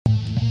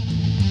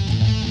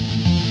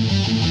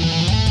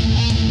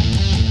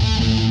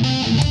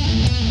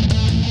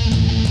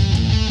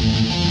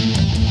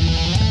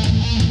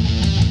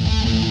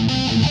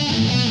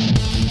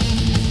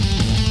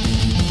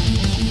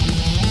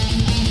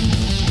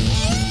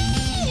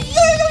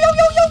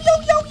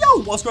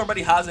What's going on,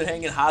 everybody? How's it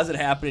hanging? How's it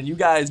happening? You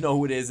guys know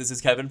who it is. This is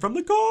Kevin from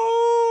the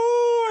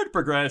Chord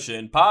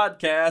Progression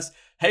Podcast.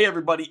 Hey,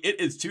 everybody. It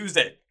is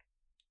Tuesday.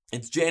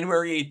 It's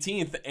January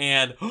 18th,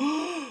 and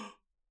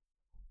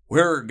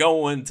we're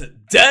going to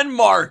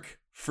Denmark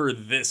for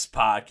this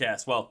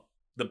podcast. Well,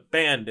 the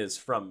band is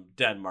from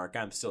Denmark.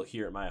 I'm still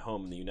here at my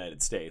home in the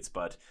United States,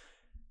 but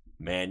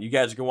man, you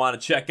guys are going to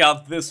want to check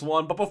out this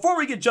one. But before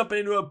we get jumping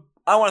into it,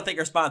 I want to thank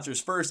our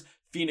sponsors. First,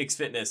 Phoenix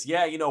Fitness.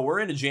 Yeah,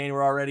 we're into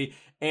January already.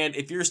 And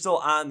if you're still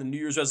on the New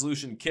Year's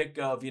resolution kick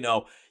of,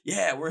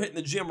 we're hitting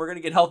the gym, we're going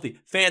to get healthy.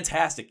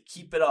 Fantastic.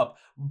 Keep it up.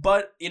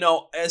 But,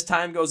 as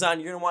time goes on,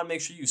 you're going to want to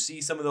make sure you see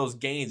some of those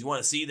gains. You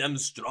want to see them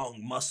strong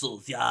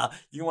muscles. Yeah.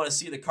 You want to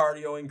see the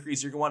cardio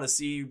increase. You're going to want to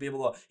see you be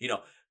able to,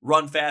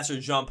 run faster,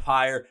 jump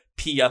higher,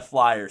 PF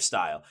flyer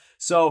style.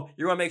 So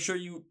you're going to make sure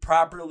you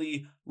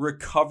properly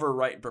recover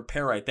right and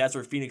prepare right. That's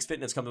where Phoenix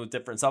Fitness comes with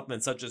different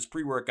supplements such as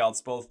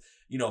pre-workouts, both,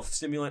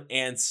 stimulant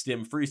and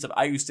stim-free stuff.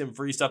 I use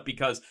stim-free stuff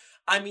because,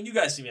 you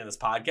guys see me on this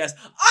podcast.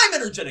 I'm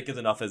energetic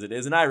enough as it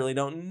is, and I really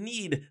don't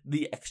need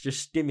the extra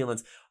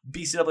stimulants.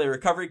 BCAA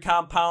recovery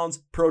compounds,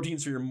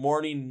 proteins for your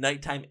morning,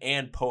 nighttime,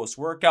 and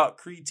post-workout,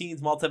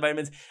 creatines,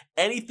 multivitamins,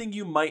 anything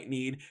you might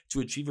need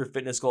to achieve your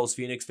fitness goals,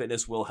 Phoenix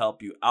Fitness will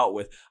help you out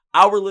with.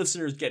 Our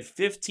listeners get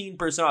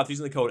 15% off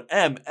using the code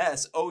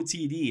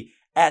MSOTD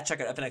at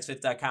checkout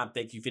fnxfit.com.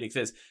 Thank you, Phoenix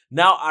Fitness.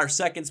 Now, our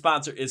second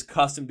sponsor is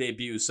Custom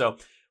Debuts. So,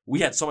 we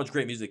had so much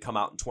great music come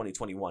out in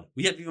 2021.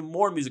 We have even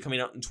more music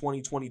coming out in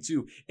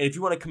 2022. And if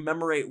you want to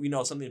commemorate,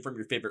 something from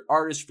your favorite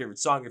artist, your favorite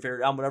song, your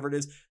favorite album, whatever it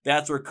is,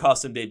 that's where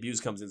Custom Debuts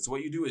comes in. So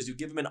what you do is you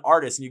give them an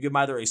artist and you give them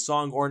either a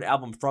song or an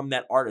album from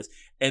that artist,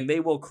 and they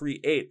will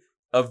create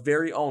a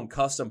very own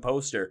custom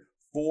poster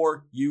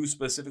for you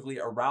specifically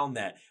around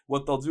that.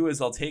 What they'll do is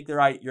they'll take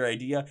your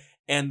idea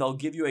and they'll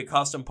give you a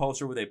custom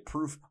poster with a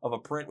proof of a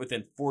print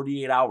within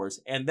 48 hours.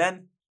 And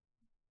then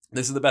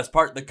this is the best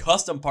part. The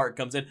custom part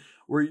comes in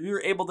where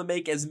you're able to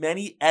make as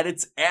many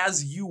edits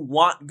as you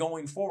want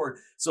going forward.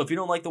 So if you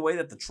don't like the way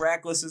that the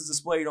track list is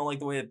displayed, you don't like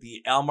the way that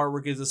the album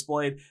artwork is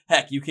displayed,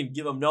 heck, you can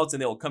give them notes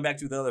and they will come back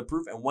to you with another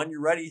proof. And when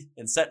you're ready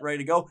and set and ready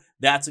to go,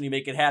 that's when you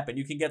make it happen.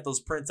 You can get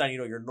those prints on,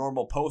 your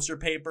normal poster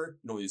paper,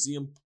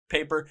 museum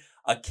paper,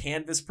 a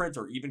canvas print,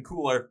 or even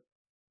cooler,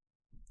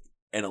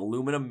 an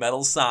aluminum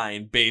metal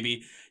sign,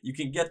 baby. You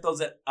can get those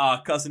at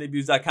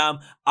customdebuts.com.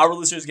 Our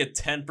listeners get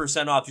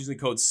 10% off using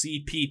the code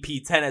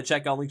CPP10 at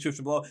checkout. Link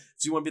description below.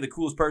 So you want to be the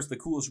coolest person, the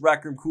coolest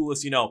rec room,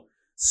 coolest,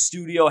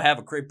 studio, have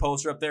a great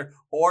poster up there,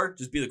 or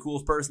just be the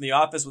coolest person in the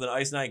office with an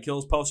Ice Nine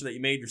Kills poster that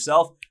you made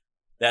yourself.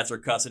 That's where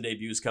Custom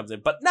Debuts comes in.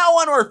 But now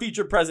on to our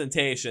feature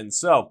presentation.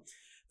 So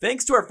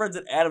thanks to our friends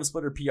at Adam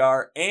Splitter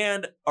PR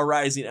and A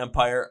Rising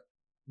Empire,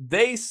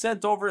 they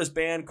sent over this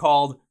band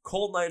called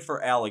Cold Night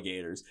for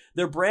Alligators.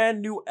 Their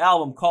brand new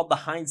album called The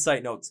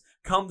Hindsight Notes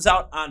comes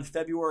out on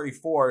February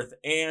 4th.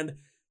 And,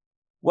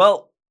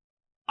 well,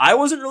 I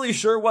wasn't really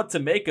sure what to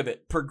make of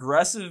it.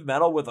 Progressive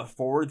metal with a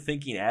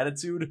forward-thinking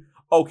attitude?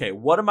 Okay,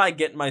 what am I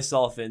getting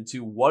myself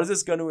into? What is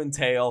this going to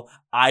entail?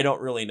 I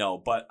don't really know.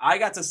 But I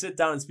got to sit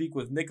down and speak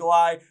with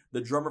Nikolai,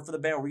 the drummer for the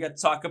band. We got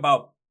to talk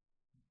about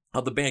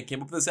how the band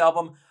came up with this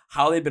album,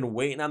 how they've been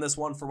waiting on this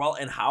one for a while,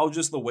 and how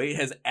just the wait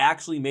has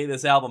actually made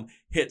this album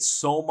hit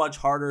so much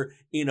harder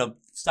in a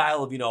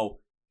style of,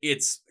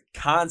 its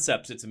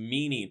concepts, its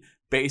meaning,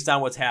 based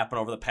on what's happened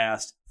over the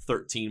past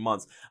 13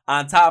 months.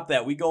 On top of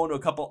that, we go into a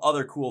couple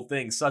other cool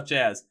things, such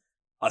as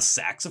a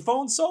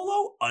saxophone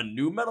solo, a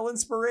new metal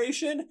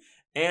inspiration,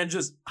 and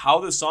just how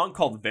this song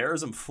called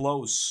Verism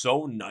flows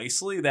so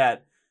nicely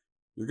that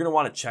you're going to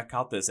want to check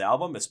out this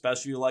album,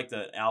 especially if you like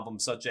the album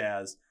such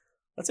as,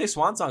 let's say,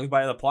 Swan Songs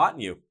by The Plot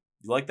in You.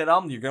 If you like that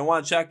album, you're going to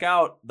want to check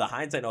out The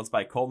Hindsight Notes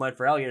by Cold Night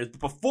for Alligators.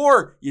 But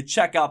before you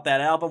check out that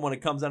album when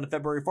it comes out on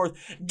February 4th,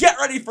 get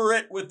ready for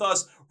it with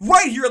us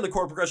right here on the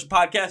Chord Progression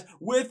Podcast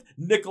with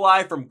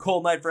Nikolai from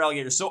Cold Night for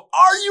Alligators. So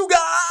are you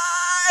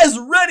guys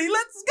ready?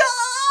 Let's go!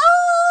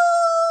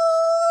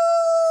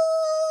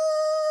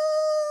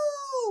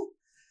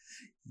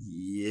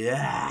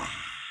 Yeah.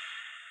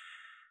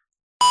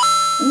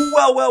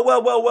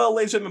 Well,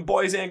 ladies and gentlemen,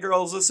 boys and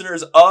girls,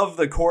 listeners of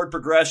the Chord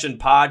Progression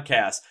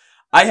Podcast.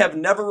 I have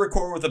never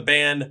recorded with a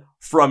band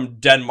from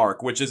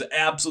Denmark, which is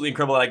absolutely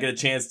incredible that I get a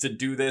chance to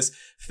do this.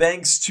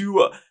 Thanks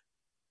to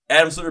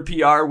Adam Splitter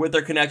PR with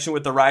their connection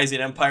with the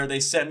Rising Empire.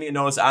 They sent me a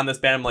notice on this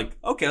band. I'm like,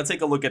 okay, let's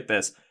take a look at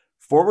this.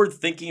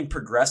 Forward-thinking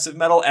progressive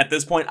metal. At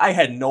this point, I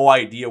had no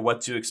idea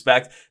what to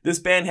expect. This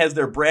band has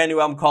their brand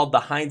new album called The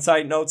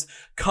Hindsight Notes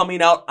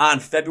coming out on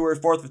February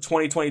 4th of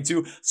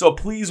 2022. So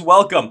please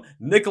welcome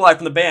Nikolai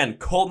from the band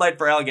Cold Night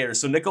for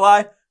Alligators. So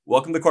Nikolai,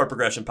 welcome to the Chord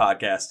Progression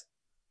Podcast.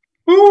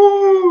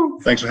 Woo!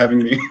 Thanks for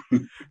having me.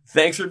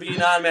 Thanks for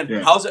being on, man.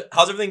 Yeah. How's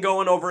everything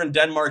going over in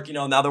Denmark?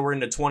 Now that we're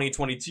into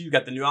 2022, you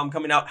got the new album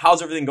coming out.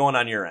 How's everything going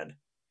on your end?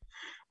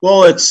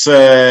 Well, it's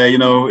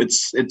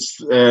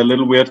it's a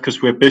little weird because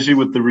we're busy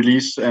with the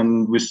release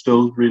and we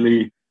still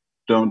really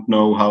don't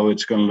know how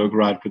it's going to look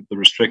right with the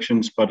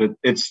restrictions. But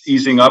it's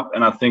easing up,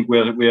 and I think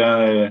we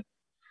are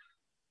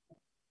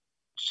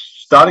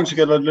starting to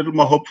get a little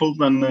more hopeful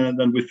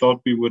than we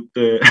thought we would.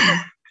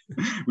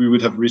 We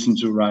would have reason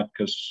to, right?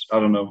 Because I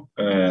don't know.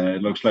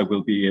 It looks like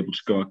we'll be able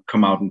to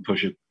come out and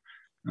push it.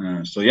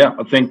 So yeah,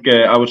 I think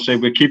I would say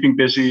we're keeping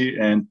busy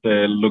and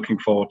looking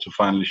forward to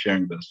finally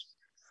sharing this.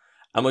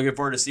 I'm looking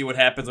forward to see what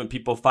happens when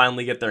people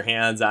finally get their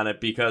hands on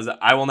it, because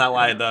I will not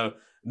lie, the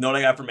note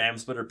I got from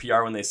Amsplitter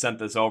PR when they sent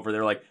this over,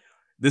 they're like,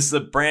 this is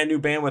a brand new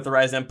band with the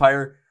Rise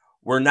Empire.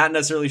 We're not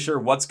necessarily sure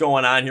what's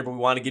going on here, but we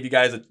want to give you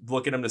guys a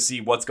look at them to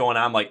see what's going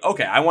on. I'm like,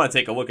 okay, I want to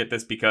take a look at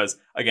this because,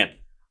 again,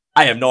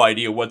 I have no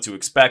idea what to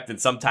expect, and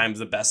sometimes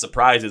the best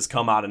surprises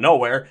come out of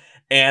nowhere.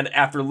 And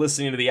after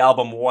listening to the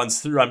album once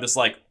through, I'm just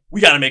like,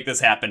 we got to make this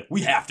happen.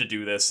 We have to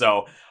do this.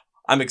 So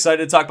I'm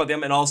excited to talk about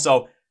them, and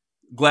also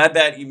glad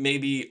that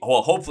maybe,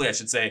 well, hopefully I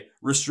should say,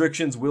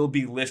 restrictions will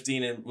be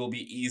lifting and will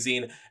be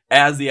easing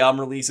as the album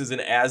releases and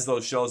as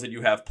those shows that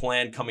you have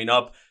planned coming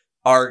up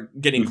are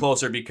getting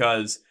closer,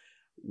 because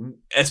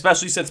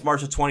especially since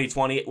March of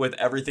 2020, with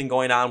everything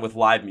going on with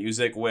live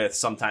music, with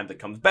sometimes it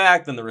comes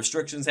back, then the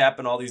restrictions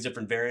happen, all these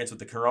different variants with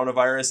the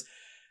coronavirus.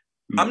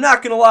 I'm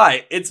not going to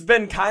lie, it's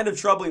been kind of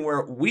troubling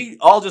where we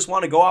all just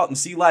want to go out and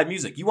see live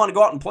music. You want to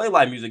go out and play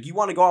live music. You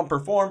want to go out and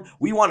perform.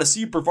 We want to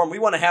see you perform. We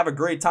want to have a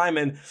great time.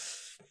 And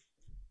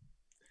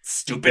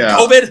stupid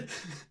COVID.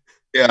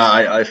 Yeah,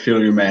 I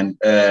feel you, man.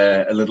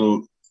 A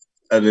little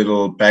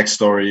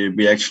backstory.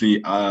 We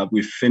actually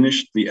we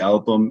finished the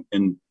album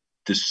in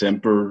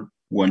December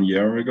 1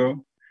 year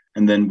ago,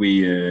 and then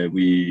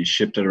we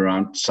shipped it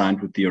around,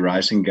 signed with the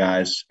Arising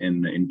guys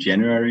in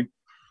January,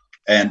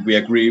 and we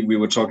agreed. We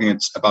were talking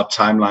about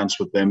timelines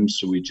with them,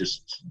 so they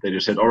just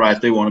said, all right,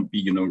 they want to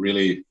be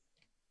really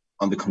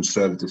on the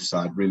conservative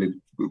side. Really,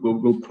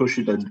 we'll push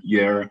it a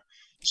year,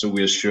 so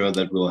we're sure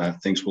that we'll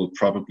have things. Will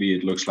probably,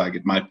 it looks like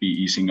it might be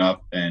easing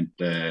up, and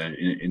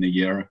in a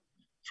year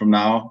from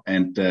now,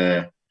 and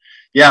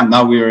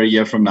now we're a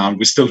year from now, and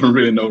we still don't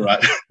really know,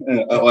 right?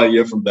 Or a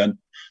year from then.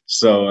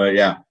 So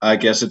I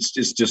guess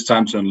it's just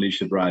time to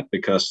unleash it, right?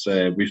 Because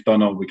we've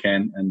done all we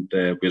can, and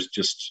we're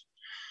just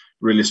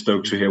really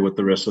stoked to hear what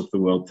the rest of the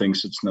world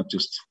thinks. It's not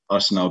just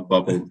us in our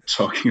bubble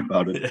talking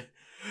about it.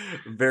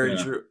 Very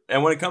true.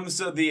 And when it comes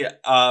to the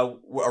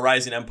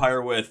Arising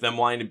Empire, with them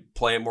wanting to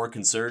play it more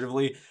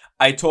conservatively,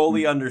 I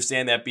totally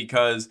understand that,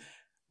 because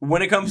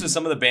when it comes to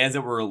some of the bands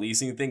that were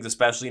releasing things,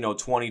 especially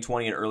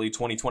 2020 and early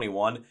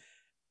 2021,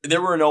 there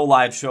were no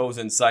live shows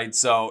in sight,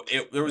 so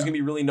there was going to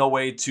be really no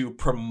way to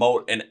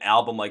promote an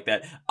album like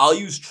that. I'll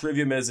use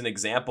Trivium as an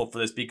example for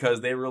this, because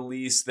they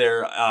released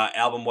their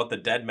album What the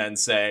Dead Men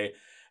Say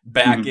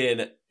back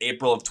in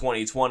April of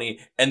 2020,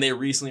 and they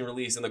recently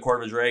released In the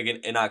Court of a Dragon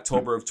in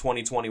October of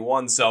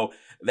 2021. So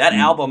that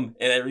album,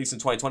 and it released in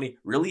 2020,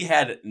 really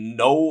had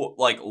no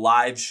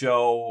live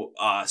show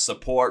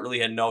support, really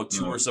had no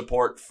tour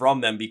support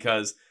from them,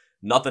 because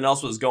nothing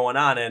else was going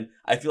on. And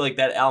I feel like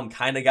that album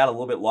kind of got a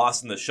little bit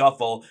lost in the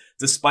shuffle,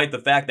 despite the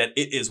fact that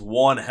it is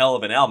one hell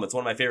of an album. It's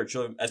one of my favorite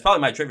Trivium. It's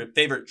probably my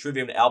favorite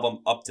Trivium album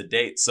up to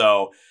date.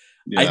 So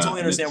I totally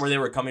understand where they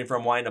were coming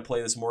from, wanting to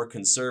play this more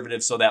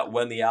conservative, so that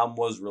when the album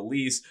was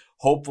released,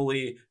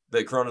 hopefully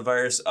the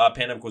coronavirus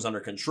pandemic was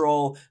under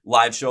control.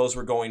 Live shows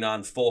were going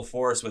on full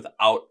force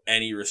without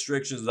any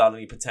restrictions, without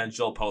any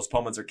potential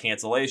postponements or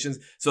cancellations,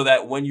 so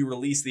that when you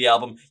release the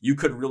album, you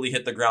could really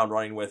hit the ground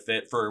running with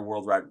it for a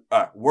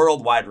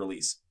worldwide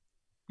release.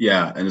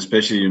 Yeah, and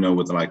especially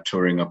with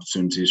touring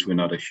opportunities, we're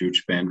not a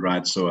huge band,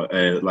 right? So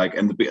at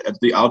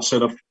the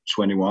outset of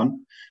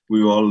 21,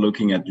 we were all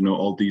looking at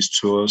all these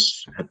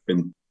tours had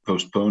been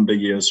postponed a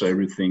year, so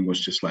everything was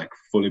just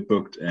fully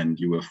booked, and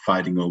you were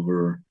fighting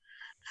over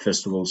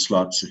festival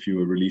slots if you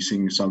were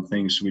releasing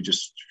something. So we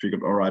just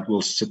figured, all right,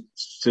 we'll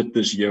sit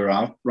this year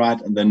out, right?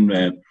 And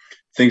then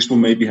things will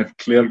maybe have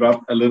cleared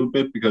up a little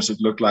bit, because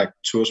it looked like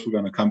tours were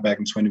going to come back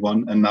in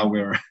 21, and now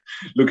we're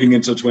looking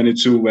into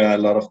 22, where a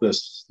lot of the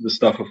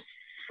stuff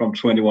from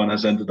 21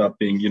 has ended up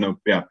being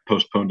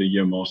postponed a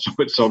year more. So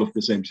it's sort of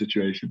the same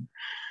situation.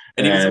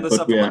 And even some of the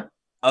stuff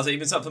I'll say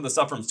even some of the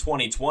stuff from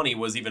 2020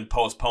 was even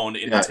postponed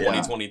into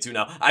 2022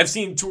 now. I've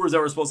seen tours that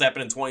were supposed to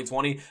happen in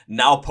 2020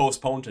 now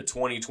postponed to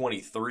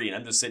 2023, and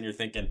I'm just sitting here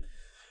thinking,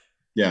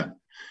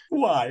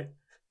 why?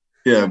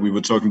 Yeah, we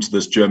were talking to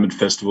this German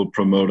festival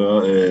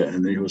promoter,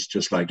 and he was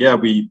just like,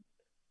 we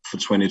for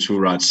 22,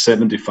 right,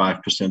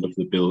 75% of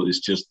the bill is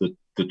just the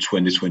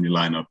 2020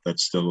 lineup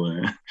that's still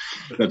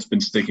that's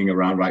been sticking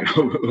around, right,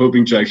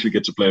 hoping to actually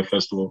get to play a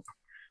festival.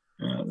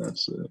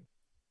 That's.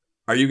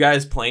 Are you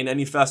guys playing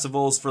any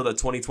festivals for the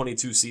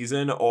 2022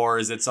 season, or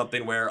is it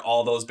something where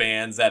all those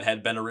bands that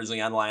had been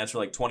originally on Alliance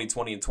for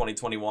 2020 and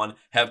 2021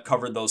 have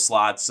covered those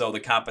slots, so the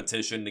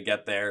competition to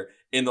get there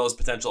in those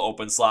potential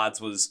open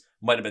slots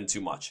might have been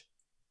too much?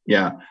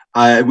 Yeah,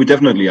 we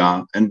definitely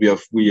are, and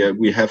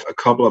we have a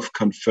couple of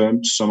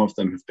confirmed. Some of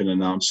them have been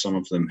announced, some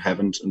of them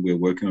haven't, and we're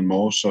working on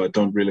more. So I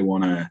don't really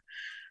want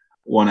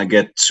to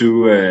get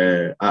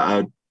too.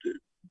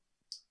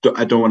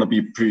 I don't want to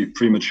be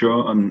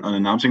premature on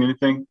announcing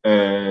anything.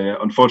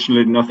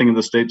 Unfortunately, nothing in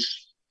the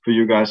States for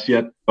you guys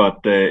yet, but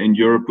in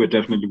Europe we're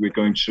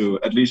going to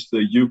at least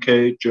the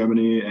UK,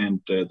 Germany, and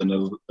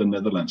the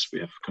Netherlands. We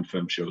have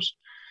confirmed shows,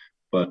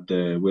 but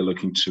we're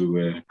looking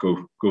to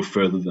go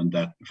further than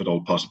that, if at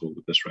all possible,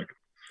 with this record.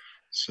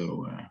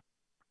 So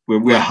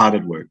we're hard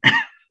at work.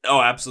 Oh,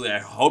 absolutely. I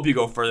hope you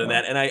go further than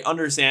that. And I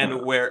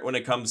understand where, when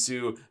it comes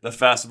to the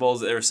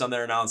festivals, there are some that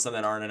are announced, some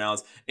that aren't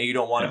announced, and you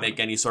don't want to make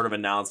any sort of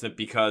announcement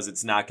because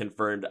it's not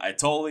confirmed. I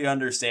totally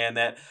understand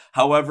that.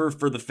 However,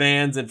 for the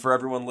fans and for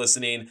everyone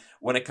listening,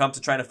 when it comes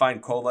to trying to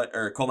find Cold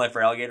Night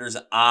for Alligators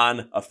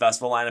on a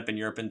festival lineup in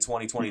Europe in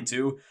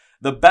 2022,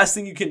 the best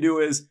thing you can do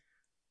is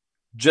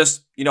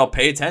just,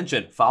 pay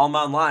attention, follow them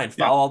online,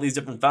 follow all these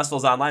different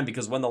festivals online,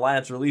 because when the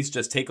lineup's released,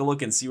 just take a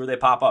look and see where they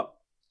pop up.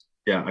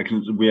 Yeah, I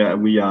can. We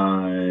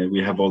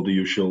have all the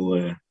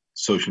usual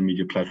social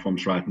media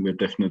platforms, right? And we're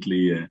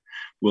definitely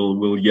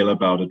we'll yell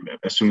about it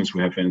as soon as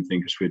we have anything,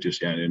 because we're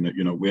just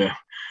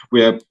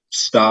we're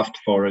staffed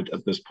for it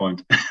at this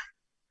point.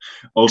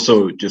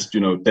 Also, just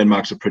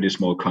Denmark's a pretty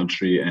small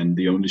country, and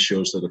the only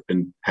shows that have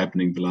been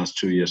happening the last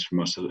 2 years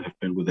from us have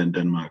been within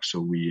Denmark. So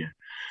we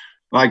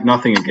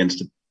nothing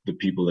against the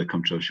people that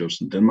come to our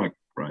shows in Denmark,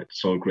 right?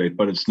 It's all great,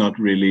 but it's not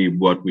really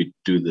what we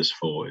do this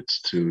for.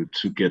 It's to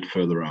get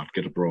further out,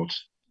 get abroad,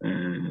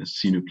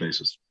 see new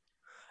places.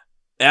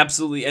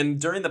 Absolutely.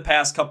 And during the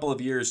past couple of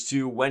years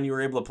too, when you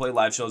were able to play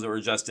live shows that were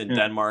just in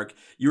Denmark,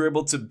 you were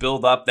able to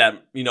build up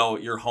that,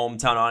 your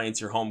hometown audience,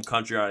 your home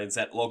country audience,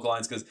 that local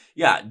audience. Because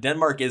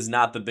Denmark is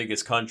not the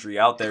biggest country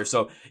out there.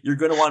 So you're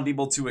going to want to be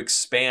able to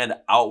expand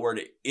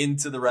outward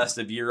into the rest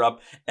of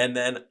Europe, and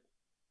then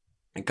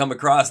come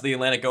across the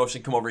Atlantic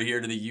Ocean, come over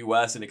here to the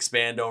US and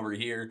expand over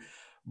here.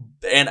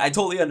 And I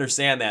totally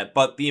understand that.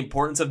 But the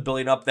importance of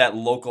building up that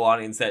local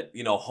audience, that,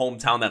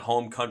 hometown, that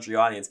home country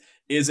audience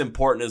is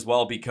important as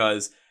well,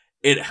 because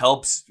it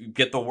helps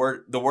get the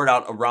word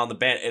out around the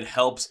band. It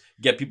helps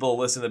get people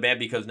to listen to the band,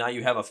 because now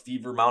you have a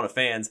fever amount of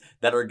fans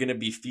that are going to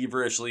be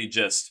feverishly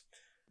just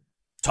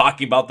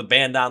talking about the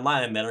band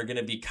online, that are going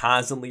to be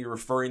constantly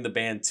referring the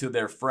band to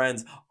their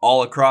friends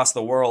all across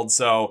the world.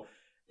 So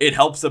it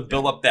helps to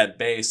build up that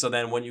base. So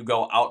then when you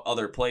go out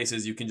other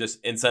places, you can just,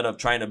 instead of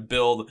trying to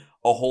build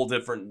a whole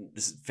different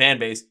fan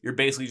base, you're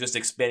basically just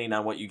expanding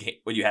on what you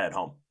had at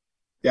home.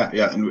 Yeah.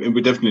 And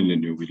we definitely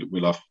knew we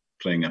love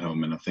playing at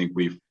home. And I think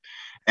we've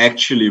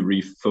actually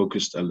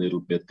refocused a little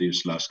bit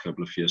these last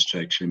couple of years to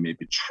actually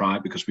maybe try,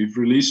 because we've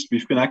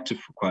been active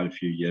for quite a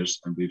few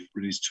years, and we've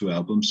released 2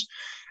 albums.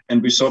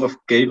 And we sort of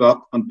gave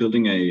up on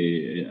building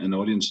an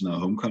audience in our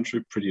home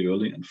country pretty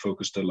early, and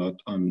focused a lot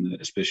on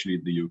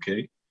especially the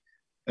UK.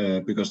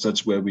 Because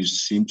that's where we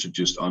seem to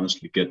just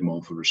honestly get more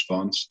of a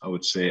response. I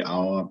would say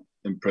our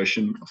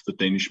impression of the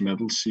Danish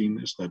metal scene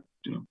is that,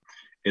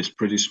 it's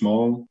pretty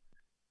small.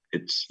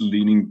 It's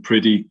leaning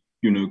pretty,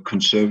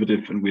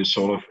 conservative, and we're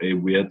sort of a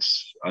weird,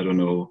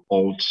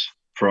 alt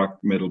prog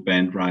metal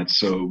band, right?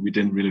 So we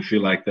didn't really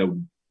feel like there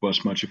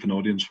was much of an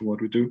audience for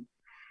what we do.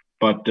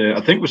 But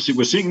I think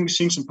we're seeing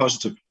some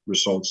positive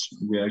results.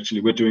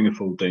 We're doing a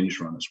full Danish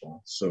run as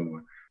well.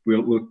 So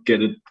we'll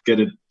get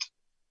it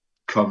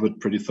covered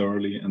pretty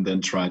thoroughly, and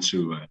then try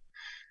to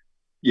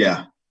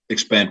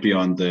expand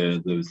beyond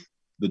the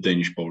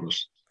Danish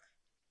borders.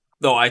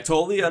 No, I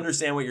totally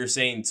understand what you're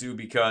saying too,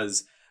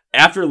 because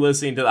after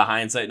listening to the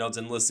Hindsight Notes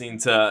and listening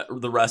to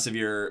the rest of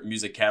your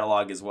music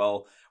catalog as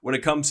well, when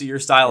it comes to your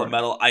style of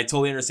metal, I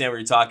totally understand what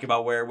you're talking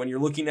about, where when you're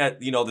looking at,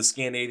 the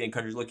Scandinavian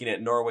countries, looking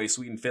at Norway,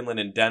 Sweden, Finland,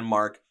 and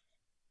Denmark,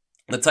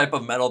 the type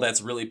of metal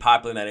that's really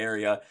popular in that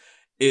area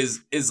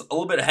is a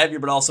little bit heavier,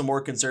 but also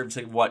more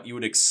conservative than what you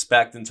would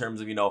expect in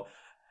terms of,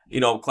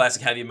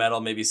 classic heavy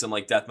metal, maybe some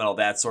like death metal,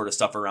 that sort of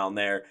stuff around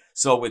there.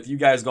 So with you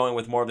guys going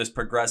with more of this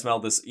progressive metal,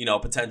 this,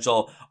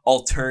 potential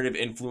alternative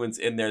influence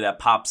in there that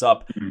pops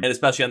up, and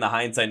especially on the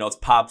Hindsight Notes,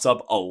 pops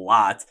up a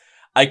lot,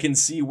 I can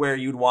see where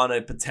you'd want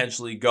to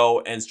potentially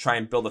go and try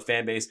and build a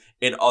fan base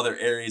in other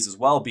areas as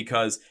well,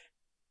 because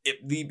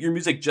your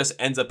music just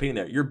ends up being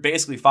there. You're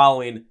basically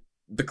following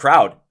the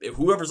crowd. If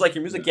whoever's like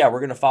your music, we're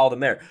going to follow them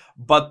there.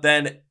 But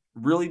then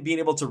really being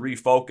able to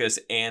refocus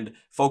and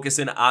focus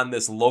in on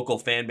this local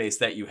fan base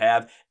that you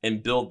have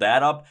and build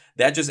that up,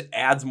 that just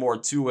adds more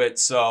to it.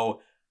 So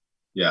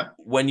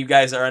when you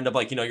guys end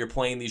up you're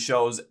playing these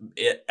shows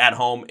at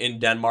home in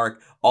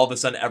Denmark, all of a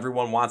sudden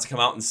everyone wants to come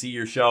out and see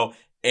your show,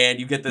 and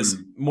you get this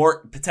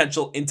more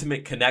potential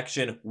intimate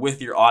connection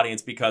with your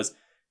audience, because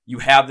you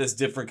have this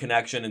different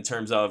connection in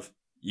terms of,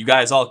 you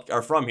guys all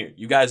are from here,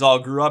 you guys all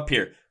grew up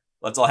here,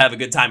 let's all have a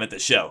good time at the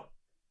show.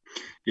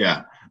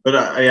 Yeah, but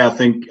I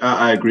think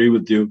I agree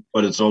with you.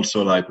 But it's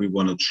also like we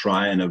want to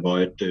try and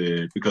avoid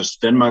because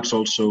Denmark's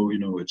also,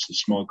 it's a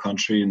small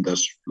country, and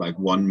there's like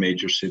one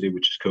major city,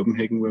 which is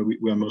Copenhagen,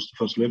 where most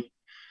of us live,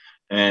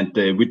 and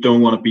we don't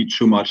want to be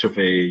too much of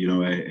a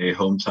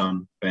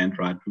hometown band,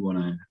 right?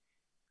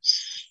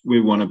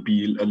 We want to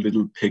be a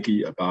little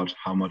picky about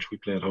how much we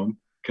play at home,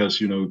 because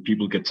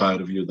people get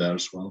tired of you there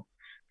as well,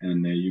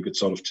 and you get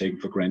sort of taken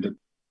for granted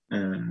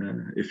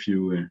if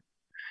you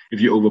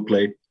if you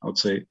overplay, I would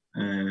say.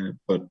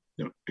 But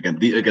again,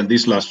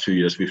 these last 2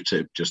 years we've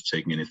just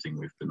taken anything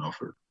we've been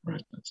offered,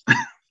 right?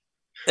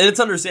 And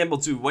it's understandable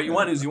too. What you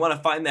want to do is you want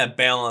to find that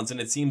balance,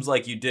 and it seems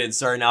like you did,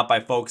 starting out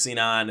by focusing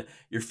on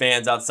your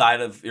fans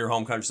outside of your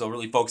home country. So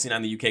really focusing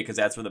on the UK because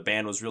that's where the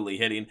band was really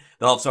hitting.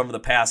 Then also over the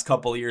past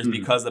couple of years,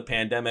 because of the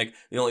pandemic,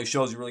 the only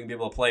shows you're really gonna be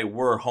able to play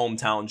were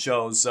hometown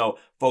shows. So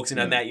focusing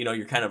on that,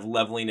 you're kind of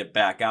leveling it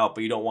back out,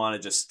 but you don't want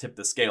to just tip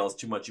the scales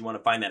too much. You want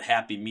to find that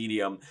happy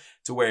medium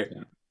to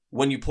where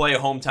when you play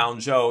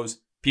hometown shows,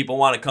 people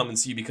want to come and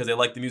see you because they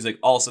like the music.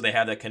 Also, they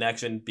have that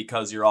connection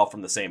because you're all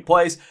from the same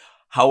place.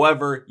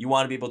 However, you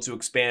want to be able to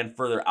expand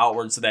further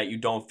outward so that you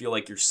don't feel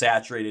like you're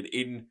saturated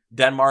in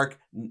Denmark,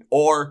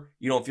 or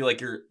you don't feel like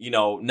you're,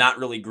 not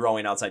really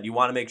growing outside. You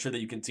want to make sure that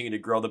you continue to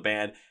grow the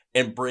band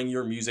and bring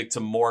your music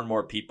to more and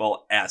more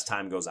people as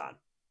time goes on.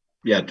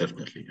 Yeah,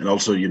 definitely. And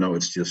also,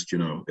 it's just,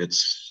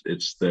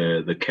 it's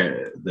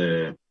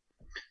the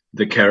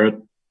carrot,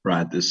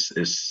 right?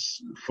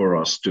 Is for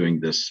us doing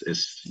this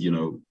is,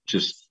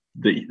 just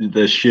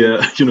the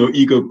sheer,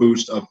 ego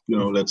boost of,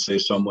 let's say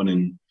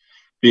someone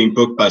being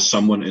booked by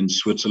someone in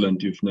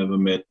Switzerland you've never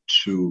met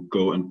to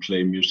go and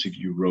play music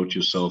you wrote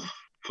yourself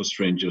for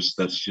strangers.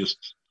 That's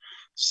just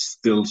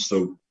still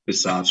so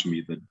bizarre to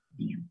me that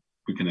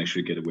we can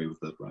actually get away with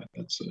that, right?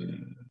 That's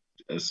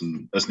as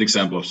an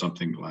example of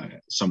something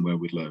like somewhere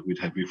we've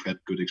had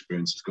good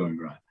experiences going,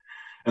 right?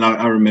 And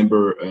I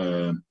remember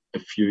a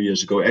few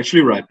years ago,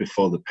 actually right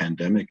before the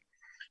pandemic,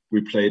 we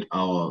played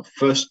our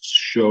first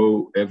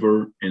show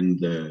ever in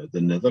the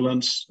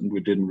Netherlands, and we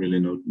didn't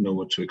really know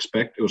what to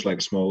expect. It was like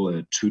a small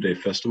 2-day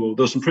festival.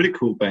 There were some pretty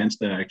cool bands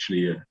there,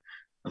 actually.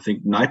 I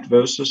think Night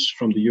Versus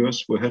from the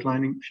US were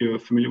headlining, if you're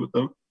familiar with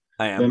them.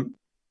 I am.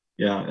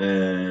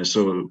 Yeah,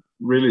 so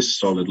really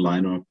solid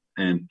lineup.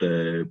 And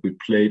we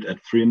played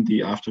at 3 in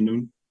the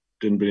afternoon.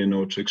 Didn't really know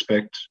what to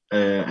expect.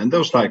 And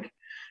there was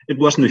it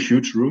wasn't a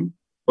huge room,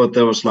 but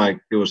there was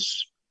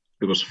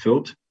it was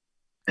filled.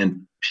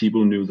 And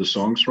people knew the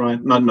songs, right?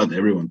 Not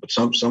everyone, but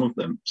some of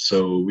them.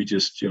 So we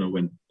just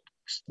went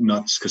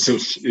nuts because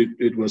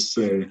it was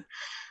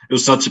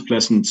such a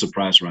pleasant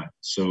surprise, right?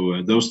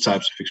 So those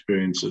types of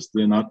experiences,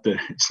 they're not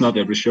it's not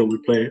every show we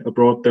play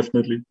abroad,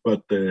 definitely,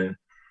 but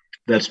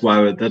that's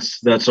why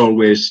that's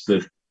always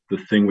the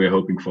thing we're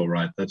hoping for,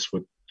 right? That's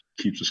what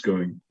keeps us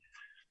going.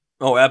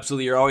 Oh,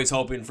 absolutely. You're always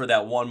hoping for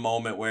that one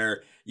moment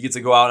where you get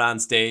to go out on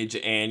stage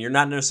and you're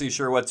not necessarily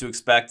sure what to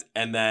expect,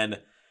 and then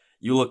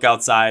you look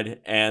outside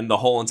and the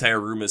whole entire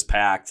room is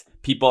packed.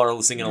 People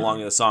are singing along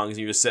to the songs, and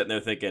you're just sitting there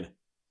thinking,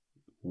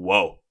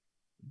 whoa,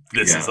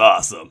 this is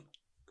awesome.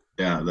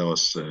 Yeah,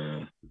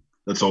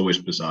 that's always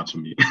bizarre to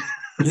me.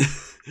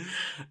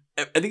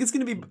 I think it's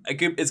going to be,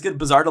 it's going to be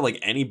bizarre to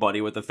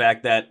anybody, with the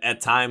fact that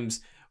at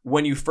times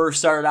when you first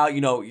started out,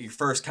 your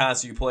first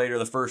concert you played or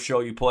the first show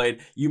you played,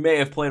 you may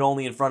have played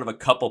only in front of a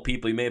couple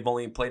people. You may have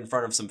only played in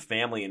front of some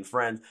family and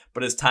friends.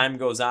 But as time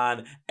goes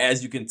on,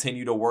 as you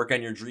continue to work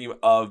on your dream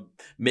of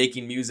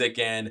making music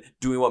and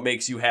doing what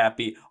makes you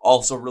happy,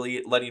 also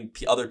really letting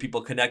other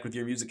people connect with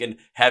your music and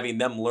having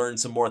them learn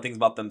some more things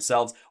about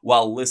themselves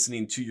while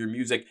listening to your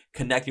music,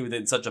 connecting with it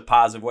in such a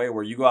positive way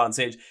where you go out on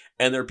stage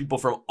and there are people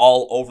from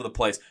all over the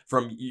place,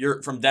 from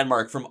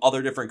Denmark, from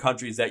other different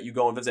countries that you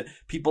go and visit.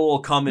 People will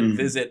come and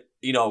visit,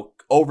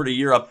 over to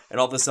Europe, and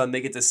all of a sudden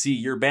they get to see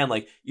your band.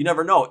 You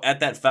never know. At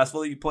that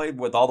festival you played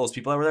with all those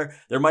people that were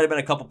there might have been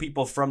a couple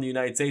people from the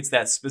United States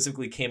that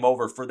specifically came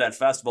over for that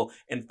festival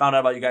and found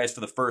out about you guys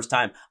for the first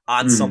time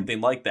on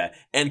something like that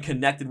and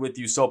connected with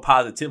you so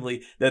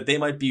positively that they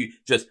might be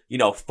just,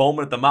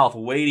 foaming at the mouth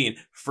waiting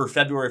for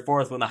February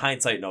 4th when the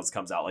Hindsight Notes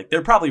comes out.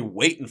 They're probably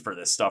waiting for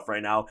this stuff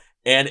right now,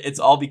 and it's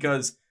all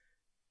because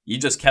you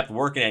just kept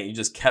working at it. You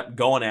just kept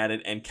going at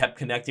it and kept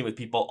connecting with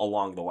people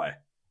along the way.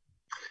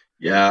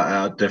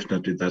 Yeah,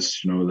 definitely.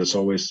 That's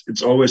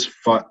it's always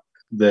fun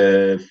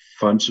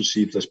to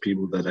see if there's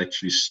people that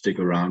actually stick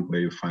around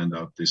where you find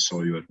out they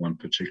saw you at one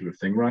particular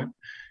thing, right?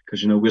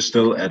 Because we're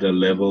still at a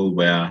level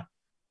where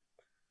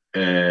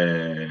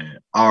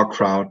our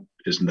crowd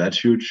isn't that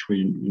huge.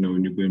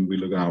 When we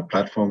look at our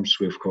platforms,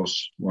 we of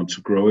course want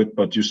to grow it,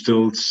 but you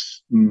still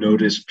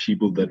notice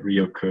people that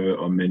reoccur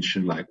or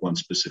mention one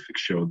specific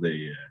show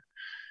they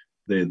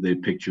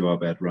picked you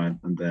up at, right?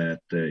 And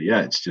that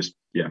it's just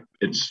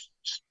it's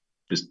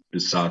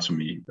bizarre to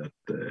me that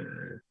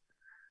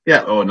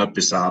not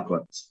bizarre,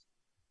 but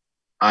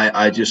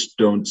I just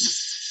don't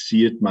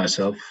see it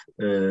myself,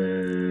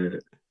 that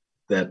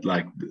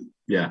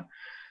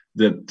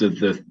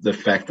the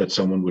fact that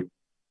someone would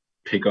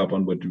pick up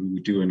on what we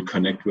do and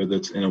connect with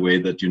it in a way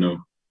that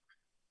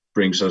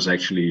brings us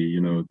actually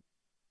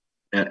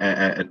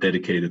a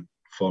dedicated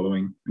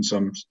following in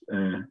some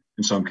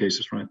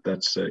cases, right?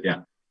 That's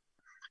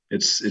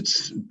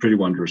it's pretty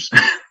wondrous.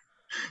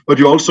 But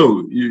you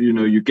also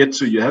you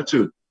have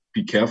to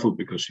be careful,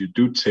 because you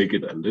do take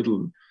it a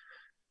little.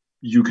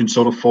 You can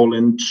sort of fall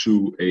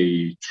into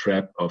a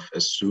trap of,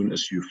 as soon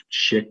as you've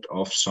checked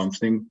off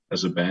something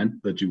as a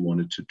band that you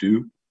wanted to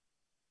do,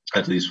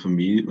 at least for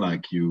me,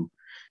 you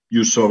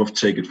you sort of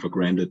take it for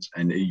granted,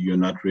 and you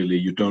don't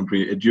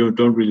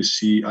really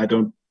see. I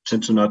don't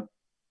tend to not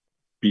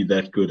be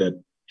that good at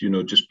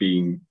just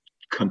being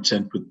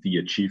content with the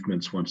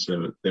achievements once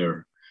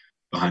they're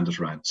behind us,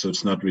 right? So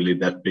it's not really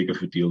that big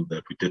of a deal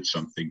that we did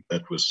something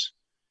that was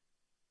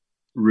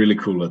really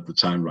cool at the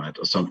time, right?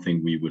 Or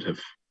something we would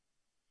have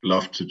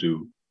loved to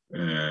do,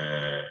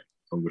 or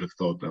would have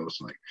thought that was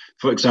like.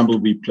 For example,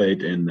 we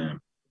played in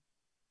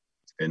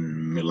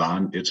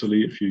Milan,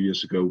 Italy, a few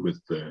years ago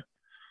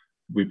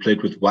we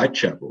played with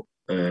Whitechapel,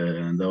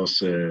 and that was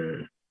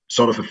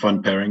sort of a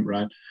fun pairing,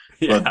 right?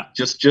 Yeah. But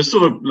just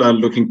sort of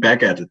looking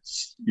back at it,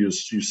 you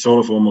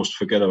sort of almost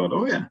forget about,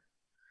 oh yeah,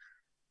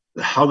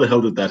 how the hell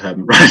did that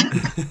happen, right?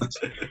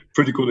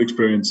 Pretty cool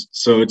experience.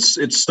 So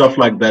it's stuff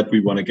like that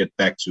we want to get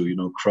back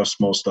to, cross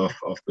more stuff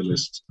off the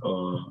list,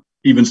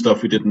 even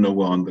stuff we didn't know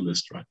were on the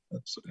list, right?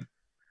 That's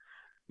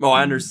well,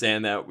 I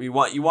understand that. You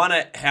want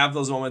to have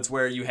those moments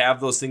where you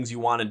have those things you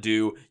want to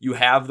do, you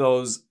have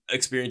those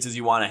experiences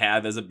you want to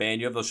have as a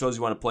band, you have those shows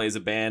you want to play as a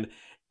band,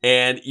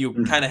 and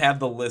you kind of have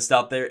the list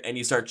out there, and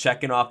you start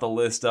checking off the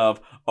list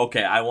of,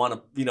 okay, I want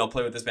to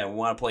play with this band, we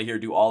want to play here,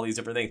 do all these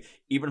different things.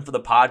 Even for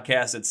the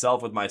podcast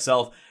itself with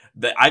myself,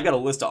 that I've got a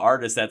list of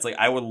artists that's like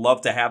I would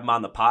love to have them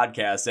on the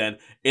podcast, and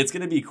it's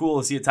going to be cool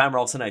to see a time where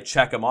all of a sudden I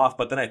check them off.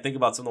 But then I think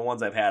about some of the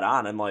ones I've had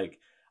on, and like,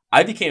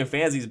 I became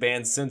fans of these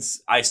bands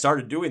since I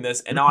started doing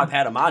this, and now I've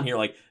had them on here.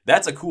 Like,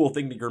 that's a cool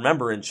thing to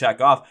remember and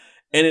check off.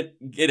 And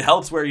it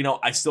helps where,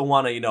 I still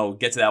want to,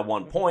 get to that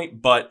one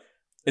point, but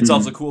it's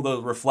also cool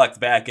to reflect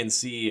back and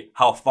see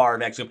how far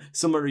I've actually,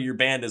 similar to your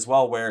band as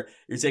well, where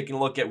you're taking a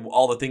look at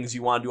all the things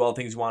you want to do, all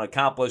the things you want to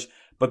accomplish,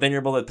 but then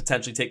you're able to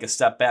potentially take a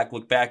step back,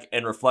 look back,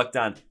 and reflect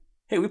on,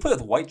 hey, we played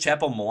with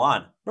Whitechapel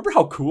Milan. Remember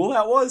how cool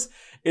that was?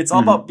 It's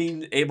all about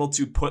being able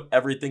to put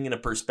everything in a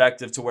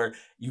perspective to where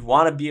you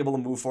want to be able to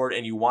move forward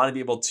and you want to be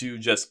able to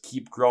just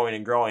keep growing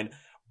and growing,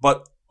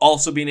 but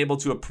also being able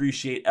to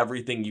appreciate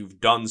everything you've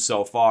done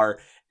so far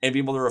and be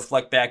able to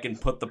reflect back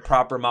and put the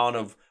proper amount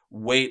of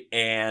weight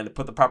and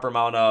put the proper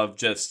amount of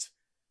just,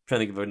 I'm trying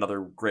to think of another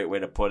great way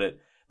to put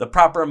it, the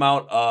proper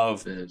amount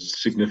of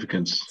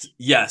significance.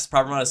 Yes,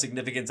 proper amount of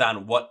significance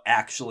on what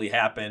actually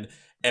happened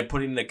and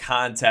putting into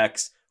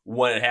context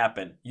when it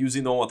happened.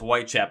 Using the one with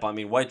Whitechapel. I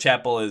mean,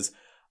 Whitechapel is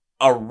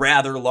a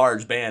rather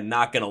large band,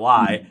 not going to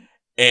lie.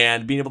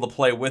 And being able to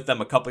play with them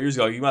a couple of years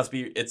ago,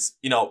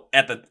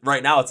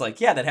 right now it's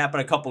like, yeah, that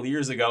happened a couple of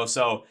years ago.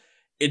 So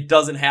it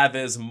doesn't have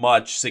as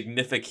much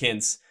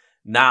significance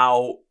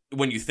now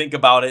when you think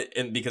about it,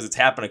 and because it's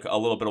happened a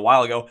little bit a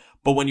while ago,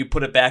 but when you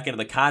put it back into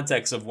the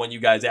context of when you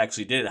guys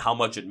actually did it, how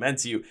much it meant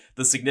to you,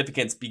 the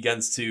significance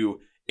begins to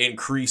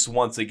increase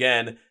once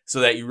again, so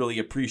that you really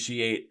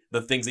appreciate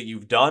the things that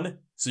you've done,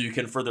 so you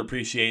can further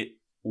appreciate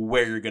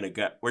where you're going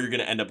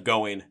to end up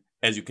going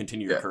as you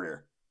continue your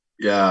career.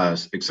 Yeah,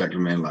 exactly,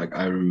 man. Like,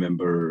 I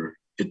remember,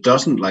 it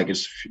doesn't, like,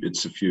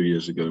 it's a few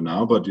years ago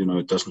now, but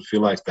it doesn't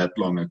feel like that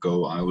long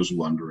ago. I was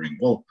wondering,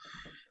 well,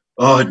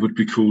 it would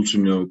be cool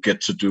to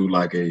get to do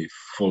like a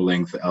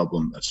full-length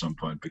album at some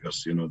point,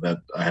 because that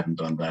I hadn't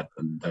done that,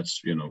 and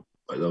that's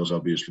that was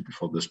obviously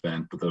before this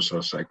band, but those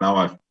was like,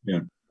 now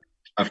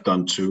I've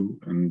done two,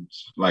 and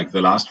like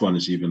the last one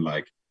is even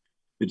like,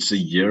 it's a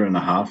year and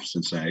a half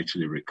since I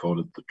actually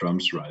recorded the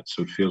drums, right?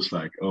 So it feels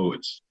like,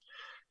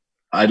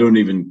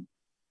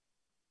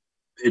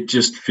 it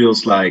just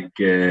feels like,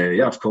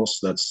 of course,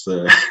 that's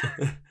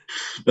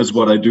that's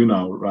what I do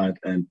now, right?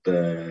 And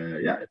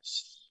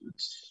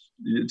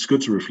it's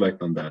good to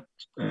reflect on that,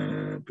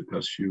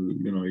 because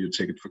you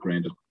take it for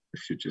granted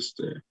if you just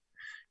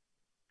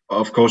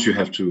of course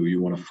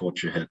you want to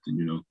forge ahead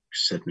and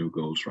set new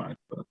goals, right?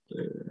 But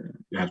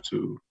you have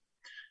to,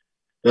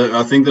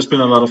 I think there's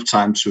been a lot of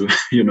time to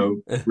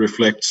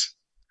reflect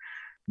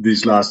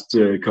these last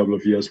couple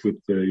of years with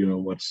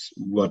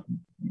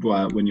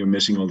when you're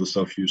missing all the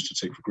stuff you used to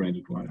take for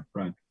granted,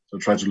 right? So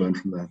try to learn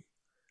from that.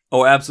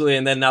 Oh, absolutely.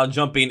 And then now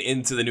jumping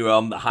into the new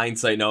album, the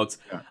Hindsight Notes.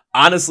 Yeah.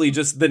 Honestly,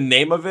 just the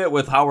name of it,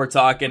 with how we're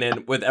talking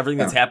and with everything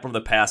that's happened over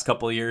the past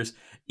couple of years,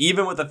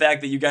 even with the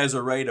fact that you guys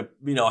are ready to,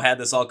 had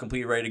this all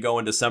complete, ready to go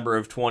in December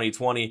of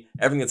 2020,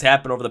 everything that's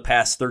happened over the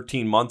past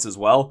 13 months as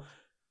well.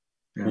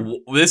 Yeah.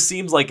 This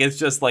seems like it's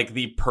just like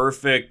the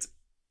perfect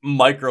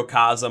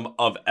microcosm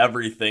of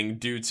everything,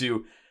 due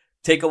to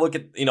take a look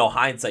at,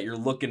 hindsight. You're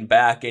looking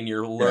back and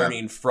you're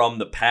learning from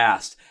the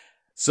past.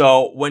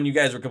 So when you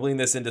guys were completing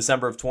this in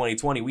December of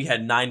 2020, we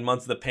had 9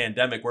 months of the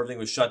pandemic where everything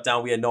was shut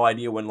down. We had no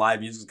idea when live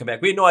music was come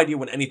back. We had no idea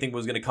when anything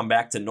was going to come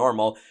back to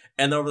normal.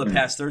 And then over the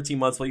past 13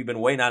 months while you've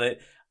been waiting on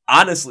it,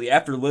 honestly,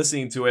 after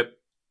listening to it,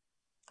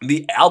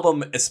 the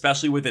album,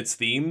 especially with its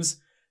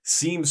themes,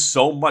 seems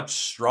so much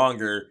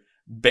stronger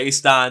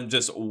based on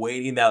just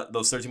waiting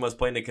those 13 months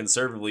playing it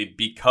conservatively,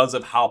 because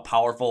of how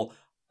powerful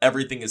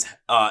everything has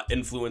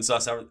influenced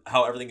us,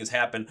 how everything has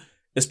happened,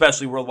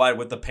 especially worldwide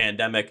with the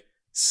pandemic.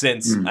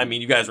 Since,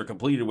 you guys were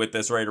completed with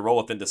this, ready to roll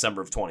within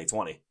December of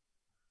 2020.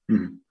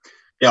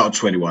 Yeah, or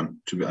 21.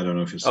 I don't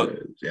know if it's, So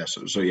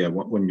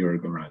 1 year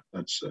ago, right?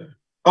 That's,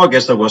 I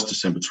guess that was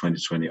December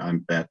 2020.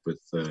 I'm bad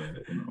with,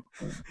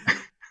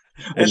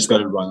 I just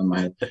got it wrong in my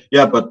head.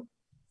 Yeah, but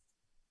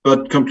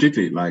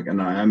completely, like,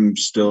 and I'm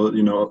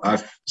still,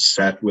 I've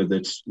sat with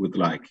it with,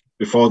 like,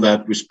 before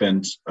that we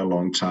spent a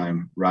long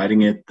time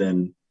writing it,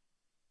 then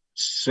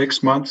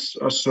 6 months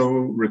or so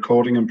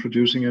recording and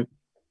producing it,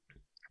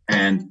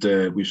 and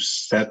we've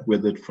sat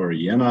with it for a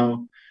year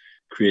now,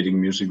 creating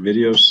music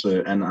videos,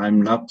 and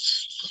I'm not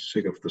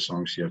sick of the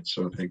songs yet,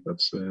 so I think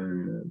that's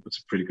a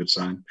pretty good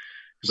sign.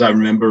 Because I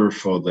remember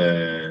for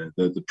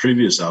the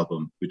previous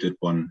album, we did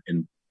one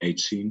in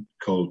 2018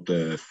 called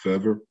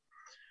Fervor.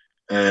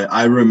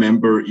 I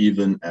remember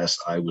even as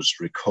I was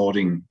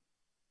recording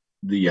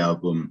the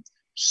album,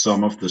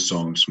 some of the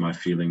songs, my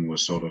feeling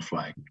was sort of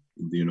like,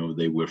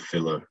 they were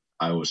filler.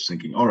 I was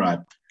thinking, all right,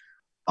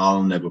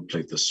 I'll never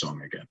play this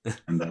song again,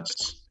 and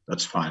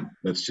that's fine.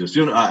 That's just,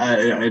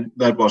 I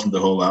that wasn't the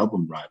whole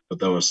album, right? But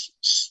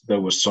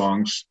there were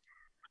songs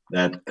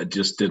that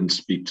just didn't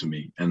speak to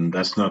me, and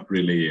that's not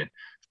really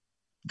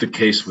the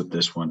case with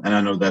this one. And I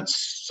know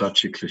that's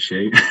such a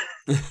cliche.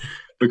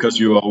 Because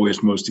you're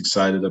always most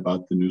excited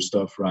about the new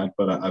stuff, right?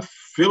 But I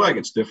feel like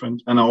it's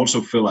different. And I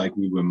also feel like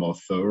we were more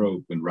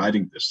thorough when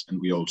writing this. And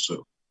we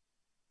also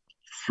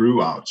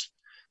threw out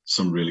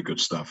some really good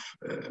stuff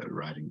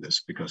writing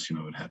this, because,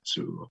 it had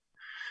to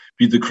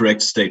be the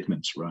correct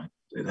statements, right?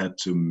 It had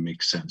to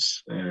make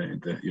sense in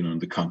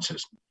the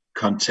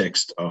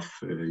context of,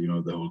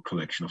 the whole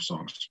collection of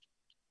songs.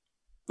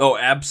 Oh,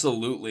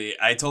 absolutely.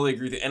 I totally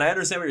agree with you. And I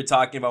understand what you're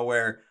talking about,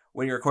 where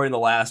when you're recording the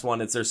last one,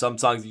 there's some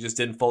songs you just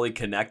didn't fully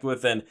connect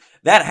with, and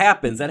that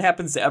happens. That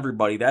happens to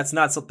everybody. That's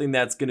not something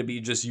that's going to be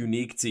just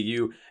unique to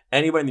you.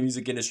 Anybody in the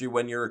music industry,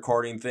 when you're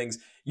recording things,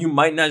 you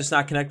might not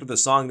connect with the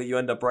song that you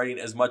end up writing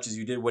as much as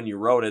you did when you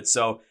wrote it,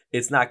 so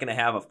it's not going to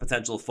have a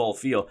potential full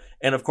feel.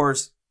 And of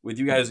course, with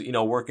you guys,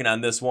 working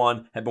on this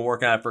one, have been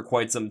working on it for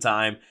quite some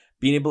time,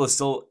 being able to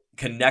still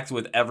connect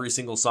with every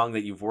single song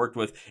that you've worked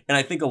with. And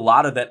I think a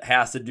lot of that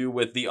has to do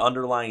with the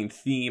underlying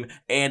theme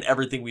and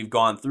everything we've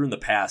gone through in the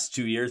past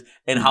 2 years,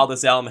 and how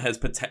this album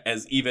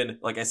has even,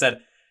 like I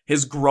said,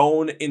 has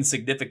grown in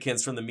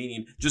significance from the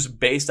meaning just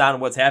based on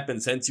what's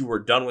happened since you were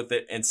done with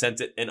it and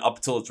sent it and up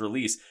till its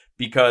release.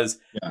 Because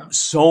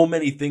so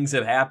many things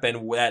have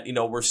happened that,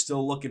 we're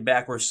still looking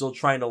back. We're still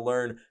trying to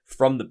learn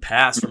from the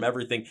past, from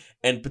everything,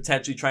 and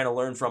potentially trying to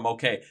learn from,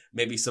 okay,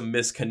 maybe some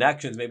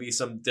misconnections, maybe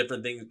some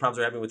different things, problems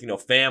we're having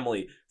with,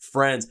 family,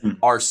 friends,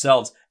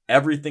 ourselves,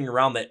 everything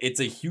around that.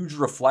 It's a huge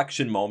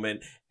reflection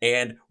moment.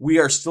 And we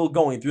are still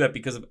going through that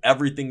because of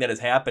everything that is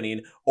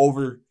happening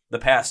over the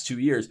past 2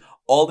 years.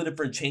 All the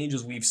different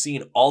changes we've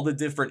seen, all the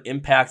different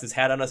impacts it's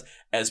had on us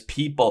as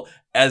people,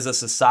 as a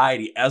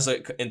society, as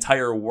an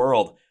entire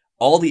world,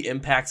 all the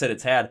impacts that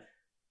it's had.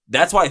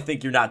 That's why I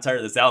think you're not tired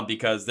of this album,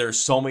 because there's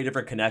so many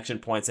different connection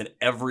points in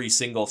every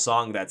single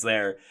song that's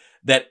there,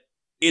 that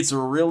it's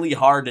really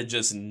hard to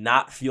just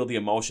not feel the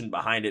emotion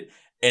behind it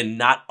and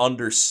not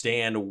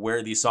understand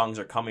where these songs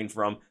are coming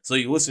from. So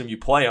you listen to them, you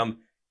play them,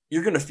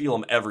 you're going to feel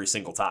them every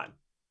single time.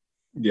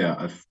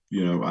 Yeah,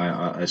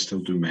 I still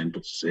do, man.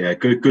 But yeah,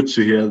 good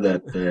to hear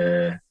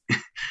that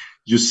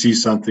you see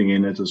something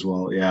in it as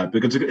well. Yeah,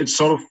 because it's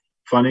sort of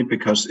funny,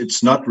 because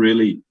it's not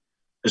really,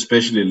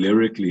 especially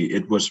lyrically,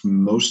 it was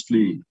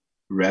mostly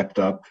wrapped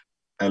up,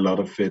 a lot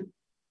of it,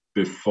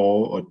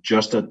 before or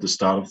just at the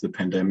start of the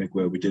pandemic,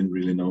 where we didn't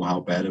really know how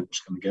bad it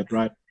was going to get,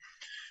 right?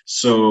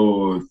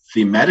 So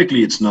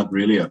thematically, it's not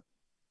really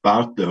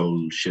about the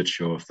whole shit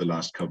show of the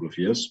last couple of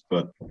years,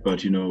 but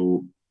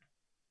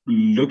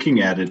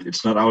looking at it,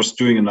 it's not. I was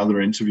doing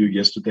another interview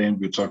yesterday, and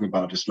we were talking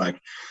about it's like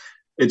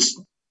it's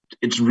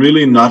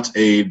really not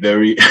a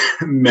very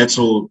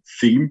metal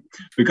theme,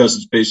 because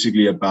it's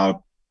basically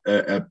about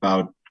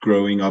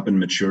growing up and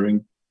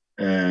maturing,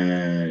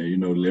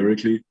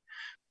 lyrically,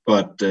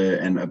 but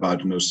and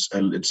about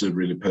it's a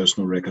really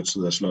personal record,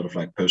 so there's a lot of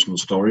like personal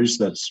stories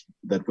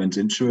that went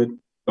into it,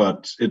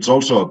 but it's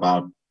also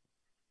about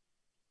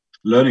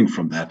learning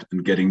from that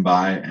and getting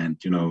by, and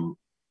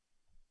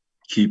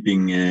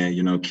keeping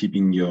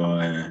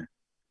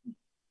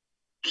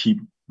keep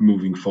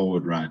moving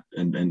forward, right,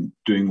 and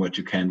doing what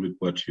you can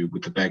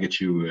with the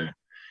baggage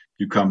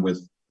you come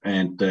with.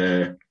 And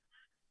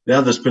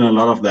there's been a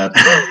lot of that.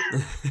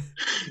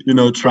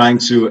 Trying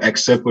to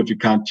accept what you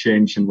can't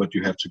change and what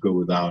you have to go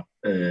without,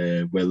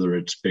 whether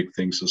it's big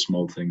things or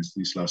small things,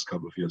 these last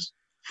couple of years,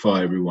 for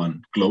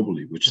everyone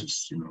globally, which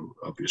is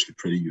obviously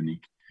pretty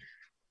unique.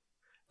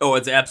 Oh,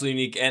 it's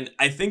absolutely unique. And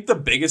I think the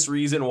biggest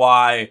reason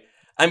why,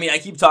 I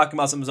keep talking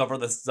about some stuff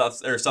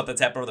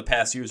that's happened over the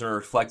past years and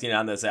reflecting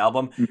on this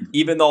album,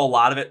 even though a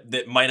lot of it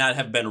that might not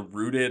have been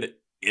rooted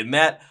in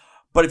that.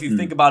 But if you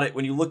think about it,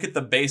 when you look at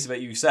the base of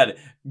it, you said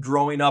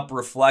growing up,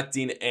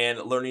 reflecting, and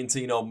learning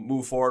to,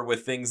 move forward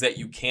with things that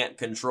you can't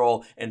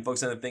control and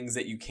focus on the things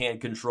that you can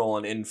control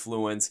and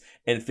influence,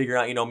 and figure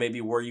out, maybe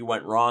where you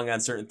went wrong on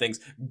certain things,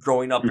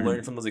 growing up,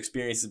 learning from those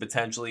experiences,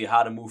 potentially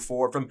how to move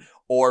forward from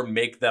or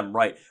make them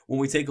right. When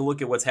we take a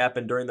look at what's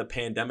happened during the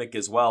pandemic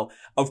as well,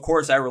 of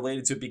course, I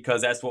related to it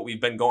because that's what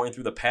we've been going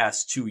through the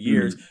past 2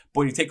 years. But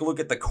when you take a look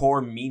at the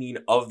core meaning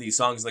of these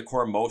songs, the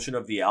core emotion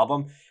of the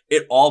album,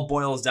 it all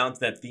boils down to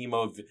that theme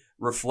of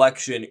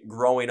reflection,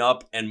 growing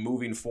up, and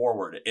moving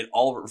forward. It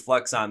all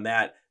reflects on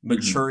that,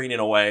 maturing in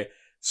a way.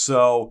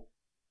 So,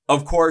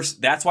 of course,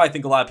 that's why I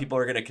think a lot of people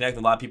are going to connect.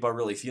 A lot of people are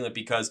really feeling it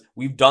because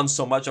we've done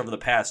so much over the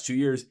past 2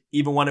 years.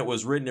 Even when it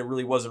was written, it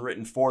really wasn't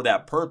written for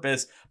that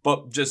purpose.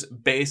 But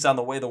just based on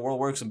the way the world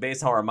works and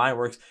based on how our mind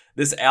works,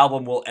 this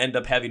album will end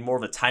up having more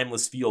of a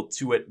timeless feel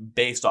to it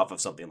based off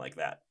of something like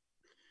that.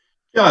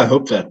 Yeah, I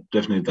hope that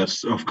definitely.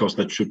 That's of course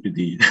that should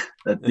be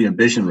the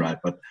ambition, right?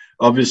 But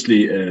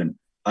obviously,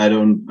 I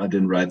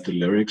didn't write the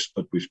lyrics,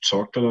 but we've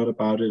talked a lot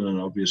about it, and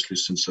obviously,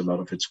 since a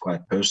lot of it's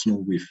quite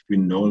personal, we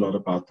know a lot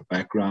about the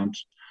background,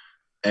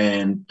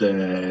 and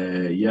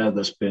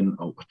there's been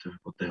what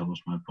the hell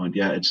was my point?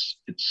 Yeah, it's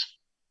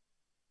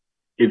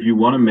if you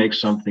want to make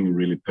something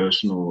really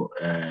personal,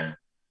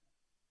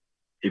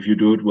 if you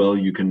do it well,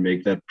 you can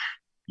make that.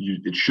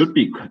 It should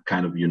be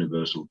kind of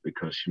universal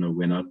because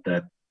we're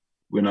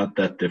not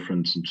that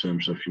different in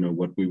terms of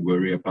what we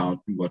worry about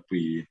and what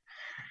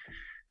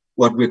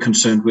we're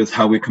concerned with,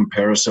 how we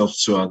compare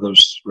ourselves to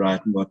others,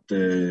 right? And what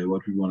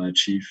we want to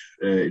achieve.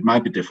 It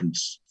might be different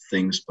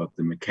things, but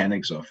the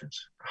mechanics of it,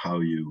 how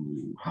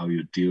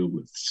you deal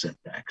with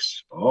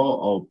setbacks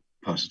or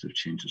positive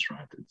changes,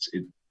 right?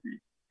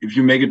 If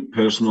you make it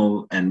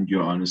personal and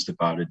you're honest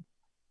about it,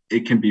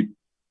 it can be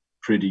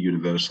pretty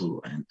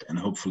universal and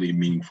hopefully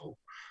meaningful.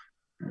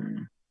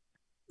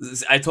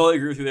 I totally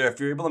agree with you there. If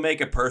you're able to make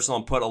it personal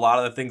and put a lot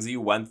of the things that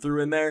you went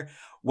through in there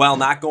while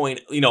not going,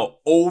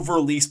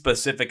 overly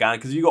specific on it,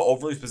 because you go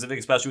overly specific,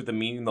 especially with the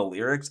meaning of the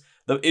lyrics,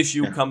 the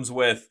issue comes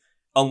with,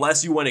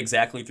 unless you went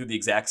exactly through the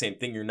exact same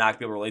thing, you're not going to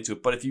be able to relate to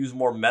it. But if you use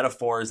more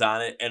metaphors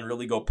on it and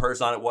really go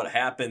personal on it, what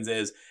happens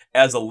is,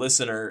 as a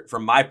listener,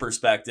 from my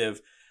perspective,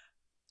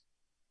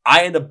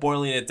 I end up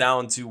boiling it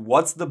down to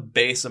what's the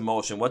base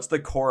emotion, what's the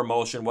core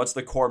emotion, what's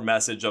the core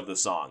message of the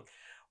song.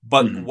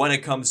 But when it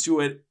comes to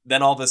it,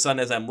 then all of a sudden,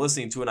 as I'm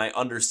listening to it, and I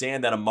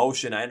understand that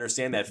emotion, I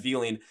understand that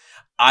feeling,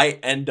 I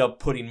end up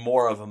putting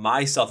more of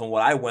myself and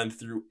what I went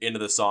through into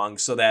the song,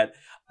 so that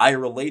I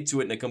relate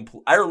to it in a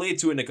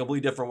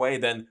completely different way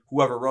than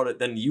whoever wrote it,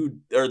 than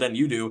you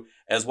do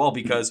as well,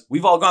 because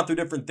we've all gone through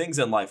different things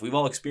in life, we've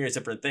all experienced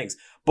different things,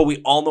 but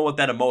we all know what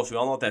that emotion, we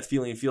all know what that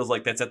feeling feels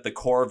like. That's at the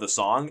core of the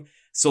song,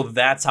 so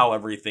that's how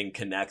everything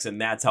connects,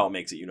 and that's how it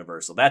makes it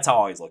universal. That's how I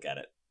always look at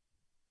it.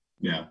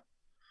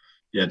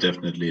 Yeah,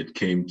 definitely. It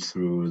came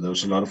through. There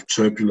was a lot of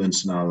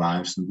turbulence in our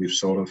lives, and we've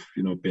sort of,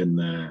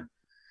 been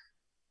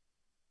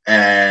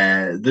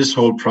this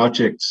whole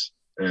project.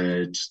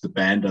 It's the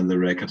band and the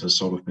record has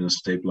sort of been a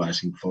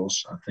stabilizing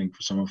force. I think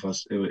for some of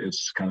us,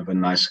 it's kind of a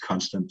nice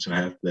constant to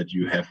have, that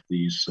you have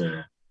these,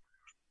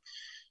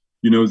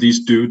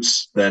 these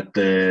dudes that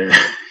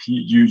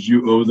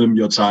you owe them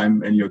your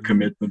time and your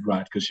commitment,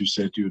 right? Because you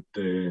said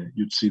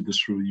you'd see this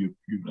through,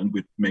 and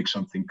we'd make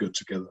something good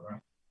together,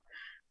 right?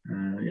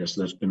 Yes,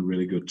 that's been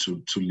really good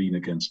to lean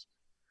against.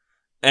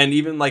 And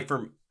even like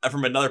from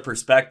another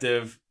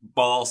perspective,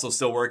 while also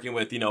still working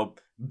with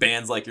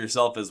bands like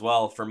yourself as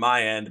well, from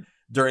my end,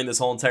 during this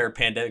whole entire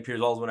pandemic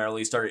period, was when I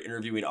really started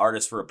interviewing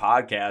artists for a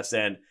podcast,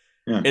 and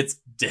it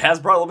has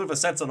brought a little bit of a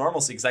sense of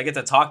normalcy, because I get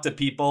to talk to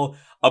people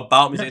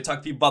about music, I talk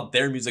to people about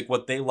their music,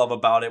 what they love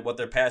about it, what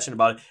they're passionate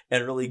about it,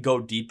 and really go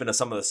deep into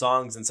some of the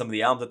songs and some of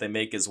the albums that they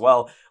make as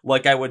well,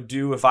 like I would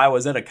do if I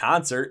was at a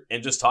concert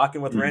and just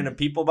talking with random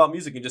people about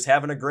music and just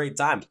having a great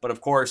time. But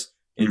of course,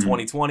 in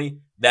 2020,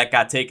 that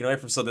got taken away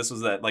from, so this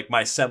was like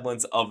my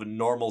semblance of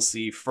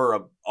normalcy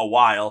for a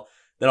while.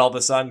 Then all of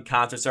a sudden,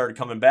 concerts started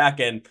coming back,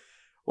 and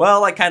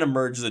well, I kind of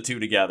merged the two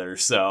together.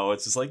 So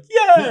it's just like,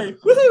 yay,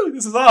 woohoo,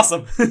 this is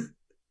awesome.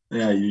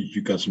 Yeah,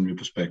 you got some new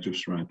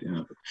perspectives, right?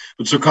 Yeah,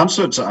 but so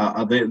concerts,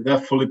 they're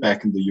fully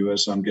back in the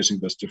US? I'm guessing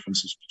there's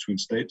differences between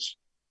states.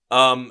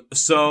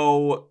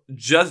 So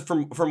just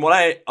from what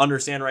I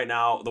understand right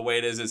now, the way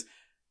it is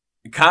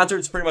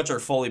concerts pretty much are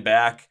fully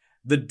back.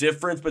 The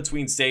difference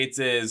between states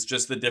is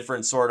just the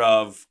different sort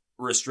of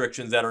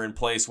restrictions that are in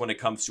place when it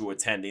comes to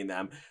attending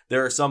them.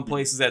 There are some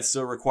places that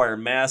still require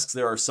masks.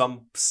 There are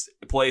some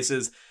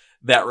places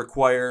that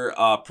require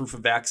proof of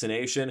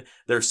vaccination.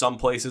 There are some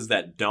places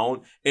that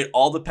don't. It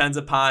all depends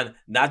upon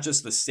not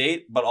just the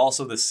state, but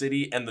also the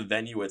city and the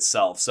venue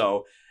itself.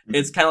 So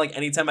it's kind of like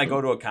anytime I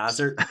go to a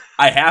concert,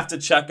 I have to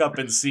check up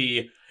and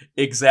see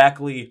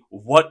exactly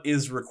what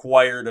is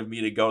required of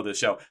me to go to the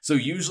show. So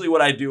usually what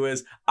I do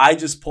is I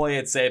just play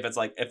it safe. It's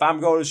like, if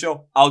I'm going to a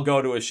show, I'll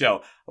go to a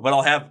show. But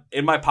I'll have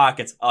in my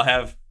pockets, I'll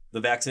have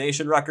the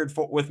vaccination record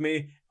with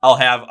me. I'll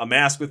have a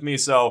mask with me.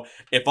 So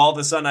if all of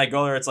a sudden I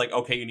go there, it's like,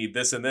 okay, you need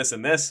this and this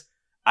and this,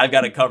 I've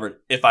got it covered.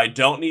 If I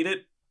don't need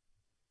it,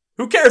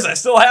 who cares? I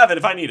still have it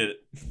if I needed it.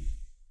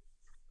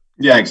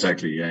 Yeah,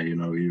 exactly. Yeah,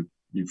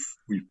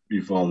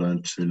 we've all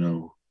learned to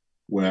know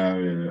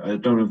where. I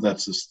don't know if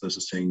that's a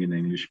saying in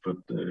English, but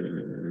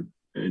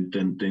in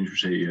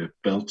Danish you say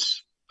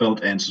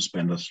belt and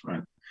suspenders,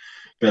 right?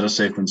 Better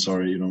safe than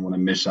sorry. You don't want to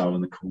miss out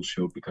on the cool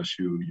show because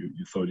you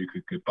thought you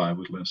could get by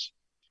with less.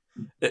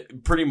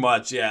 Pretty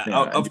much, yeah.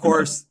 Of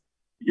course.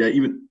 Yeah,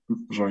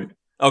 sorry.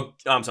 Oh,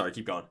 I'm sorry.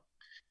 Keep going.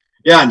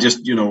 yeah, and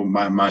just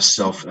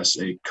myself as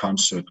a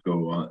concert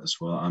goer as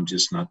well. I'm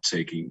just not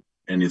taking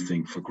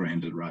anything for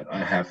granted, right?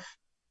 I have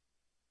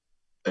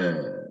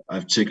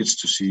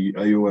tickets to see.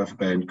 Are you have a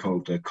band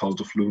called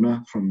Cult of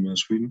Luna from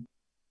Sweden?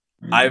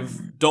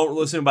 Don't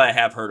listen, but I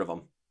have heard of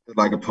them.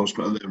 Like a post,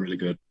 they're really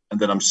good. And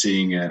then I'm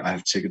seeing. I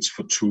have tickets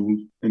for Tool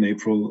in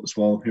April as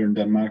well here in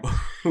Denmark.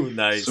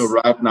 Nice. So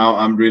right now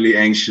I'm really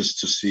anxious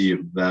to see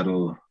if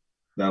that'll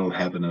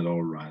happen at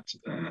all, right?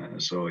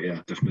 So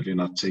yeah, definitely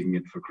not taking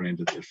it for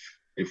granted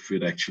if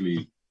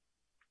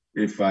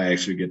I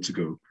actually get to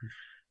go.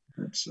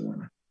 That's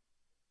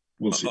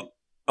we'll see.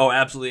 Oh,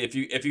 absolutely.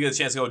 If you get a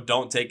chance to go,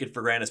 don't take it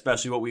for granted,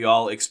 especially what we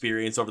all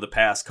experienced over the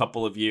past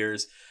couple of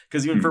years.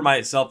 Because even for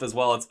myself as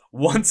well, it's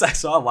once I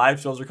saw live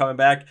shows were coming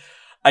back,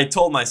 I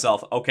told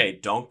myself, okay,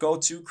 don't go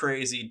too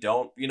crazy.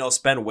 Don't,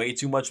 spend way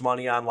too much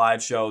money on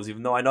live shows.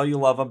 Even though I know you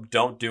love them,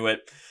 don't do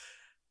it.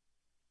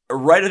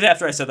 Right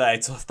after I said that, I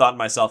thought to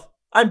myself,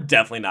 I'm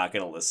definitely not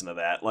going to listen to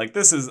that. Like,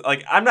 this is,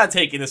 like, I'm not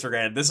taking this for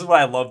granted. This is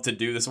what I love to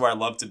do. This is where I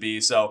love to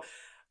be. So,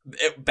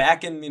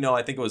 back in,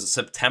 I think it was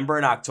September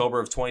and October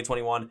of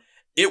 2021,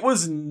 it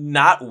was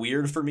not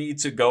weird for me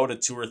to go to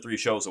 2 or 3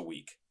 shows a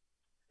week.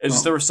 It's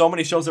just, there were so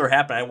many shows that were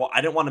happening. I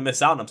didn't want to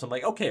miss out on them. So I'm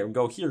like, okay,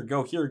 go here,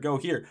 go here, go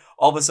here.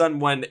 All of a sudden,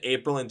 when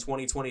April in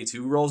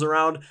 2022 rolls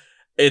around,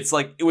 it's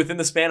like within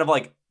the span of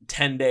like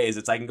 10 days,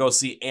 I can go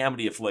see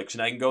Amity Affliction.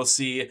 I can go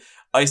see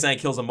Ice Nine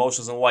Kills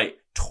Emotions in White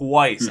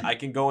twice. I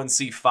can go and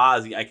see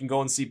Fozzy. I can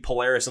go and see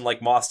Polaris and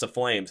like Moss to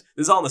Flames.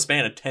 This is all in the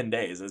span of 10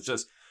 days. It's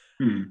just,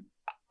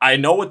 I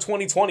know what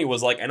 2020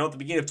 was like. I know what the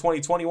beginning of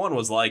 2021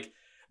 was like.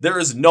 There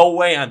is no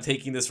way I'm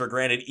taking this for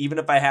granted, even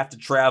if I have to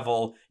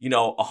travel,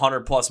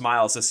 100 plus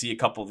miles to see a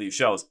couple of these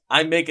shows.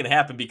 I'm making it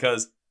happen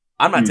because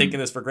I'm not taking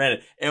this for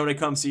granted. And when it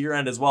comes to your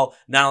end as well,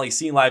 not only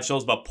seeing live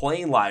shows, but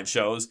playing live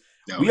shows,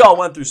 we all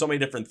went through so many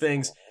different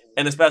things.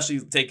 And especially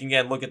taking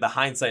a look at the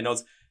hindsight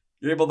notes,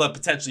 you're able to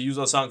potentially use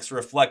those songs to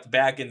reflect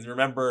back and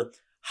remember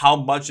how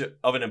much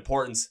of an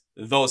importance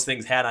those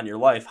things had on your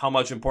life, how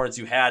much importance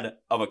you had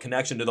of a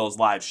connection to those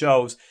live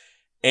shows.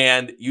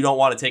 And you don't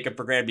want to take it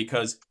for granted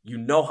because you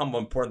know how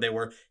important they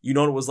were. You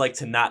know what it was like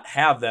to not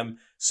have them.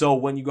 So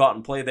when you go out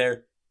and play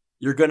there,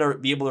 you're going to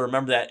be able to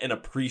remember that and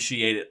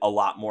appreciate it a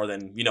lot more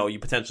than, you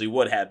potentially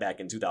would have back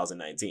in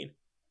 2019.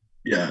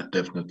 Yeah,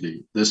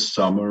 definitely. This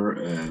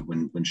summer,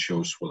 when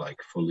shows were like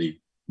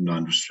fully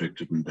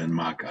non-restricted in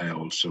Denmark, I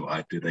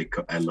did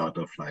a lot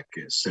of like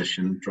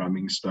session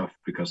drumming stuff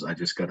because I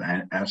just got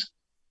asked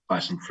by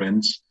some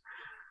friends.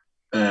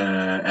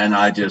 And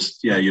I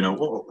just,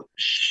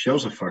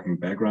 shows are fucking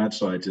back, right?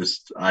 So I'm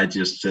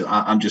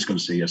just going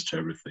to say yes to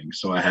everything.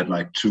 So I had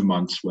like 2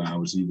 months where I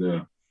was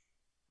either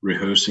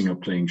rehearsing or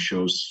playing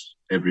shows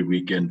every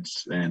weekend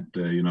and,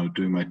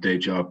 doing my day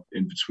job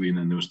in between.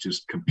 And it was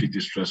just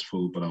completely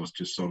stressful, but I was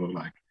just sort of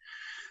like,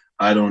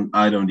 I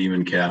don't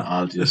even care.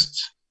 I'll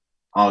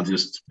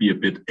just be a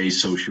bit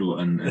asocial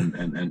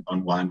and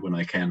unwind when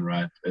I can,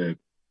 right?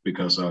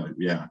 Because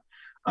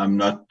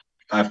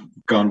I've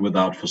gone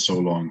without for so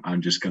long.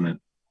 I'm just going to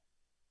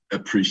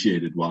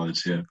appreciate it while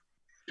it's here.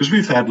 Because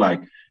we've had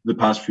like the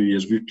past few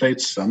years, we've played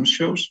some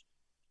shows,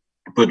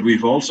 but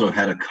we've also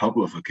had a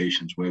couple of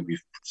occasions where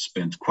we've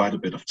spent quite a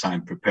bit of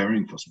time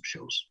preparing for some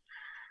shows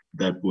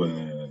that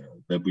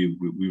we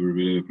were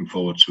really looking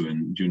forward to.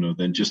 And,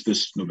 then just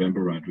this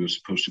November, right, we were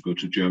supposed to go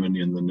to Germany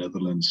and the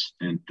Netherlands,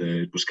 and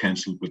it was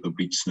canceled with a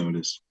week's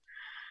notice.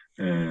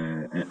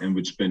 And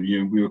we'd spent,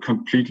 we were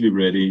completely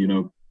ready,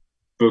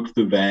 booked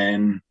the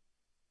van,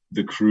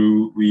 the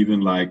crew. We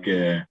even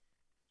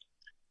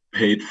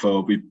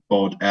we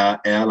bought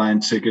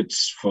airline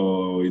tickets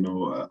for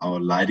our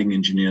lighting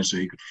engineer so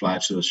he could fly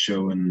to the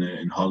show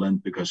in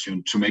Holland, because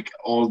to make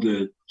all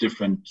the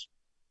different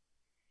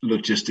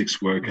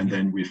logistics work, and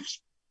then we've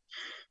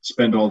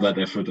spent all that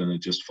effort and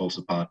it just falls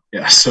apart.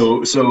 Yeah,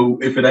 so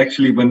if it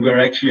actually, when we're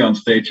actually on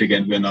stage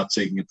again, we're not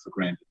taking it for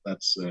granted.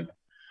 That's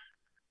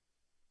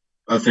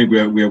I think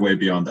we're way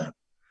beyond that.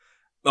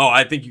 Oh,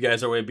 I think you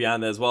guys are way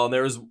beyond that as well. And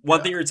there was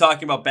one thing you were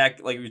talking about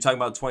back, like you were talking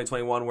about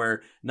 2021,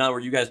 where not where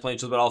you guys playing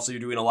shows, but also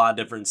you're doing a lot of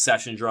different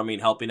session drumming,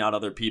 helping out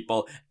other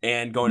people,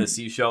 and going to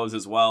see shows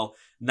as well,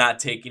 not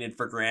taking it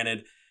for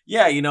granted.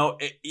 Yeah, you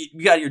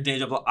got your day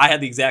job. I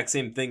had the exact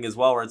same thing as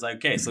well, where it's like,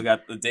 okay, so I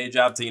got the day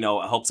job to,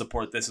 help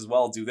support this as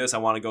well, do this. I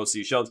want to go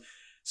see shows.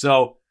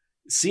 So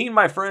seeing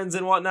my friends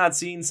and whatnot,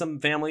 seeing some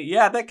family,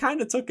 yeah, that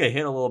kind of took a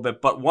hit a little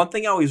bit. But one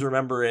thing I always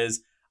remember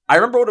is I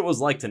remember what it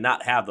was like to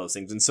not have those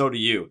things, and so do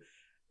you.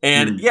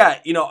 And yeah,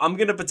 I'm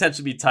going to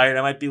potentially be tired.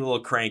 I might be a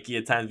little cranky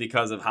at times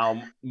because of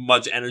how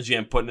much energy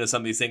I'm putting into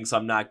some of these things. So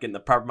I'm not getting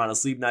the proper amount of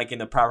sleep, not getting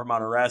the proper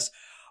amount of rest.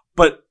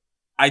 But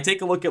I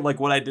take a look at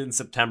like what I did in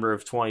September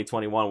of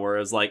 2021, where it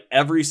was like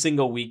every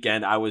single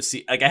weekend I was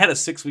I had a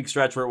 6-week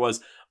stretch where it was,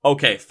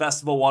 okay,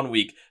 festival 1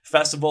 week,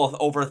 festival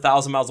over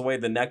 1,000 miles away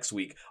the next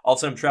week. All of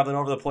a sudden I'm traveling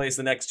over the place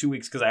the next 2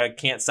 weeks because I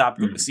can't stop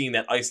seeing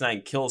that Ice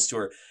Nine Kills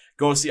tour.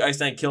 Go see Ice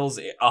Nine Kills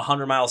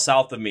 100 miles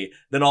south of me.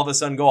 Then all of a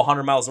sudden go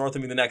 100 miles north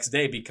of me the next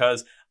day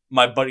because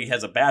my buddy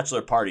has a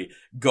bachelor party,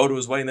 go to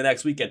his wedding the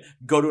next weekend,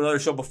 go to another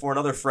show before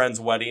another friend's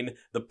wedding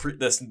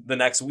the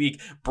next week,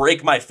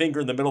 break my finger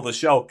in the middle of the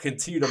show,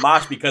 continue to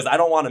mosh because I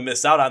don't want to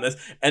miss out on this,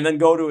 and then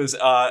go to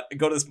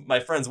my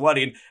friend's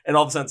wedding, and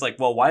all of a sudden it's like,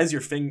 well, why is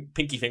your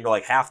pinky finger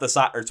like half the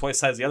size or twice the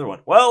size of the other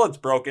one? Well, it's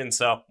broken,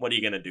 so what are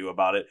you gonna do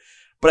about it?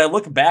 But I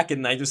look back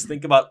and I just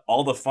think about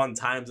all the fun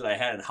times that I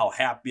had and how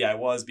happy I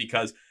was,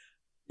 because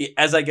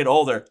as I get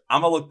older,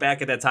 I'm going to look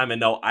back at that time and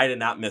know I did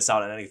not miss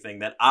out on anything,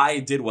 that I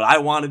did what I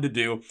wanted to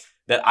do,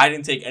 that I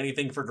didn't take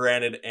anything for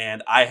granted,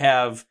 and I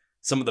have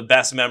some of the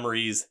best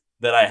memories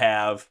that I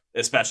have,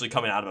 especially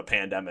coming out of a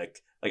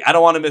pandemic. Like, I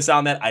don't want to miss out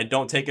on that. I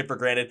don't take it for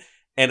granted,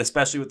 and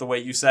especially with the way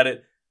you said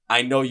it,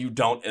 I know you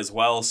don't as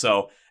well.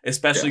 So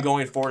especially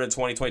going forward in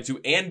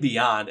 2022 and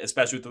beyond,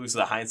 especially with the use of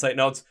the hindsight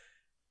notes,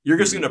 you're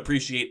just going to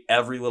appreciate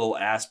every little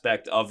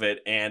aspect of it.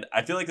 And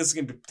I feel like this is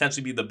going to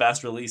potentially be the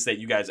best release that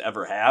you guys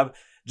ever have,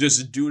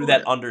 just due to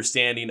that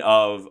understanding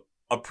of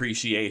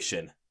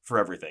appreciation for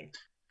everything.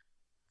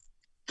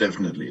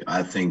 Definitely.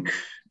 I think,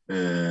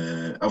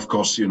 of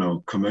course,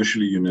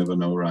 commercially you never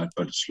know, right?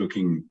 But it's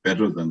looking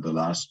better than the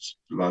last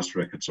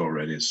records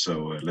already.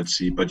 So let's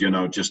see. But,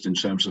 just in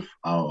terms of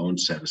our own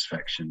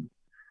satisfaction,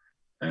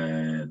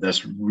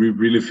 we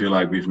really feel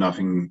like we've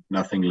nothing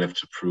left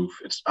to prove.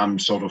 I'm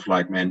sort of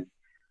like, man,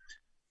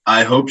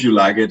 I hope you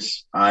like it.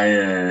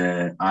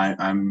 I've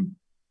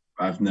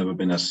never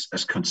been as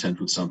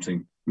content with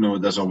something.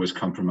 There's always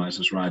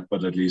compromises, right?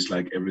 But at least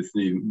like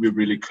everything, we're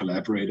really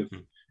collaborative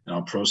in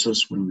our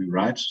process when we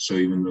write. So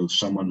even though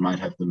someone might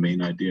have the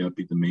main idea,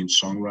 be the main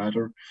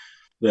songwriter,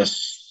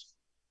 there's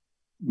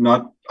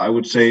not, I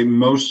would say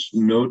most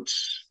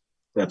notes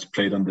that's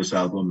played on this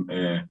album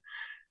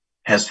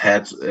has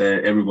had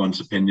everyone's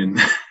opinion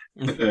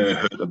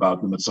heard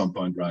about them at some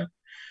point, right?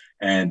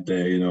 And,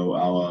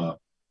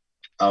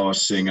 our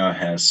singer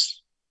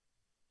has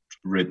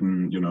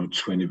written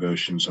 20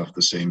 versions of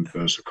the same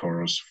verse or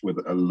chorus with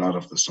a lot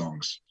of the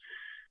songs,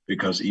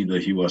 because either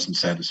he wasn't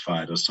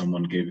satisfied or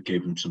someone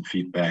gave him some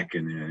feedback,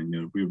 and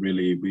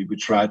we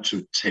tried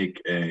to take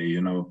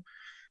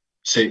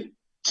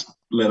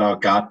let our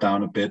guard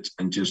down a bit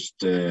and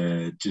just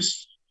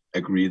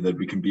agree that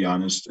we can be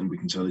honest and we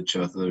can tell each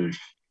other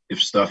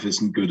if stuff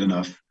isn't good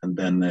enough, and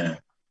then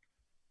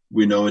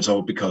we know it's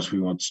all because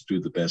we want to do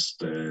the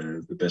best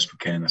we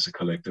can as a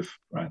collective,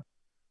 right?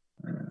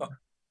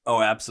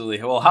 Oh,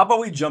 absolutely. Well, how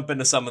about we jump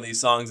into some of these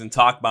songs and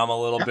talk about them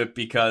a little bit,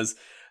 because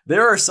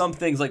there are some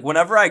things, like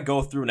whenever I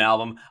go through an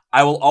album,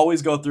 I will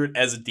always go through it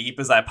as deep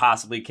as I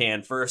possibly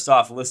can. First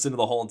off, listen to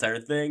the whole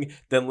entire thing,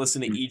 then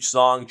listen to each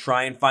song,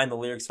 try and find the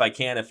lyrics if I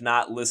can. If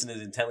not, listen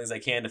as intently as I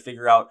can to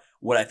figure out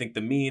what I think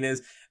the meaning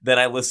is. Then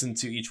I listen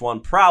to each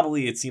one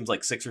probably, it seems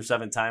like 6 or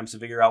 7 times to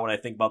figure out what I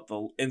think about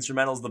the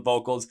instrumentals, the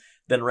vocals,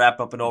 then wrap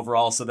up an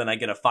overall. So then I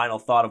get a final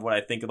thought of what I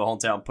think of the whole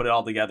entire and put it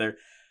all together.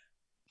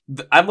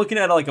 I'm looking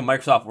at like a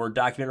Microsoft Word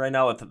document right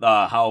now with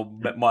how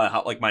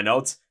my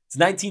notes. It's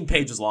 19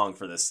 pages long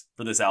for this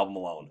album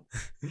alone.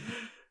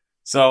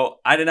 So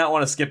I did not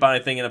want to skip on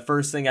anything. And the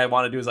first thing I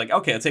want to do is like,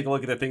 okay, I'll take a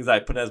look at the things that I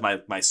put as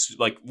my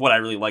like what I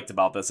really liked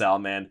about this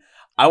album, man.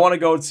 I want to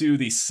go to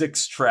the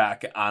 6th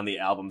track on the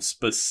album,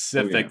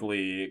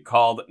 specifically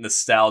called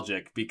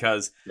Nostalgic,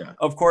 because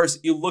of course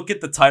you look at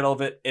the title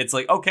of it, it's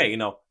like, okay,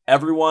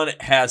 everyone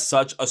has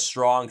such a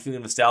strong feeling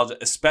of nostalgia,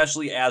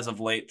 especially as of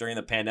late during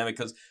the pandemic,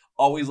 because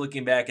always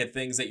looking back at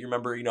things that you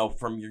remember,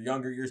 from your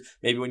younger years,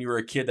 maybe when you were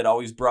a kid, that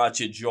always brought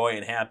you joy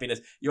and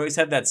happiness. You always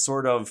have that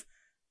sort of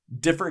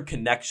different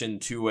connection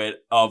to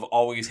it of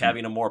always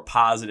having a more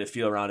positive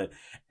feel around it.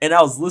 And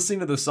I was listening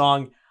to the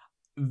song,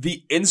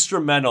 the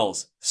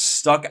instrumentals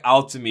stuck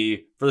out to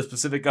me for the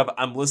specific of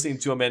I'm listening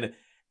to them, and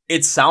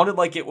it sounded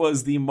like it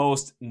was the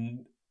most,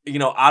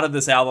 out of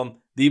this album,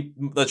 the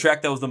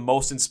track that was the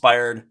most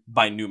inspired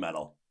by nu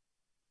metal.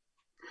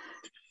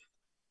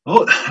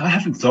 Oh, I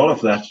haven't thought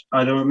of that.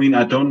 I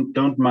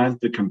don't mind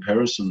the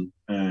comparison,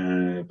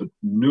 but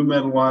nu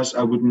metal wise,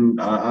 I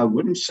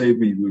wouldn't say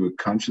we were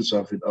conscious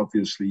of it.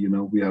 Obviously,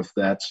 we have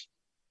that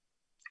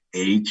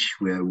age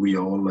where we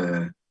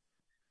all,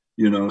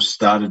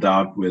 started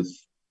out with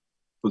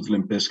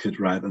Limp Bizkit,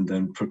 right, and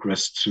then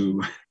progressed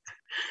to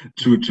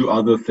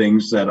other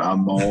things that are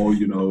more,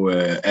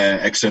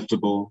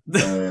 acceptable.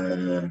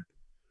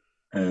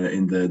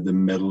 In the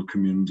metal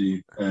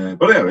community,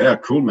 but yeah,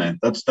 cool, man.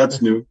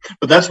 That's new,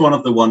 but that's one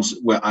of the ones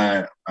where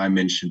I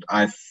mentioned.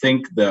 I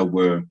think there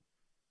were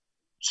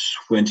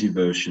 20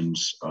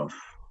 versions of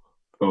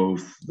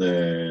both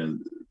the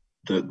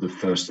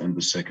first and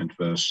the second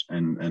verse,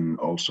 and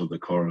also the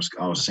chorus.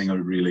 Our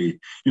singer really,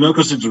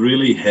 because it's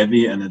really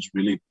heavy and it's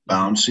really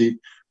bouncy,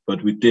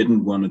 but we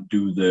didn't want to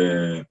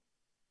do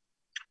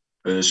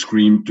the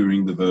scream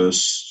during the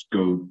verse,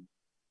 go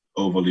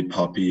overly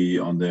poppy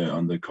on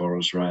the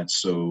chorus, right?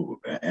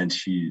 So, and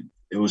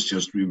it was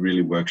just, we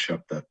really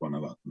workshopped that one a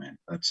lot, man.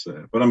 That's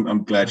but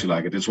I'm glad you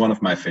like it. It's one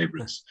of my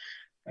favorites.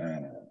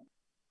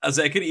 As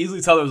I could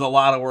easily tell, there was a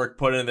lot of work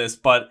put into this,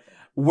 but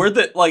where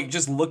the like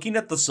just looking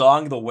at the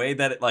song, the way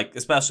that it like,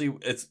 especially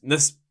it's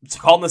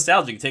called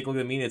nostalgia. You take a look at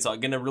the meaning, it's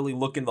gonna really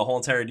look into the whole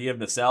entire idea of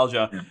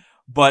nostalgia. Yeah.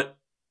 But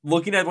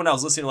looking at when I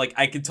was listening, like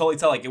I could totally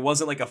tell like it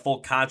wasn't like a full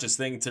conscious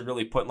thing to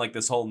really put in like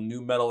this whole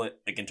nu metal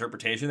like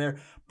interpretation there.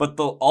 But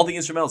all the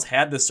instrumentals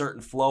had this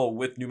certain flow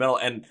with nu metal,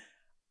 and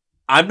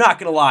I'm not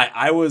gonna lie,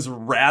 I was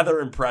rather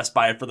impressed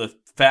by it for the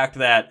fact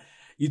that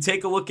you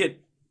take a look at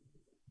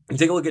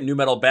nu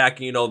metal back,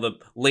 the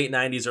late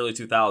 90s, early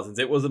 2000s.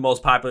 It was the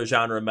most popular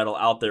genre of metal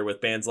out there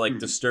with bands like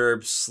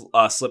Disturbed,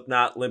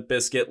 Slipknot, Limp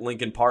Bizkit,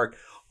 Linkin Park,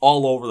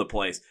 all over the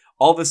place.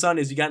 All of a sudden,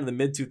 as you got into the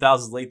mid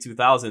 2000s, late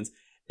 2000s,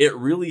 it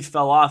really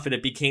fell off and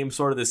it became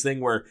sort of this thing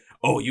where,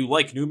 oh, you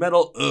like nu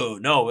metal? Oh,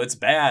 no, it's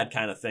bad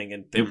kind of thing.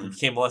 And it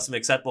became less of an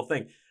acceptable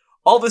thing.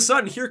 All of a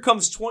sudden, here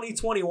comes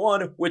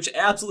 2021, which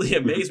absolutely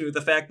amazed me with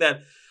the fact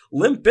that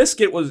Limp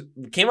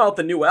Bizkit came out with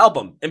a new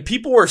album, and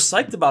people were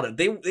psyched about it.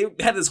 They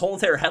had this whole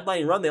entire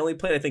headlining run. They only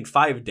played, I think,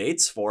 5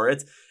 dates for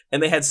it,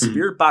 and they had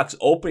Spirit Box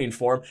opening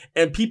for them,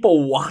 and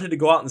people wanted to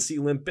go out and see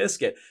Limp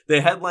Bizkit. They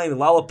headlined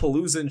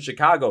Lollapalooza in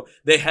Chicago.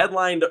 They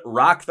headlined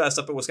Rockfest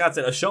up in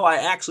Wisconsin, a show I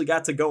actually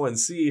got to go and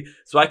see,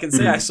 so I can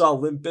say I saw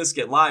Limp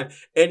Bizkit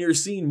live, and you're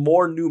seeing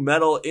more nu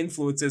metal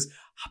influences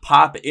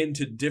pop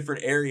into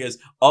different areas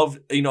of,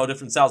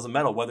 different styles of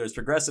metal, whether it's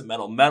progressive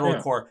metal,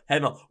 metalcore,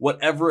 heavy metal,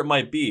 whatever it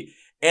might be.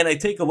 And I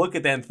take a look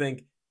at that and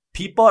think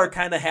people are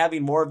kind of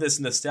having more of this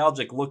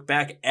nostalgic look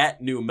back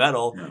at nu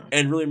metal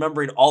and really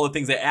remembering all the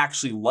things they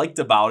actually liked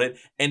about it.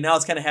 And now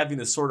it's kind of having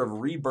this sort of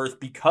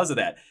rebirth because of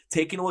that.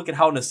 Taking a look at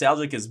how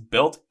nostalgic is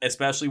built,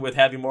 especially with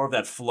having more of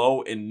that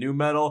flow in nu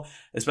metal,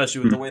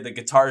 especially with the way the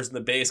guitars and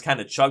the bass kind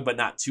of chug, but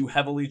not too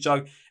heavily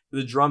chug.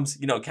 The drums,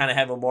 kind of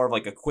have a more of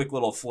like a quick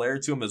little flair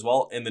to them as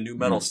well in the nu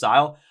metal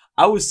style.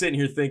 I was sitting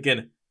here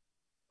thinking,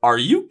 are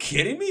you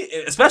kidding me?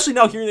 Especially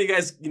now hearing that you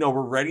guys,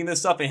 were writing this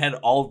stuff and had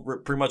all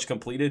pretty much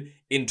completed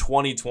in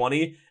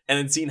 2020, and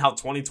then seeing how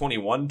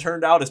 2021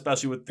 turned out,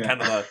 especially with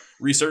kind of the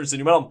resurgence in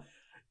nu metal.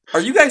 Are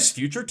you guys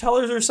future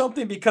tellers or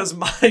something? Because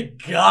my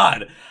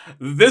God,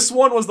 this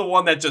one was the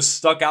one that just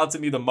stuck out to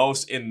me the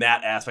most in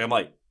that aspect. I'm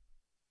like,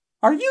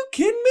 are you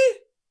kidding me?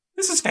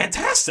 This is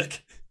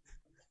fantastic.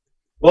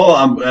 Well,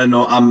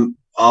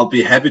 I'll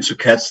be happy to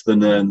catch the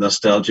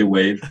nostalgia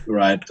wave,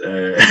 right?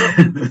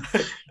 To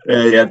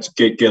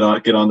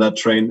get on that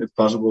train if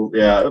possible.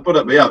 Yeah,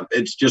 but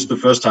it's just the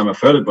first time I've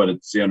heard it, but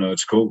it's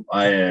it's cool.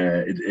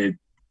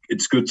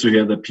 It's good to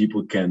hear that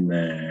people can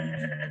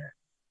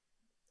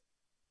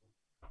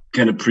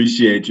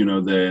appreciate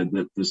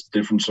this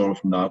different sort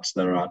of nods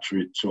that are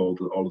to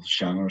all of the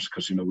genres,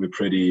 because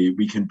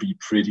we can be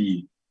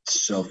pretty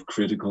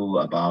self-critical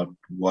about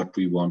what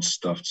we want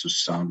stuff to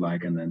sound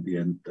like, and in the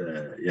end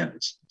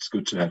it's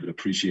good to have it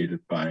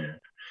appreciated by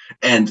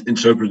and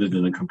interpreted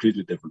in a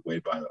completely different way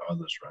by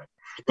others, right?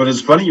 But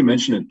it's funny you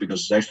mention it,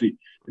 because it's actually,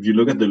 if you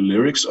look at the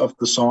lyrics of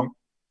the song,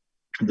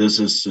 this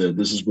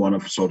is one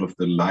of sort of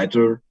the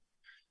lighter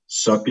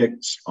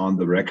subjects on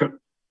the record,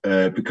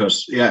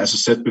 because as I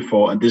said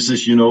before, and this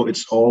is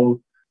it's all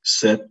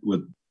said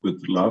with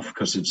love,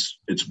 because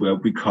it's where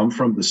we come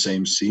from, the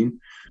same scene.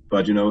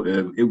 But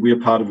we are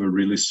part of a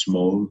really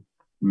small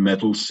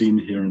metal scene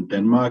here in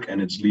Denmark, and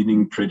it's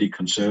leaning pretty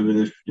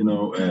conservative.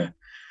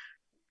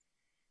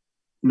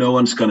 No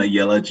one's gonna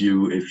yell at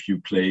you if you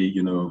play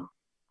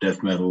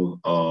death metal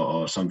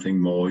or something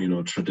more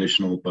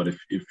traditional. But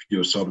if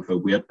you're sort of a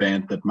weird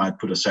band that might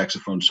put a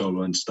saxophone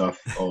solo and stuff,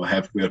 or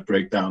have weird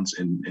breakdowns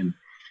in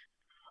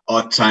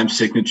odd time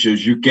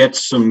signatures, you get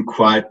some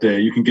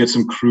you can get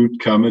some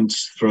crude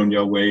comments thrown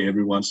your way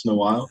every once in a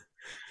while.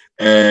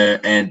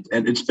 And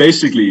it's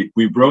basically,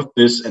 we wrote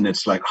this, and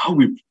it's like, oh,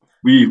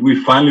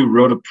 we finally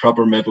wrote a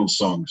proper metal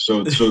song.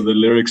 So the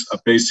lyrics are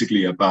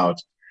basically about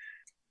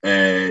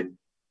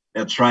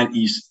try and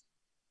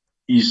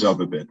ease up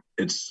a bit.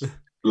 It's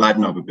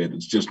lighten up a bit.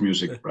 It's just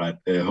music, right?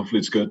 Hopefully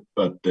it's good,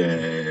 but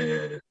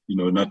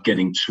not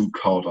getting too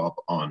caught up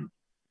on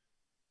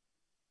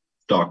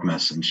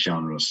dogmas and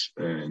genres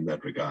in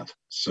that regard.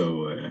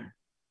 So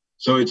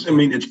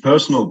it's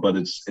personal, but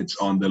it's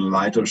on the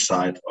lighter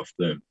side of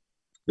the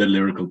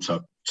lyrical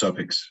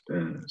topics.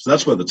 So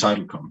that's where the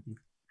title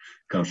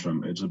comes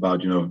from. It's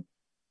about,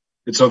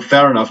 it's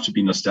fair enough to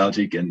be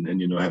nostalgic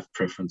and have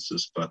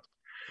preferences, but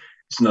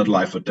it's not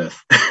life or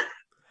death.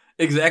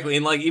 Exactly.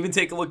 And like, even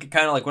take a look at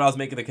kind of like when I was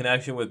making the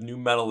connection with nu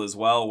metal as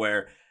well,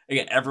 where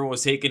again, everyone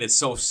was taking it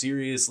so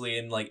seriously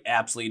and like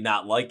absolutely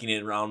not liking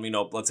it around,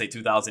 let's say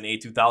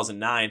 2008,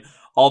 2009.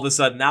 All of a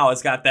sudden now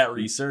it's got that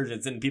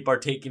resurgence, and people are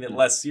taking it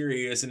less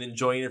serious and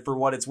enjoying it for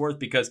what it's worth,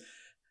 because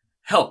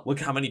hell, look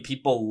how many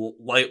people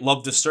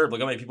love Disturbed. Look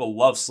how many people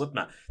love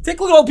Slipknot. Take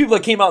a look at all the people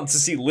that came out to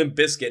see Limp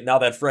Bizkit now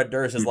that Fred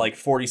Durst is like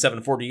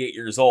 47, 48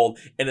 years old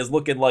and is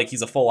looking like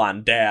he's a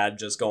full-on dad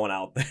just going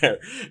out there.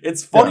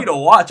 It's funny to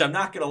watch, I'm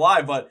not going to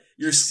lie, but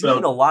you're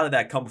seeing a lot of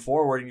that come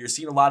forward, and you're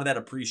seeing a lot of that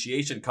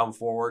appreciation come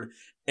forward,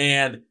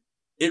 and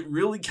it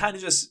really kind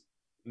of just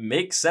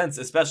makes sense,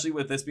 especially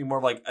with this being more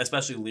of like,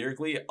 especially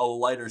lyrically, a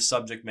lighter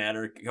subject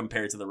matter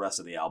compared to the rest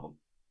of the album.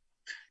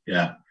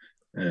 But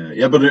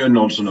and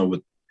also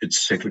with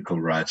it's cyclical,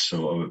 right?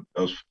 So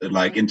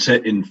like in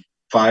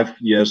 5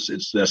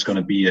 years, there's going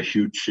to be a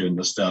huge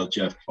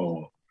nostalgia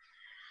for,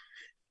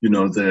 you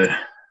know, the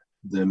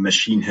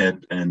Machine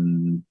Head,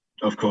 and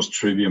of course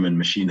Trivium and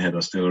Machine Head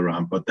are still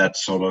around, but that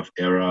sort of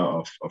era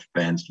of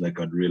bands that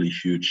got really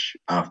huge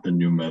after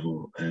new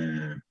metal.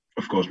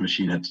 Of course,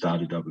 Machine Head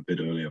started up a bit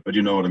earlier, but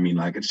you know what I mean.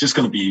 Like, it's just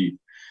going to be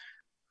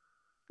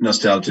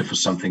nostalgia for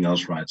something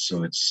else, right?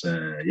 So it's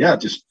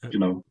just, you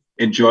know,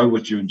 enjoy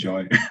what you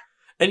enjoy.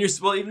 And you're,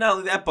 well, even not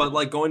only that, but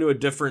like going to a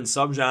different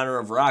subgenre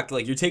of rock,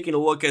 like you're taking a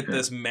look at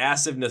this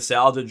massive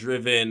nostalgia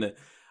driven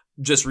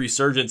just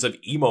resurgence of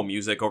emo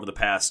music over the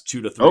past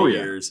 2 to 3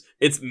 years.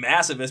 It's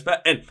massive.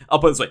 And I'll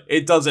put it this way,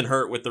 it doesn't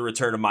hurt with the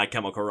return of My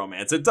Chemical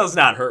Romance. It does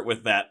not hurt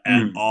with that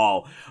at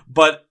all.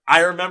 But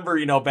I remember,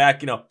 you know,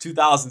 back, you know,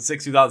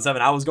 2006,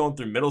 2007, I was going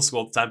through middle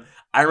school at the time.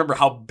 I remember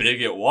how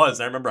big it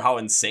was. I remember how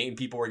insane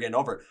people were getting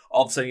over it.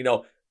 All of a sudden, you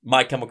know,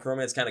 My Chemical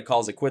Romance kind of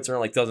calls it quits around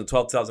like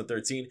 2012,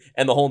 2013,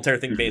 and the whole entire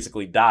thing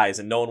basically dies,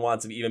 and no one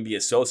wants to even be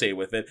associated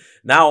with it.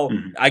 Now,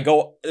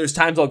 there's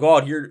times I'll go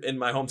out here in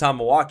my hometown,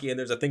 Milwaukee, and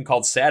there's a thing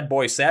called Sad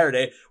Boy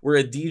Saturday, where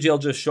a DJ will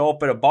just show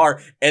up at a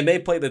bar, and they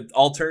play the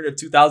alternative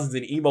 2000s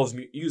and emos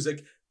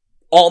music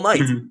all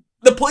night.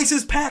 The place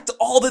is packed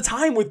all the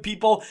time with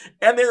people,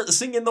 and they're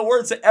singing the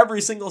words to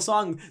every single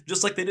song,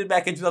 just like they did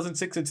back in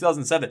 2006 and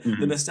 2007.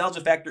 The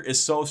nostalgia factor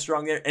is so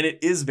strong there, and it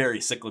is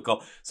very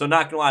cyclical. So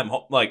not gonna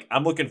lie,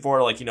 I'm looking forward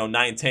to, like, you know,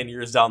 9-10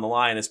 years down the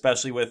line,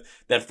 especially with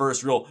that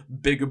first real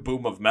big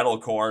boom of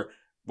metalcore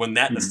when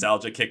that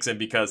nostalgia kicks in,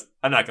 because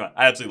I'm not gonna,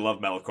 I absolutely love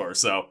metalcore,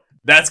 so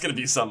that's gonna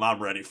be something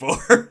I'm ready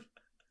for.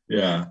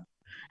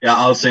 Yeah,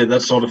 I'll say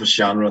that's sort of a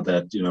genre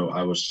that, you know,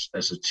 I was,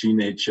 as a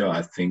teenager,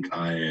 I think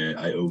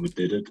I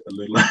overdid it a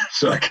little,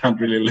 so I can't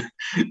really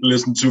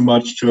listen too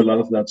much to a lot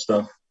of that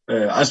stuff.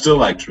 I still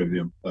like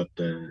Trivium, but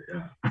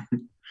yeah.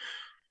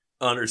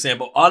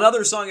 Understandable.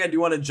 Another song I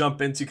do want to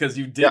jump into, because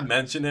you did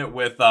mention it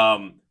with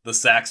the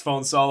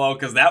saxophone solo,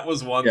 because that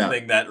was one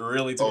thing that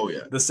really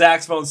the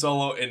saxophone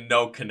solo in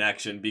No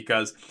Connection,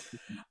 because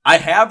I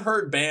have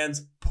heard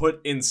bands put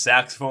in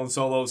saxophone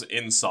solos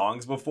in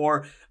songs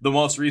before. The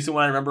most recent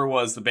one I remember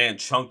was the band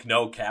Chunk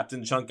No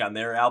Captain Chunk on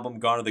their album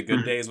Gone Are the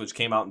Good Days, which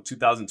came out in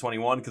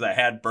 2021, because I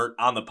had Bert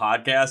on the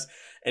podcast,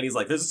 and he's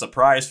like, there's a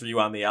surprise for you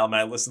on the album,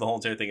 and I listened to the whole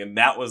entire thing, and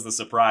that was the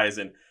surprise.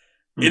 And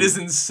it is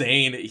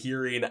insane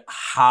hearing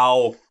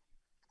how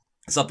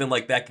something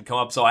like that can come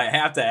up. So I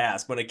have to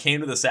ask, when it came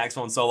to the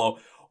saxophone solo,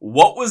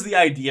 what was the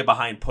idea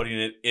behind putting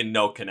it in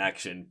No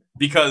Connection?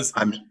 Because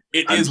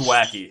it is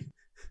wacky.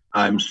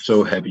 I'm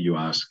so happy you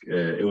asked.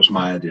 It was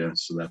my idea,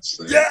 so that's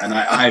and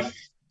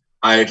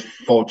I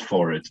fought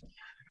for it.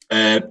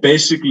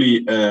 Basically,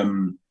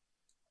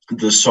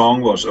 the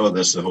song was,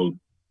 that's the whole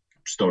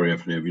story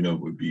of, you know,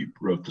 we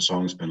wrote the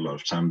song, spent a lot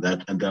of time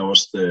that, and that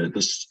was the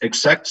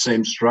exact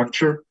same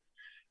structure,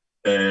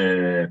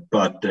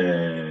 but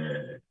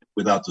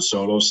without the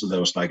solo. So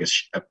there was like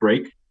a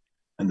break,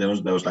 and there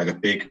was like a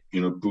big, you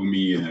know,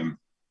 boomy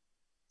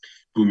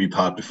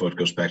part before it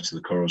goes back to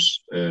the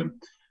chorus.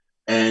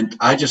 And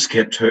I just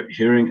kept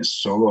hearing a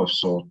solo of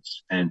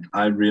sorts, and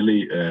I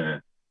really,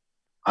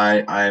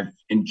 I've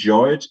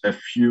enjoyed a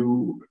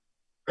few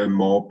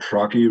more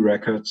proggy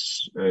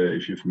records.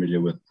 If you're familiar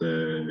with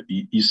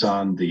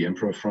Ihsahn, the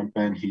Emperor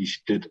frontman, he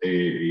did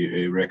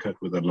a record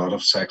with a lot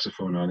of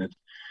saxophone on it.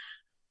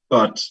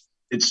 But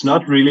it's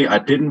not really, I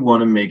didn't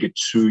want to make it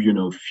too, you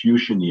know,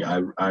 fusiony.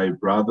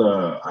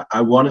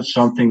 I wanted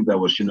something that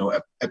was, you know,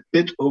 a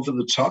bit over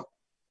the top,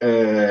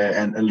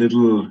 and a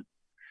little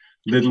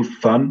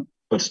fun,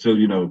 but still,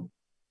 you know,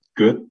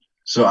 good.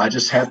 So I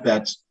just had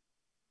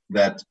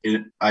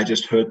I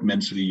just heard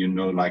mentally, you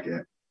know, like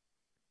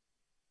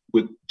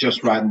with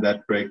just right in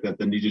that break, that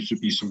there needed to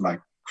be some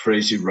like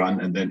crazy run,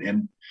 and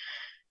then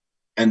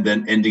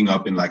ending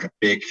up in like a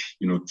big,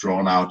 you know,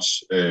 drawn out,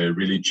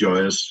 really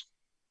joyous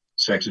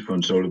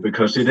saxophone solo,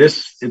 because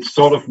it's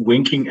sort of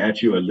winking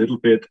at you a little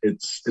bit.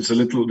 It's a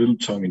little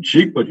tongue in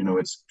cheek, but you know,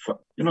 it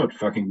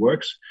fucking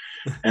works.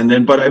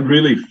 But I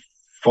really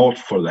fought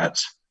for that.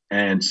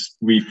 And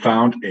we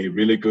found a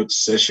really good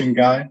session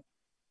guy,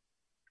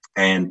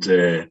 and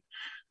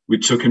we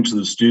took him to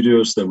the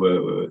studios. There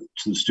were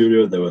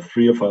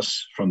 3 of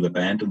us from the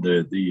band and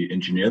the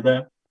engineer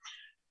there,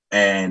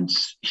 and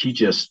he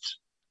just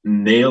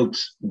nailed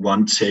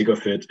one take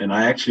of it. And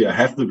I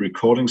have the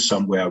recording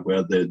somewhere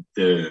where the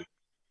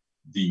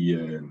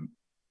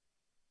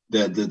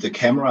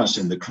cameras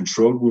in the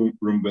control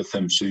room with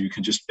him, so you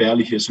can just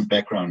barely hear some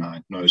background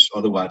noise.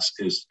 Otherwise,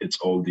 it's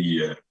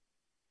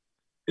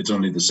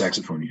only the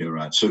saxophone you hear,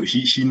 right? So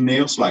he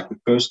nails like the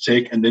first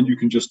take, and then you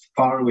can just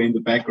far away in the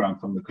background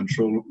from the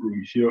control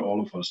room hear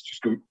all of us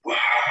just going,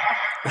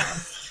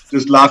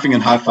 just laughing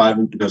and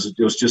high-fiving, because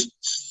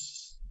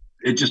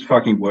it just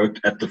fucking worked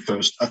at the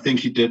first. I think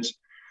he did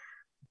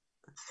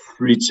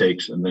 3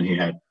 takes, and then he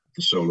had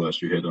the solo as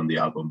you heard on the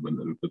album with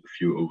a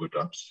few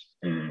overdubs,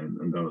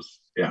 and that was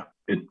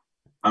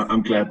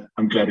I'm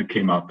glad it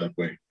came out that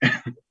way.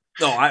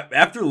 No,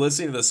 after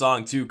listening to the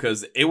song too,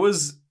 because it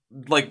was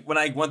like when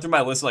I went through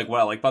my list, like what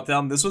I like about the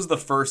album, this was the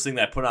first thing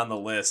that I put on the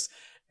list.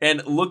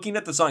 And looking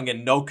at the song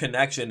and No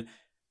Connection,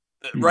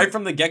 right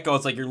from the get-go,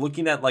 it's like you're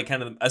looking at like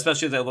kind of,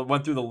 especially as I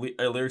went through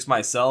the lyrics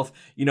myself,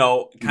 you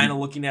know, kind of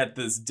looking at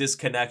this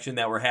disconnection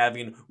that we're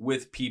having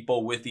with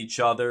people, with each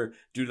other,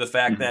 due to the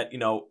fact that, you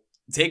know,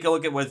 take a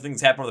look at what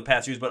things happened over the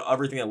past years, but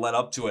everything that led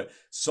up to it.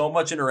 So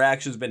much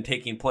interaction has been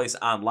taking place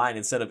online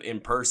instead of in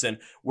person,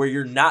 where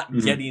you're not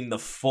getting the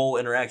full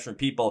interaction from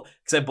people.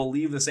 Because I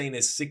believe the saying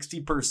is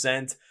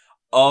 60%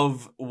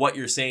 of what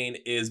you're saying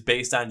is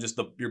based on just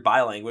your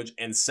body language,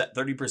 and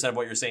 30% of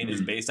what you're saying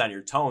is based on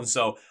your tone.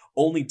 So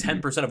only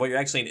 10% of what you're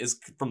actually saying is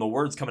from the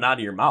words coming out of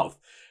your mouth.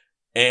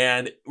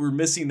 And we're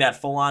missing that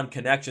full-on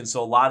connection.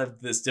 So a lot of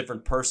this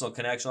different personal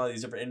connection, a lot of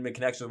these different intimate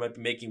connections we might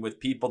be making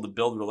with people to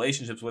build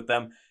relationships with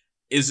them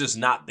is just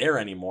not there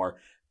anymore.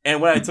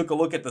 And when I took a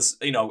look at this,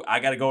 you know, I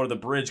got to go to the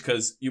bridge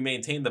because you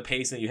maintained the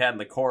pace that you had in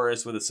the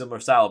chorus with a similar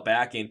style of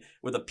backing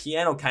with a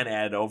piano kind of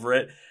added over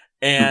it.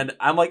 And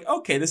I'm like,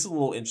 okay, this is a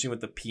little interesting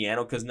with the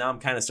piano because now I'm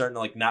kind of starting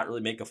to like not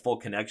really make a full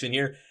connection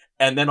here.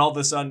 And then all of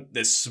a sudden,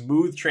 this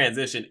smooth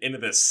transition into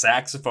this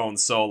saxophone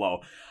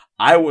solo.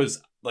 I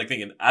was like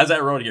thinking, as I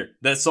wrote here,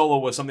 that solo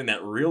was something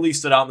that really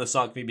stood out in the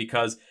song to me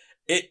because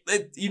it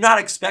you're not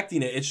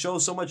expecting it. It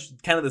shows so much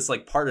kind of this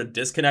like part of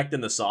disconnect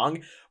in the song,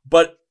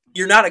 but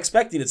you're not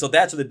expecting it. So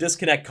that's where the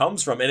disconnect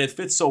comes from. And it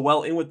fits so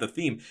well in with the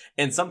theme.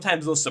 And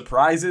sometimes those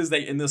surprises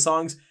that in the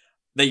songs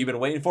that you've been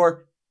waiting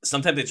for,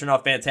 sometimes they turn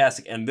out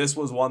fantastic. And this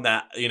was one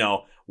that, you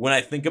know, when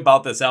I think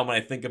about this album,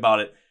 when I think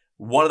about it,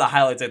 one of the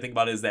highlights I think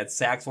about is that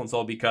saxophone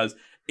solo because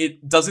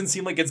it doesn't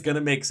seem like it's going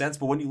to make sense.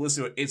 But when you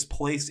listen to it, it's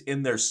placed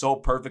in there so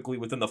perfectly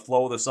within the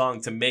flow of the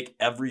song to make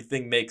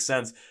everything make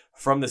sense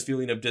from this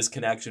feeling of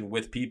disconnection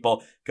with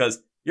people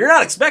because you're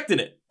not expecting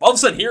it. All of a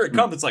sudden, here it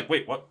comes. It's like,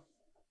 wait, what?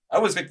 I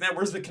was expecting that.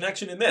 Where's the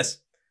connection in this?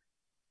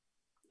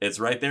 It's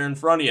right there in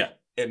front of you.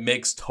 It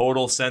makes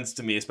total sense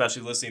to me,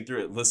 especially listening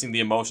through it, listening to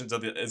the emotions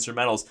of the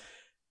instrumentals.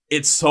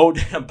 It's so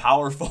damn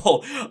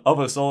powerful of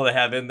a solo to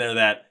have in there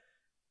that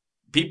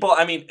people,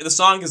 I mean, the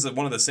song is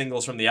one of the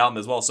singles from the album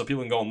as well, so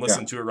people can go and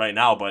listen to it right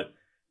now, but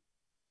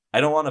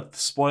I don't want to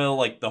spoil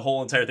like the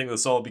whole entire thing of the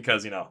solo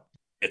because, you know,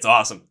 it's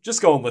awesome.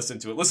 Just go and listen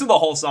to it. Listen to the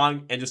whole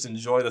song and just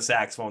enjoy the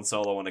saxophone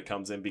solo when it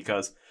comes in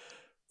because,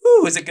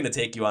 ooh, is it going to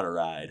take you on a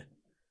ride?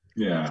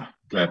 Yeah,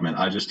 glad man.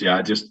 I just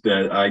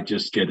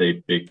get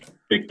a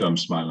big dumb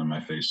smile on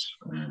my face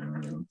for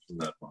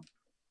that one.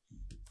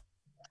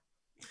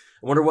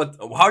 I wonder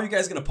how are you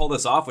guys going to pull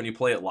this off when you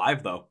play it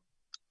live though?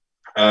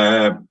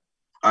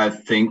 I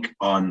think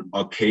on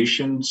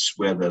occasions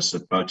where there's a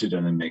budget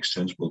and it makes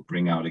sense, we'll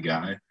bring out a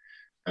guy.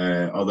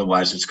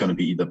 Otherwise, it's going to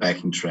be either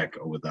backing track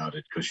or without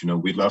it, because, you know,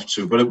 we'd love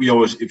to. But we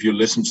always, if you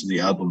listen to the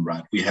album,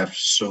 right, we have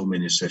so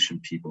many session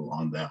people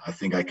on there. I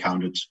think I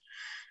counted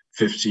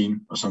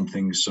 15 or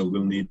something. So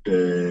we'll need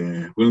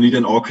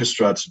an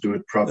orchestra to do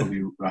it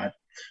properly, right?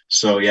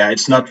 So yeah,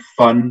 it's not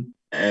fun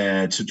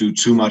to do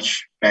too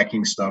much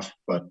backing stuff,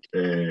 but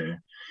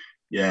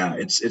yeah,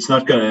 it's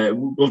not gonna.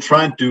 We'll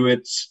try and do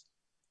it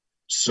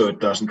so it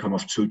doesn't come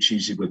off too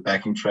cheesy with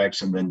backing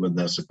tracks, and then when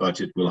there's a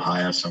budget, we'll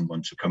hire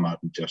someone to come out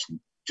and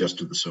just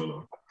do the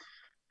solo.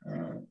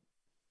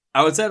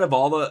 I would say out of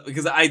all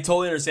because I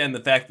totally understand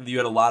the fact that you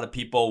had a lot of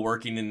people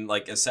working in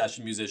like as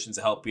session musicians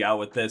to help you out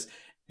with this.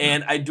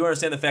 And I do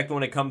understand the fact that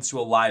when it comes to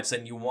a live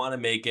set, you want to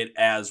make it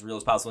as real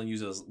as possible and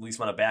use as least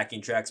amount of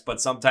backing tracks. But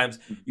sometimes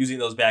using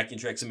those backing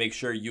tracks to make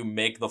sure you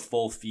make the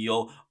full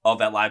feel of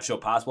that live show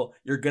possible,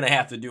 you're going to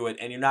have to do it.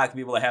 And you're not going to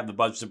be able to have the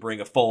budget to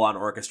bring a full-on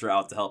orchestra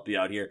out to help you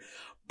out here.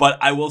 But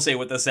I will say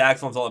with the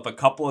saxophone solo, if a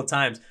couple of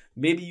times,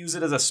 maybe use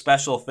it as a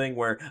special thing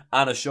where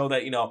on a show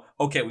that, you know,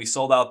 okay, we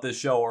sold out this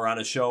show, or on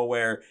a show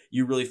where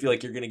you really feel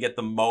like you're going to get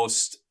the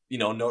most, you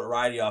know,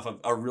 notoriety off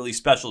of a really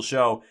special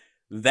show.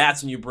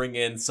 That's when you bring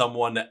in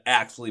someone to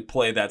actually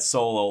play that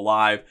solo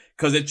live.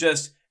 Because it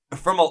just,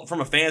 from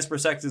a fan's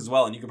perspective as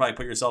well, and you can probably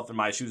put yourself in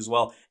my shoes as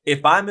well.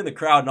 If I'm in the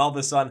crowd and all of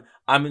a sudden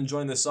I'm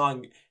enjoying the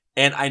song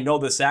and I know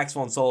the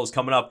saxophone solo is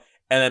coming up,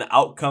 and then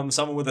out comes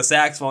someone with a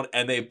saxophone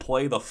and they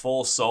play the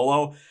full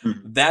solo,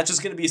 that's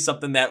just going to be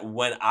something that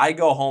when I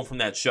go home from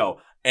that show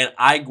and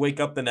I wake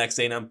up the next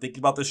day and I'm thinking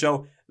about the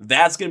show,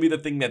 that's going to be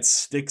the thing that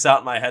sticks out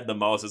in my head the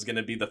most, is going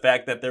to be the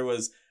fact that there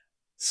was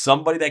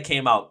somebody that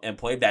came out and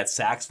played that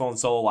saxophone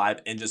solo live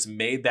and just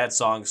made that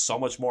song so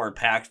much more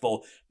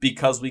impactful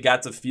because we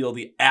got to feel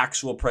the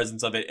actual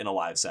presence of it in a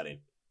live setting.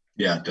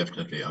 Yeah,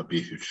 definitely. I'll be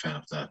a huge fan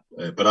of that.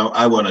 But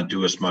I want to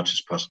do as much as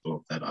possible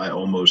of that.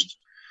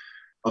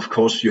 Of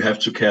course, you have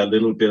to care a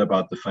little bit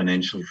about the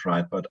financials,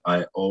 right? But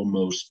I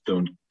almost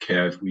don't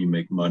care if we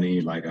make money.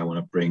 Like I want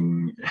to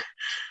bring,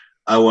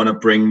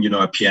 you know,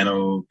 a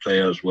piano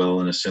player as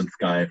well and a synth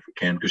guy if we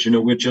can, because, you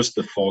know, we're just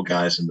the 4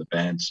 guys in the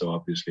band. So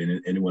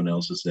obviously anyone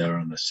else is there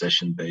on a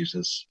session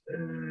basis.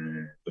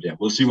 But yeah,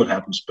 we'll see what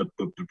happens. But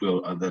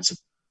that's a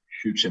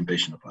huge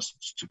ambition of us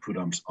to put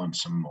on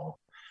some more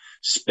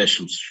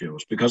special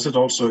shows, because it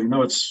also, you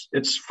know,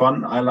 it's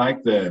fun. I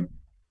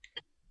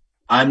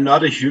I'm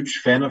not a huge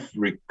fan of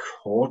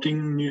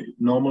recording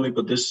normally,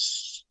 but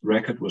this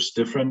record was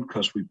different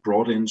because we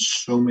brought in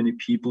so many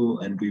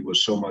people and we were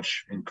so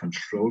much in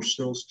control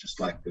still.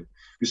 Just like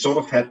we sort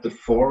of had the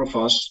four of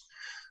us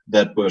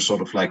that were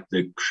sort of like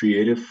the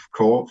creative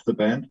core of the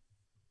band,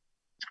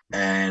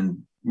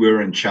 and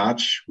we're in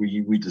charge.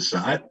 We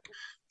decide,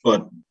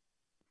 but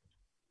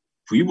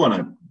we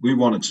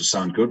want it to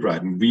sound good,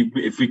 right? And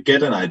if we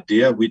get an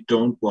idea, we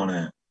don't want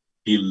to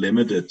be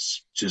limited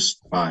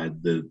just by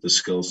the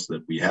skills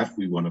that we have.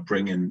 We want to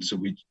bring in, so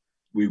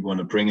we want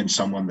to bring in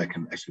someone that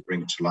can actually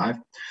bring it to life.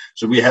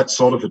 So we had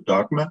sort of a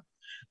dogma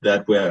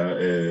that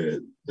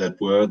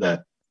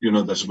you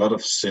know, there's a lot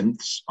of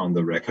synths on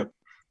the record,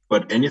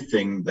 but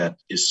anything that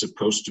is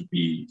supposed to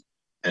be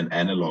an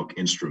analog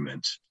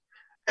instrument,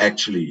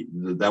 actually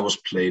that was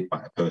played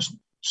by a person.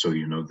 So,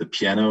 you know, the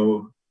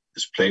piano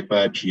is played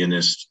by a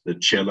pianist, the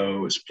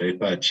cello is played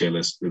by a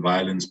cellist, the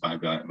violins by a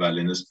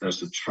violinist.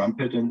 There's a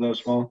trumpet in there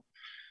as well,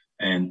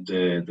 and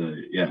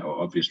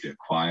obviously a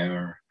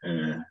choir.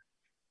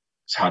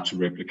 It's hard to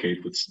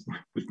replicate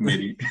with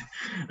MIDI,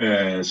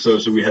 so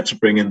we had to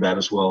bring in that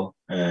as well.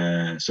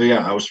 It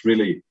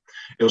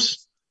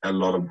was a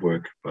lot of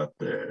work, but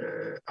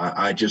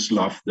I just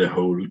love the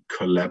whole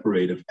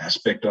collaborative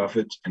aspect of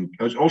it, and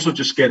also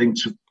just getting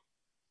to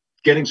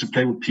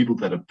play with people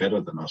that are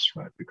better than us,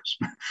 right? Because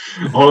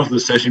all of the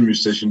session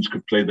musicians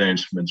could play their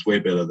instruments way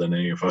better than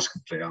any of us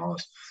can play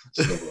ours.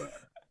 So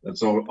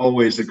that's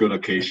always a good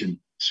occasion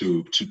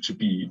to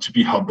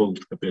be humbled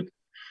a bit.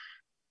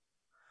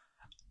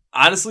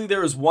 Honestly,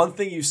 there was one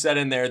thing you said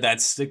in there that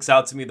sticks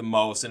out to me the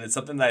most, and it's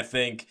something that I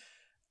think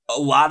a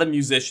lot of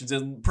musicians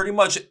and pretty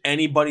much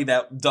anybody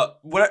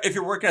if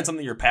you're working on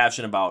something you're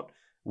passionate about,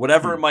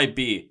 whatever it might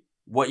be,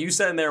 what you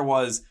said in there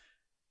was,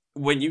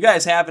 when you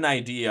guys have an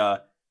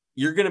idea,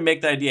 you're going to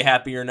make that idea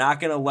happen. You're not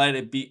going to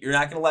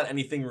let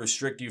anything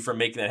restrict you from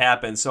making it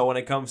happen. So when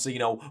it comes to, you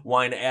know,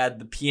 wanting to add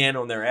the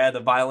piano in there, add the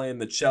violin,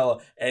 the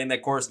cello, adding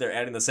that chorus there,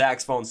 adding the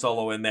saxophone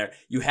solo in there,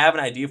 you have an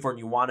idea for it and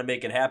you want to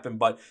make it happen,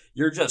 but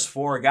you're just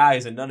four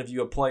guys and none of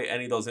you play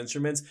any of those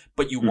instruments,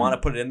 but you want to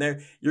put it in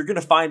there. You're going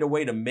to find a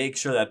way to make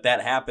sure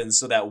that happens,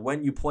 so that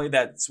when you play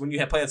that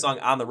song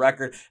on the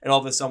record, and all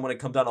of a sudden when it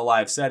comes down to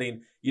live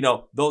setting, you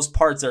know, those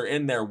parts are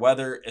in there,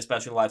 whether,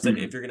 especially in live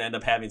setting, if you're going to end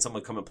up having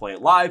someone come and play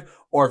it live,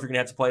 or if you're going to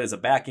have to play it as a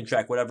backing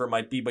track, whatever it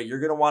might be, but you're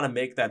going to want to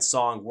make that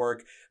song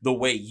work the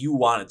way you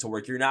want it to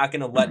work. You're not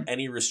going to let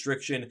any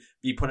restriction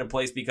be put in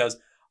place because,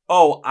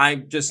 oh,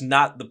 I'm just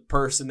not the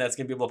person that's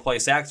going to be able to play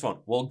saxophone.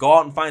 Well, go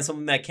out and find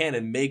someone that can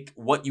and make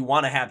what you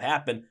want to have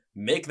happen.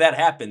 Make that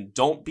happen.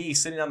 Don't be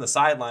sitting on the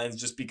sidelines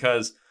just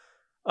because,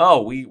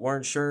 oh, we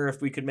weren't sure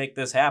if we could make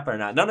this happen or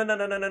not.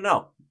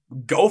 No.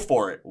 Go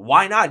for it.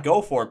 Why not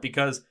go for it?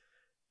 Because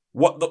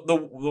what the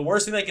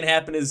worst thing that can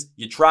happen is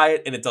you try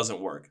it and it doesn't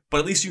work. But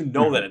at least you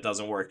know that it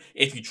doesn't work.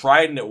 If you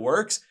try it and it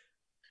works,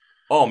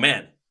 oh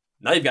man,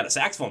 now you've got a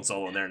saxophone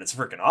solo in there and it's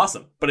freaking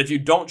awesome. But if you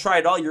don't try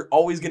it all, you're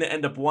always going to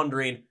end up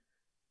wondering,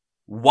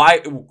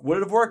 why would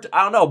it have worked?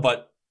 I don't know,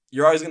 but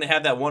you're always going to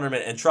have that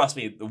wonderment. And trust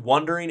me, the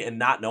wondering and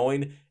not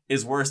knowing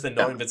is worse than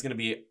knowing if it's going to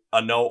be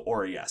a no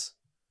or a yes.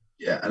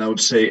 Yeah, and I would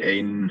say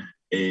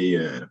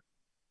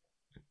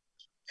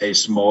a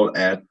small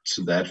add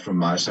to that from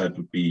my side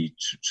would be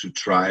to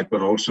try it,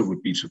 but also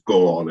would be to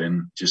go all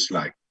in. Just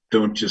like,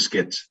 don't just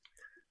get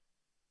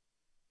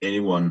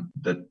anyone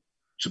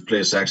to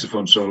play a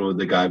saxophone solo.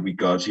 The guy we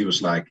got,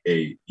 he's like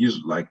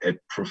a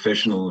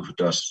professional who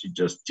does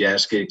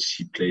jazz gigs.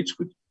 He plays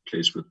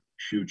with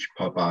huge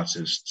pop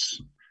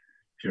artists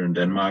here in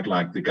Denmark.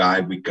 Like the guy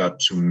we got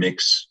to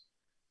mix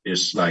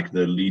is like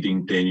the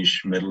leading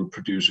Danish metal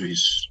producer.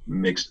 He's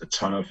mixed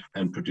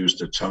and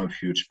produced a ton of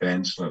huge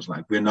bands. So I was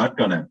like, we're not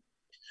gonna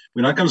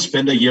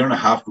spend a year and a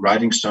half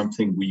writing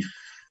something we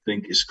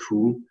think is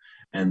cool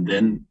and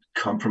then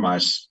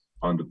compromise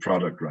on the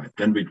product, right?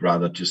 Then we'd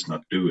rather just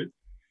not do it.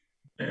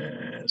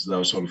 So that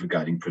was sort of a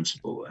guiding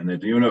principle, and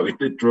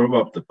it drove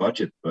up the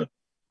budget, but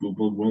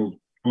we'll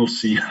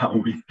see how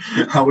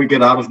we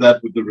get out of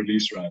that with the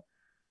release, right?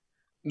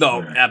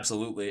 No,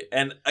 absolutely.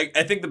 And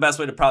I think the best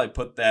way to probably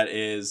put that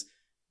is,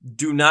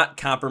 do not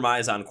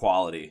compromise on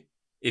quality.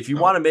 If you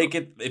want to make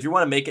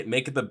it,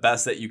 make it the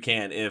best that you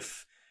can.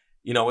 If,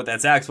 you know, with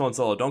that saxophone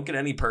solo, don't get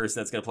any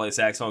person that's going to play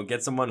saxophone.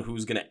 Get someone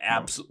who's going to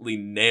absolutely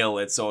nail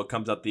it so it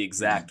comes out the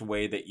exact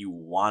way that you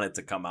want it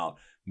to come out.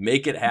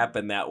 Make it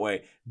happen that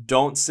way.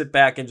 Don't sit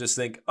back and just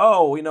think,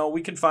 oh, you know,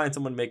 we can find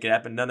someone to make it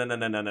happen.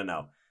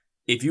 No.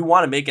 If you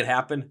want to make it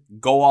happen,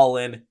 go all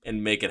in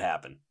and make it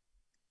happen.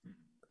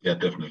 Yeah,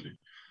 definitely.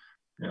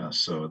 Yeah,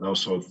 so that was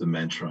sort of the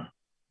mantra.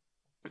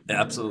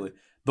 Absolutely.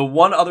 The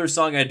one other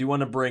song I do want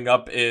to bring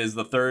up is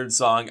the third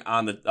song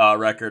on the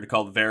record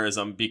called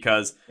Verism,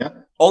 because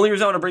only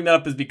reason I want to bring that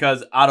up is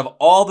because out of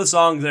all the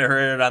songs that I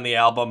heard on the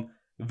album,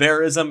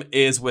 Verism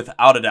is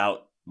without a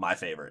doubt my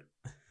favorite.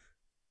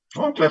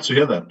 Oh, I'm glad to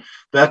hear that.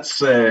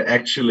 That's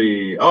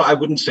actually, I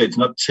wouldn't say it's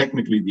not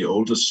technically the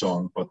oldest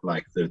song, but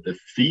like the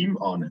theme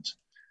on it,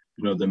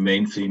 you know, the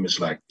main theme is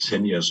like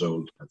 10 years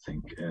old, I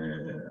think.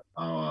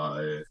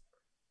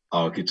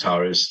 Our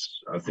guitarist,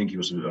 I think he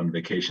was on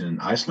vacation in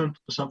Iceland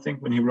or something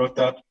when he wrote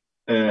that,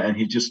 and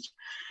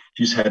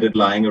he's had it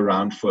lying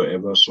around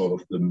forever,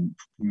 sort of the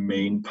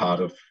main part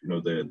of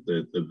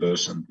the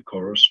verse and the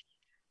chorus,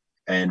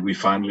 and we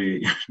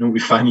finally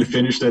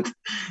finished it.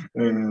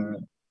 But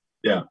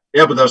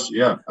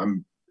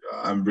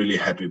I'm really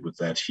happy with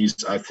that.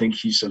 I think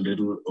he's a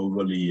little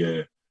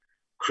overly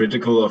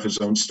critical of his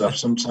own stuff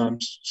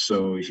sometimes,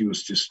 so he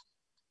was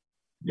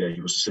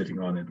sitting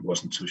on it,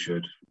 wasn't too sure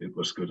it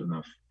was good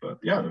enough, but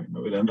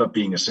it ended up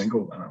being a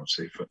single, and I would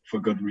say for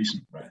good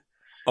reason, right?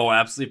 Oh,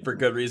 absolutely, for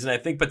good reason. I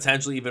think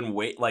potentially even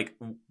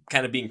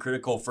kind of being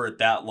critical for it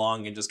that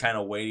long and just kind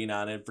of waiting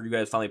on it for you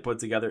guys to finally put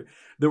together.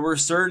 There were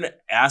certain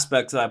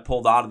aspects that I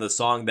pulled out of the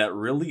song that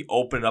really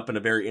opened up in a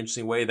very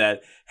interesting way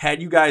that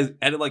had you guys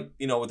ended with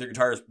your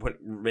guitarist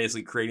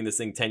basically creating this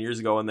thing 10 years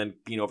ago and then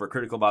being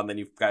overcritical about it, and then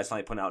you guys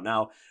finally put it out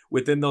now.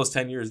 Within those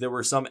 10 years, there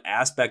were some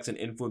aspects and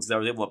influences that I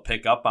was able to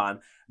pick up on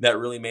that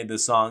really made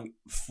this song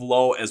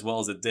flow as well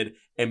as it did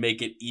and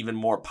make it even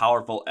more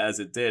powerful as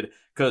it did.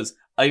 Because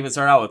I even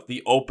start out with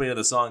the opening of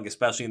the song,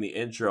 especially in the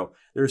intro.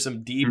 There's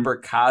some deeper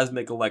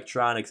cosmic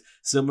electronics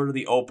similar to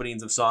the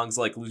openings of songs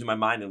like Losing My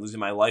Mind and Losing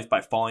My Life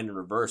by Falling in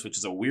Reverse, which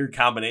is a weird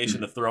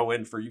combination to throw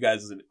in for you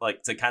guys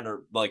to kind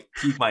of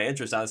pique my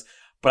interest on this.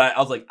 But I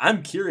was like,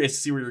 I'm curious to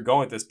see where you're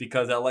going with this,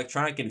 because the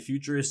electronic and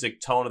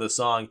futuristic tone of the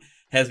song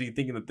has me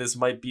thinking that this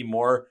might be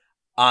more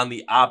on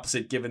the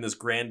opposite, given this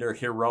grander,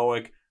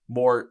 heroic,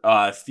 more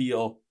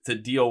feel to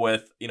deal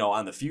with,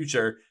 on the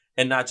future,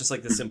 and not just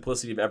the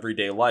simplicity of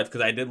everyday life.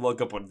 Because I did look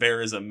up what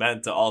verism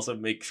meant to also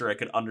make sure I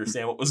could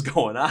understand what was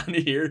going on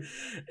here.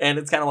 And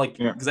it's kind of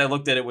because I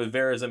looked at it with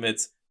verism,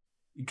 it's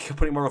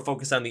putting more of a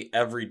focus on the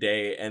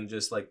everyday and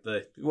just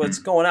the what's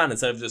going on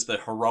instead of just the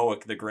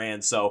heroic, the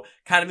grand. So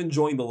kind of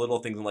enjoying the little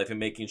things in life and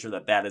making sure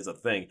that is a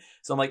thing.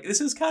 So I'm like,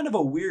 this is kind of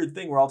a weird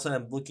thing where all of a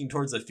sudden I'm looking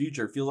towards the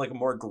future. It feels like a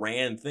more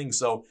grand thing.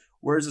 So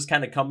where's this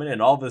kind of coming in?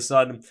 All of a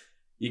sudden,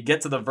 you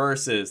get to the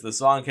verses, the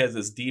song has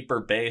this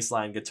deeper bass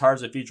line,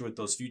 guitars are featured with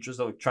those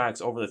futures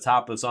electronics over the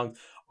top of the song.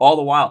 All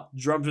the while,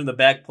 drums in the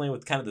back playing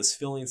with kind of this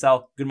filling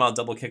style, good amount of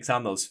double kicks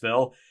on those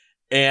fill.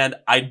 And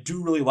I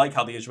do really like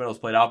how the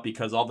instrumentals played out,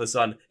 because all of a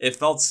sudden it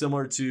felt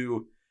similar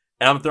to,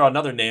 and I'm going to throw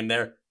another name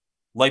there,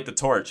 Light the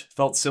Torch.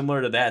 Felt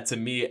similar to that to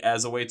me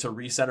as a way to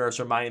recenter us,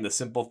 reminding the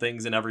simple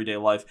things in everyday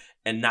life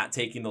and not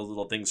taking those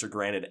little things for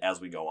granted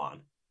as we go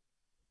on.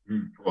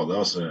 Well, that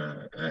was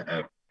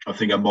I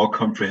think a more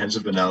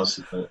comprehensive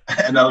analysis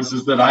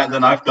than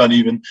I've done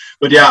even.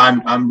 But yeah,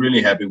 I'm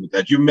really happy with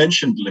that. You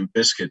mentioned Limp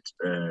Bizkit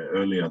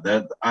earlier.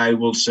 That I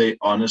will say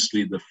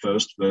honestly, the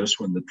first verse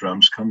when the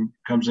drums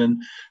comes in,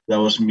 that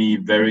was me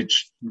very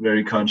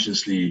very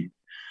consciously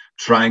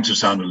trying to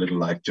sound a little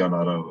like John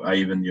Otto. I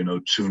even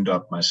tuned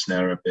up my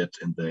snare a bit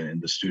in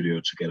the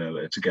studio to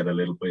get a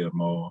little bit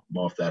more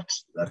of that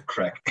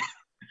crack.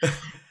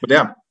 But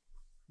yeah,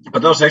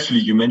 but that was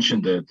actually, you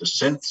mentioned the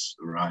synths,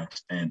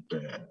 right? And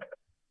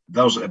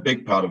that was a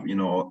big part of,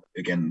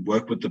 again,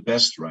 work with the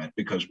best, right?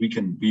 Because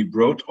we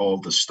wrote all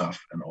the stuff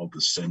and all the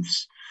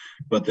synths,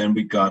 but then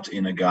we got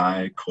in a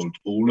guy called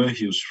Ole.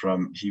 He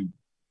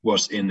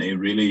was in a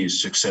really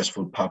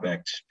successful pop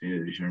act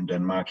here in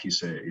Denmark.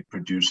 He's a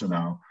producer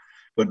now,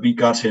 but we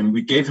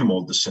gave him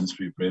all the synths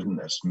we've written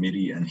as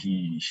MIDI, and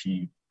he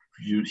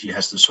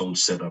has this whole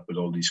setup with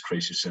all these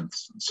crazy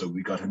synths. So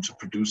we got him to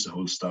produce the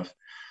whole stuff,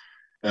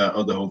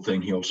 or the whole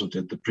thing. He also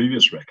did the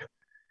previous record.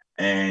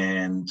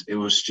 And it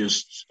was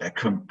just a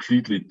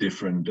completely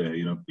different,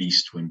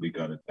 beast when we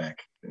got it back.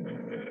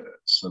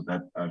 So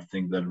that, I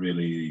think that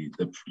really,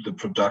 the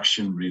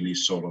production really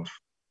sort of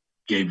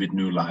gave it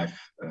new life.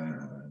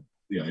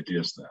 The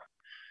ideas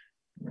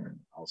there,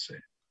 I'll say.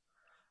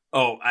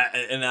 Oh,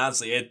 and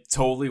honestly, it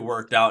totally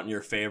worked out in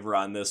your favor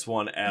on this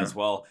one as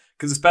well.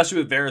 Because especially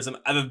with verism,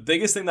 the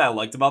biggest thing that I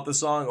liked about the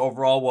song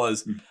overall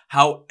was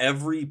how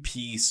every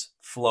piece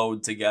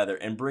flowed together,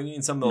 and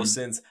bringing some of those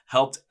synths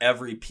helped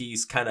every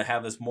piece kind of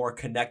have this more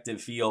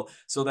connective feel.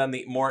 So then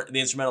the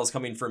instrumentals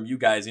coming from you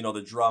guys,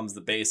 the drums,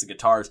 the bass, the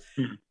guitars,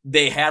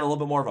 they had a little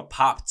bit more of a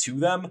pop to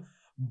them,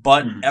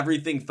 but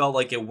everything felt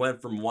like it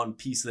went from one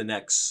piece to the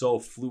next so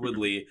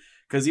fluidly.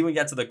 Because even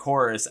get to the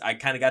chorus, I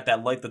kind of got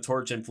that Light the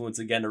Torch influence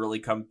again to really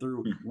come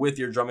through with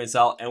your drumming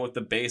style and with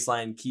the bass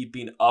line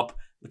keeping up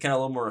kind of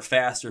a little more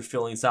faster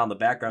filling sound in the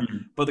background.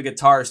 But the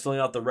guitar is filling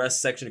out the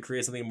rest section to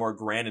create something more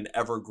grand and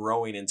ever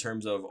growing in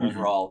terms of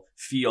overall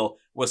feel,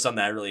 was something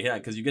that I really hit on.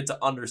 Because you get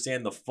to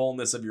understand the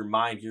fullness of your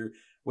mind here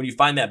when you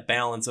find that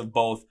balance of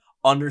both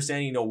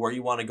understanding, where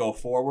you want to go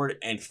forward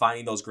and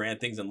finding those grand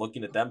things and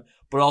looking at them,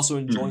 but also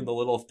enjoying the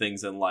little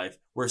things in life.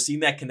 We're seeing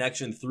that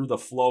connection through the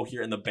flow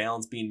here and the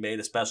balance being made,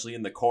 especially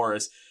in the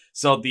chorus.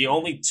 So the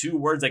only two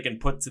words I can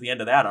put to the end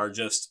of that are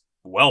just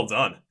well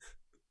done.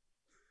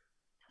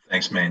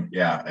 Thanks, man.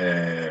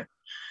 Yeah.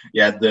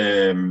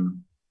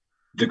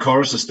 The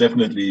chorus is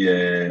definitely,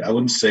 I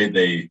wouldn't say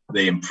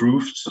they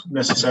improved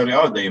necessarily.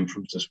 Oh, they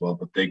improved as well,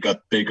 but they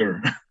got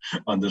bigger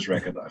on this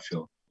record, I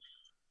feel.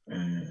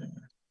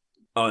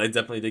 Oh, they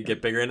definitely did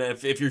get bigger. And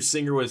if your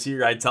singer was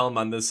here, I'd tell him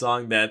on this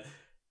song that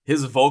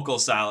his vocal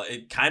style,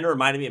 it kind of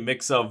reminded me a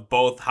mix of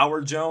both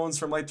Howard Jones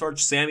from Light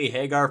Torch, Sammy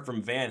Hagar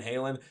from Van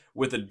Halen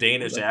with a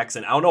Danish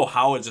accent. I don't know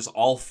how it just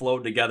all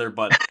flowed together,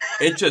 but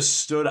it just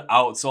stood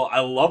out. So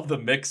I love the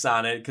mix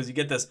on it because you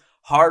get this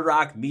hard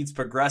rock meets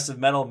progressive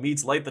metal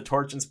meets Light the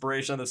Torch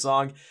inspiration on the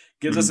song.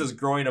 Gives us this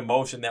growing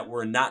emotion that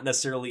we're not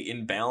necessarily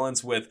in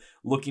balance with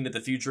looking at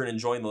the future and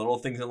enjoying the little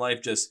things in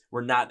life. Just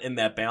we're not in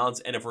that balance.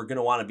 And if we're going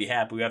to want to be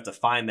happy, we have to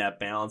find that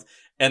balance.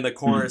 And the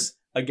chorus,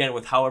 again,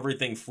 with how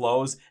everything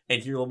flows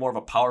and hear a little more of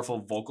a powerful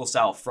vocal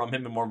style from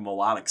him and more of a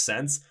melodic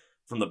sense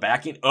from the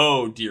backing.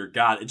 Oh, dear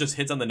God. It just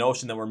hits on the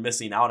notion that we're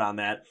missing out on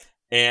that.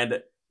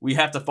 And we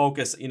have to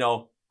focus,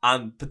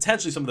 on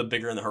potentially some of the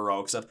bigger and the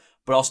heroic stuff,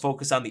 but also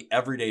focus on the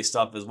everyday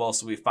stuff as well.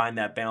 So we find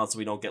that balance so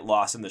we don't get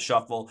lost in the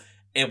shuffle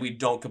and we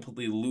don't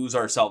completely lose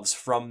ourselves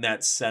from that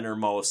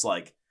centermost,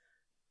 like,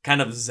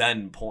 kind of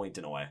Zen point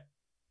in a way.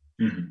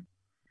 Mm-hmm.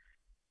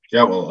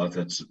 Yeah, well,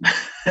 that's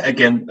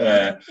again,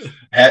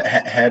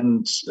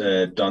 hadn't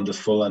done the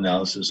full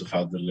analysis of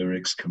how the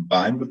lyrics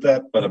combine with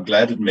that, but I'm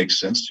glad it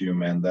makes sense to you,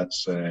 man.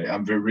 That's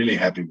I'm really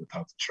happy with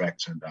how the track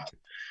turned out.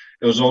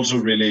 It was also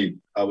really,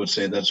 I would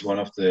say that's one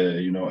of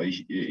the,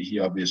 he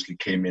obviously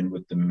came in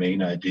with the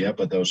main idea,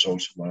 but that was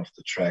also one of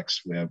the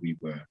tracks where we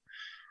were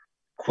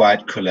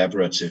quite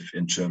collaborative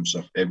in terms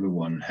of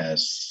everyone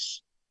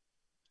has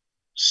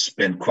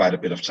spent quite a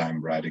bit of time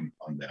writing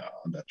on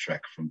that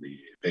track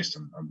based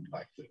on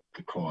like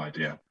the core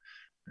idea.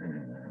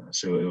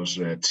 So it was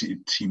a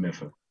team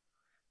effort.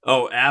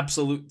 Oh,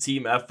 absolute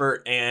team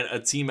effort, and a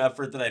team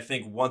effort that I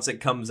think once it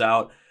comes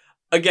out,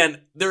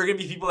 again, there are going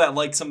to be people that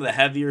like some of the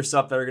heavier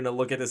stuff that are going to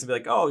look at this and be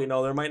like, oh,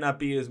 there might not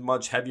be as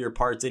much heavier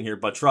parts in here.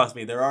 But trust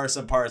me, there are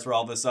some parts where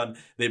all of a sudden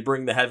they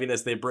bring the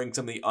heaviness, they bring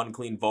some of the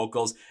unclean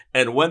vocals.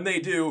 And when they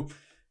do,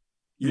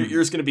 you're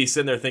just going to be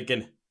sitting there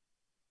thinking,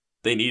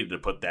 they needed to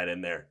put that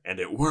in there. And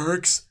it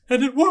works.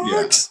 And it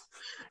works.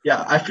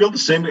 Yeah, I feel the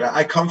same.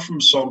 I come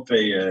from sort of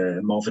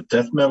a more of a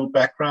death metal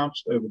background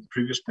with the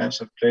previous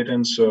bands I've played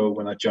in. So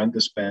when I joined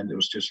this band, it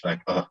was just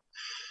like,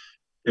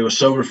 it was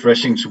so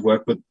refreshing to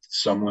work with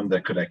someone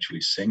that could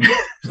actually sing,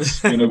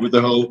 with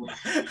the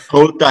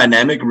whole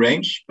dynamic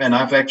range. And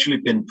I've actually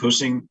been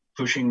pushing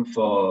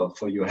for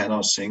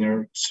Johanna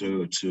Singer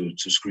to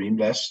scream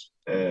less,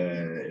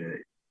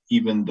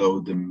 even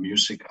though the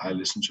music I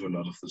listen to a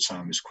lot of the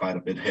time is quite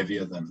a bit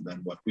heavier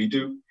than what we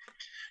do.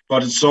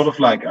 But it's sort of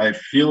like, I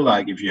feel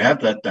like if you have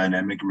that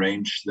dynamic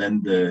range,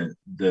 then the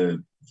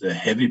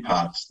heavy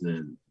parts,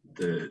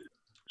 the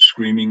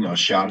screaming or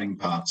shouting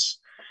parts,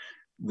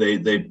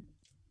 they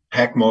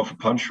pack more of a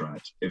punch,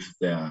 right? If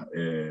they're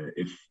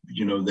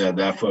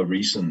there for a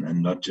reason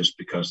and not just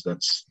because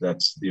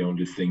that's the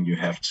only thing you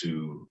have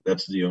to.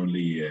 That's the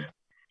only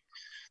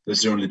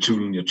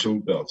tool in your tool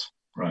belt,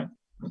 right?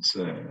 That's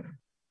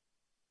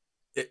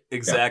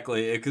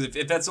exactly, because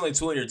if that's the only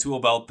tool in your tool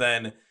belt,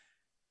 then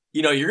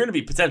you're going to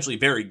be potentially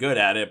very good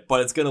at it, but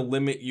it's going to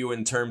limit you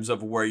in terms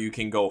of where you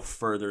can go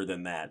further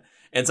than that.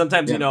 And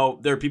sometimes,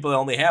 there are people that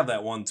only have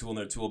that one tool in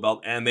their tool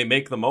belt and they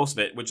make the most of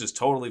it, which is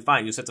totally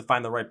fine. You just have to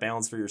find the right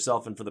balance for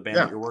yourself and for the band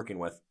that you're working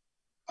with.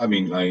 I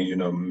mean,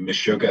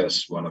 Meshuggah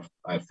is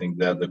I think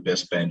they're the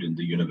best band in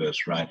the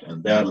universe, right?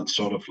 And they're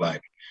sort of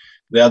like,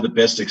 they're the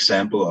best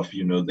example of,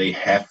 they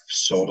have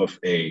sort of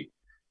they're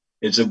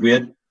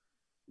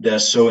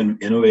so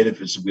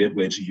innovative, it's a weird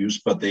way to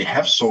use, but they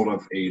have sort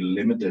of a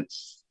limited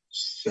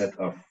set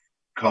of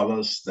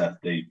colors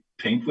that they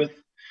paint with.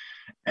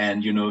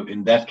 And,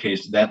 in that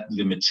case, that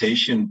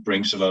limitation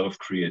brings a lot of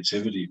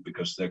creativity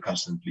because they're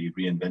constantly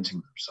reinventing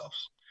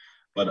themselves.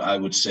 But I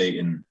would say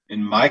in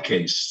my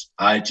case,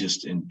 I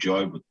just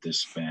enjoy with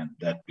this band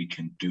that we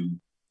can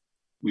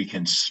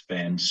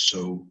span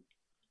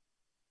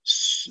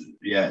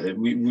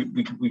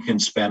we can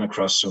span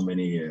across so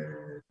many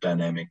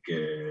dynamic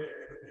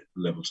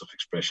levels of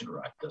expression,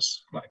 right?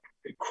 There's like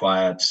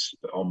quiet,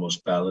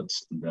 almost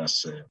ballads, and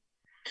there's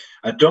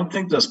I don't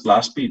think there's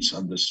blast beats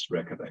on this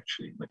record,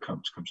 actually. That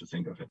comes to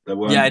think of it.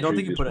 I don't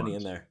think you put any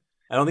in there.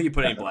 I don't think you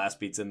put any blast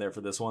beats in there for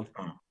this one.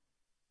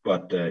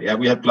 But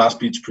we had blast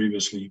beats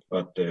previously,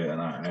 but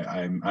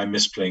and I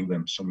miss playing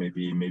them, so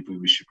maybe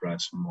we should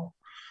write some more.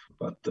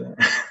 But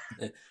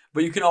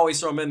but you can always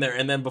throw them in there.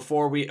 And then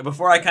before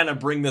I kind of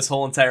bring this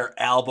whole entire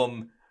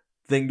album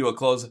thing to a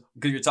close,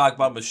 because you're talking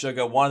about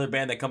Meshuggah, one other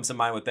band that comes to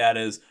mind with that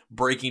is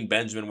Breaking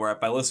Benjamin, where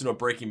if I listen to a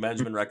Breaking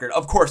Benjamin record,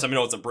 of course I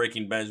know it's a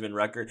Breaking Benjamin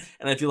record,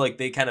 and I feel like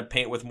they kind of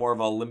paint with more of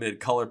a limited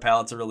color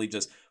palette to really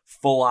just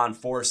full on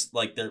force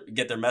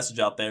get their message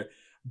out there.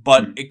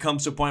 But it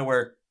comes to a point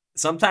where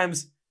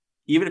sometimes,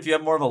 even if you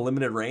have more of a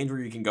limited range where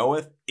you can go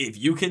with, if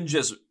you can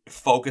just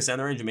focus on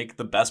the range and make it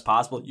the best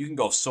possible, you can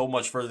go so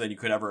much further than you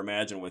could ever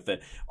imagine with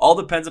it. All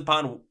depends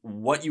upon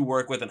what you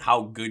work with and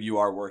how good you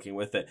are working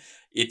with it.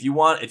 If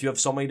you have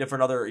so many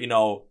different other,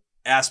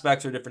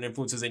 aspects or different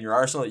influences in your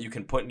arsenal that you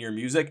can put in your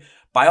music,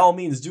 by all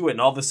means do it.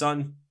 And all of a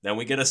sudden, then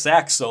we get a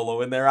sax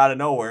solo in there out of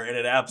nowhere, and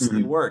it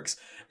absolutely works.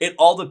 It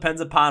all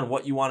depends upon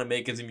what you want to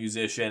make as a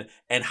musician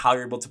and how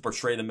you're able to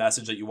portray the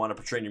message that you want to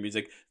portray in your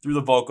music through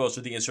the vocals,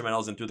 through the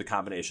instrumentals, and through the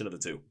combination of the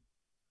two.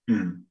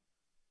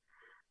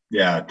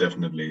 Yeah,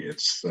 definitely.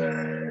 It's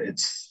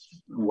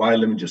why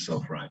limit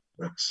yourself, right?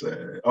 That's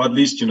or at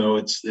least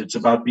it's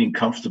about being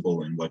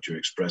comfortable in what you're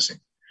expressing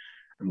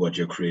and what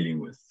you're creating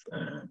with.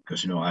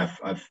 Because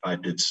I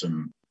did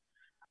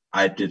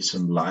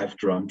some live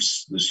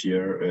drums this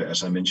year.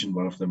 As I mentioned,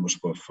 one of them was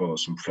for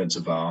some friends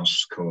of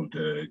ours called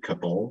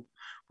Cabal,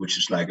 which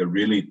is like a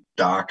really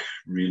dark,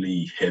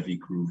 really heavy,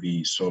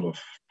 groovy sort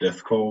of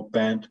deathcore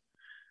band.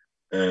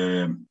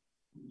 Um,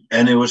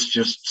 and it was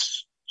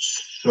just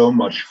so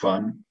much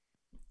fun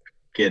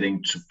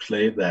getting to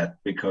play that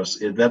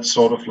because that's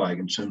sort of like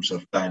in terms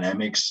of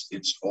dynamics,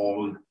 it's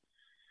all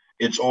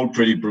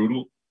pretty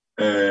brutal.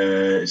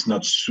 It's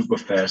not super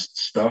fast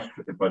stuff,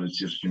 but it's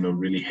just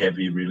really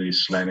heavy, really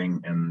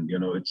slamming, and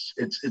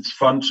it's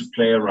fun to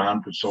play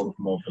around with sort of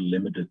more of a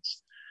limited,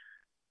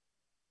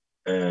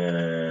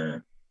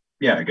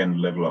 yeah, again,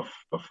 level of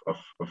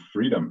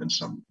freedom in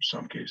some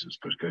cases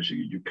because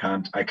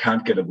I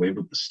can't get away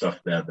with the stuff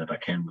there that I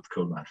can with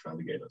Cold Night for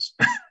Alligators,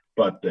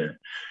 but.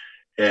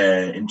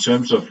 In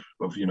terms of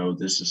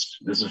this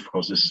is of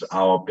course this is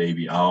our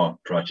baby, our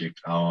project,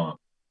 our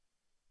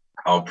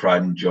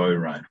pride and joy,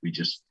 right? We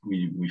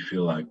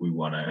feel like we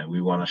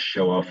wanna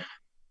show off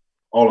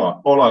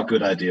all our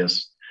good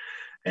ideas,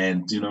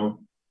 and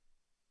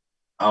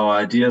our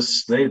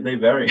ideas they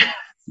vary.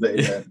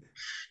 they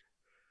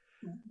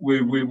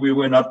we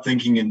were not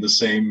thinking in the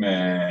same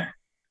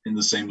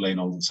lane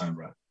all the time,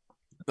 right?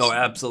 Oh,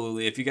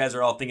 absolutely. If you guys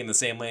are all thinking the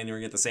same lane, you're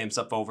going to get the same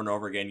stuff over and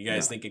over again. You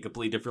guys think in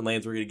completely different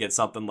lanes, we're going to get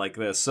something like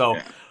this. So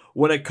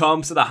when it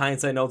comes to the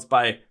Hindsight Notes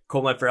by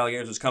Cold Night for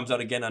Alligators, which comes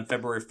out again on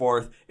February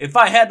 4th, if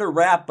I had to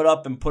wrap it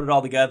up and put it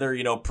all together,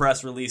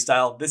 press release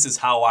style, this is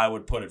how I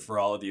would put it for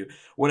all of you.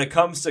 When it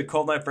comes to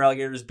Cold Night for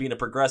Alligators being a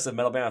progressive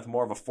metal band with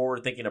more of a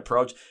forward-thinking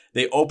approach,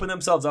 they open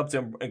themselves up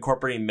to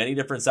incorporating many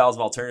different styles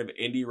of alternative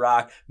indie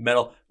rock,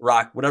 metal,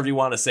 rock, whatever you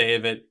want to say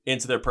of it,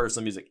 into their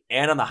personal music.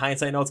 And on the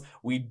Hindsight Notes,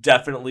 we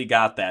definitely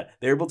got that.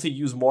 They're able to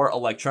use more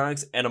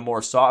electronics and a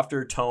more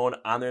softer tone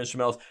on their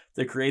instrumentals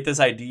to create this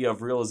idea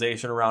of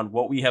realization around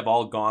what we have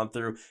all gone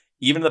through,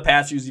 even in the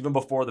past years, even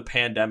before the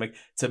pandemic,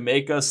 to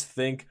make us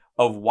think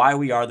of why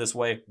we are this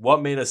way,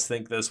 what made us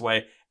think this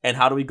way, and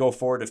how do we go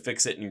forward to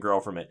fix it and grow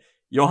from it.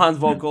 Johan's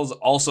vocals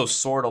also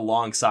soared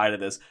alongside of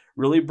this,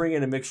 really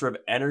bringing a mixture of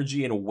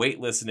energy and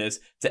weightlessness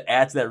to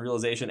add to that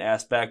realization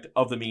aspect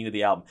of the meaning of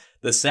the album.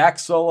 The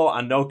sax solo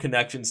on No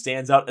Connection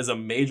stands out as a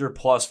major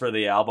plus for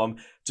the album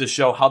to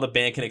show how the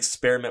band can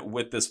experiment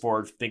with this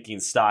forward-thinking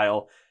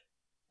style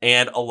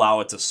and allow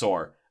it to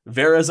soar.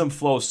 Verism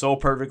flows so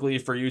perfectly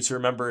for you to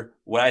remember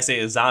what I say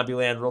is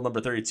Zombieland, rule number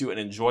 32, and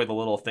enjoy the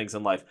little things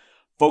in life.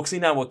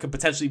 Focusing on what could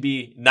potentially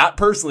be, not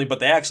personally, but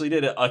they actually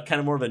did a kind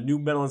of more of a new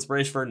metal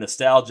inspiration for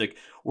nostalgic,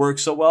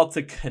 works so well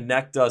to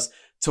connect us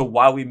to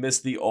why we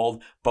miss the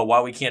old, but why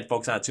we can't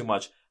focus on it too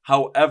much.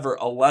 However,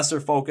 a lesser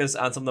focus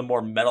on some of the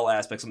more metal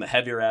aspects, some of the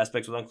heavier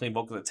aspects with Unclean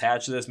vocals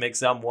attached to this makes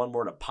them one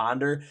more to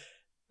ponder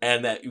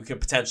and that you can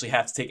potentially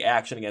have to take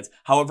action against.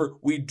 However,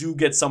 we do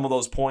get some of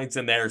those points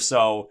in there,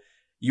 so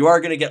you are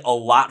going to get a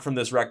lot from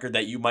this record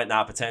that you might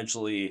not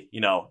potentially,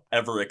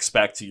 ever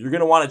expect to. You're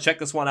going to want to check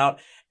this one out.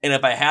 And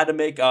if I had to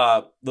make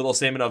a little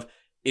statement of,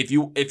 if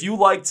you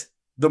liked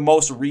the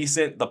most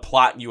recent The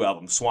Plot in You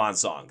album, Swan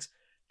Songs,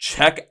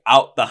 check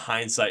out the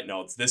Hindsight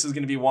Notes. This is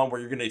going to be one where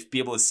you're going to be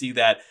able to see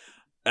that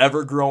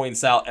ever-growing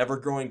style,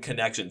 ever-growing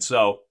connection.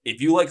 So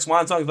if you like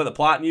Swan Songs by The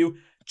Plot in You,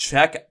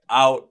 check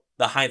out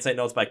the Hindsight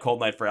Notes by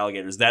Cold Night for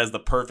Alligators. That is the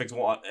perfect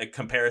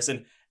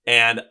comparison.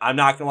 And I'm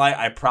not going to lie,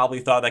 I probably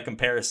thought that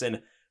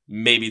comparison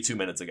maybe 2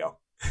 minutes ago.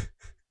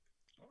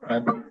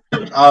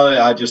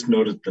 I just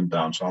noted them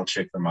down, so I'll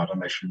check them out.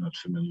 I'm actually not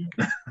familiar.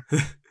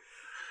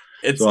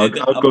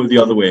 I'll go the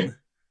other way.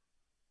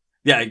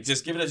 Yeah,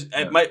 just give it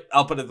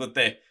I'll put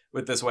it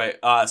with this way.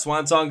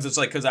 Swan Songs, it's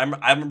like, because I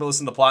remember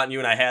listening to Plot in You,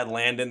 and I had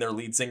Landon, their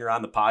lead singer,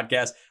 on the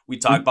podcast. We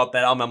talked about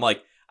that album. I'm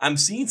like, I'm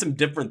seeing some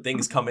different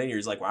things come in here.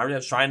 He's like, well, I'm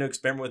just trying to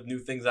experiment with new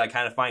things that I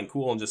kind of find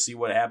cool and just see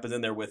what happens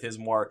in there with his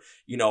more,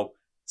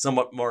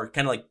 somewhat more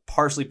kind of like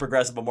partially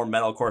progressive, but more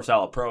metalcore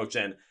style approach.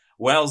 And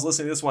when I was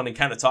listening to this one and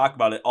kind of talk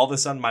about it, all of a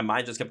sudden my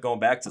mind just kept going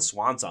back to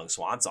Swan Song.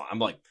 I'm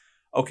like,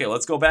 okay,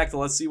 let's go back to,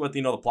 let's see what,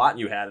 The Plot in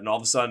You had. And all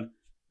of a sudden,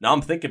 now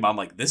I'm thinking about, I'm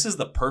like, this is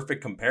the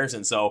perfect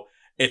comparison. So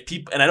if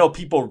people, and I know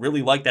people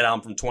really like that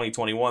album from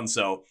 2021.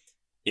 So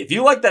if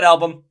you like that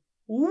album,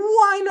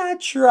 why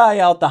not try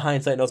out the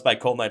Hindsight Notes by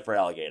Cold Night for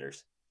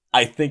Alligators?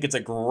 I think it's a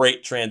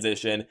great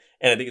transition,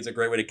 and I think it's a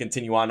great way to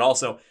continue on.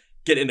 Also,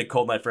 get into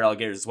Cold Night for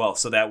Alligators as well,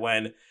 so that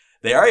when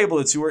they are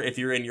able to tour, if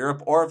you're in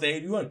Europe, or if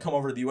you want to come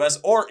over to the US,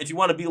 or if you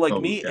want to be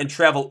like me and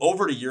travel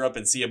over to Europe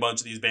and see a bunch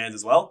of these bands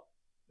as well,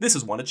 this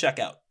is one to check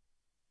out.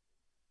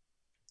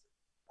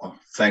 Oh,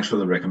 thanks for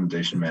the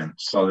recommendation, man.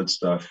 Solid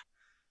stuff.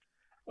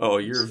 Oh,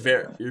 you're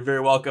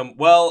very welcome.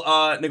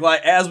 Well, Nikolai,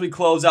 as we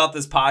close out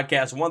this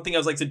podcast, one thing I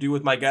like to do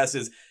with my guests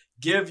is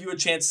give you a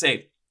chance to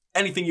say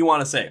anything you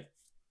want to say.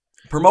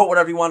 Promote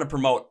whatever you want to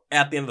promote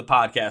at the end of the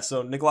podcast.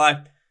 So,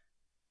 Nikolai,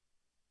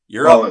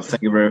 You're up.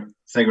 Thank you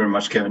very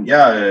much, Kevin.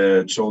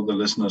 Yeah, to all the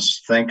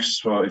listeners, thanks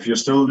for, if you're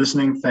still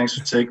listening, thanks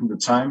for taking the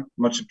time.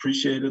 Much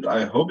appreciated.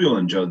 I hope you'll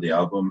enjoy the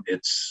album.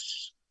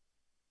 It's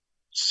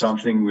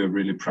something we're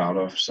really proud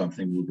of,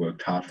 something we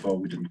worked hard for.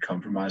 We didn't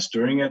compromise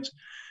during it.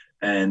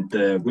 And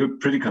we're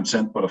pretty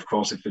content, but of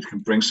course, if it can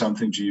bring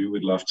something to you,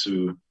 we'd love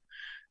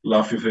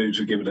for you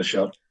to give it a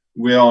shot.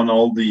 We're on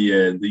all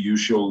the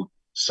usual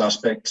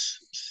suspects,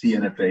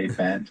 CNFA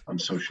band on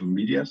social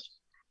medias.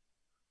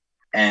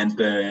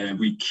 And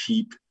we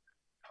keep,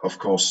 of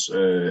course,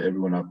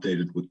 everyone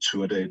updated with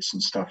tour dates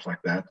and stuff like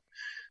that.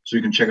 So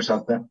you can check us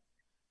out there.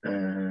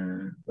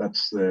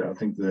 That's, I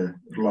think, the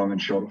long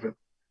and short of it.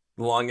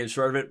 Long and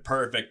short of it,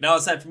 perfect. Now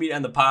it's time for me to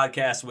end the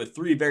podcast with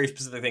 3 very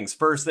specific things.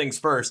 First things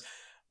first,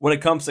 when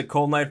it comes to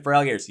Cold Night for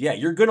Alligators, yeah,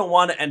 you're going to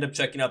want to end up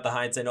checking out the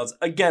Hindsight Notes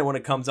again when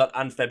it comes out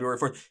on February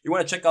 4th. You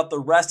want to check out the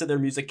rest of their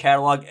music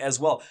catalog as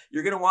well.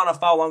 You're going to want to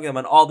follow along with them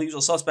on all the usual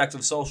suspects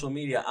of social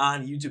media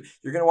on YouTube.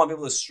 You're going to want to be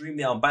able to stream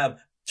the album, buy them,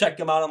 check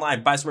them out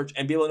online, buy some merch,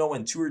 and be able to know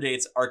when tour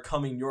dates are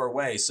coming your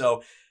way.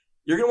 So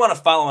you're going to want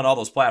to follow on all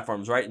those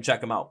platforms, right, and check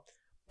them out.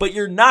 But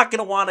you're not going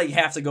to want to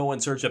have to go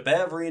and search up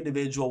every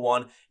individual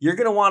one. You're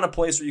going to want a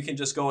place where you can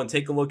just go and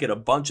take a look at a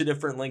bunch of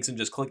different links and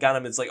just click on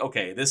them. It's like,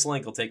 okay, this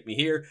link will take me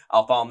here.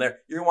 I'll follow them there.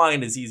 You're going to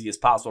want it as easy as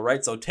possible,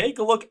 right? So take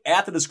a look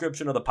at the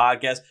description of the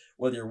podcast,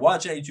 whether you're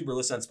watching on YouTube or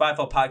listening on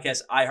Spotify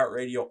Podcasts,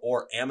 iHeartRadio,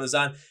 or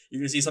Amazon. You're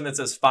going to see something that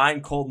says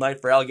Find Cold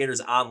Night for Alligators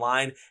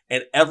online,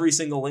 and every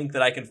single link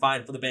that I can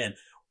find for the band,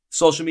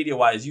 social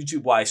media-wise,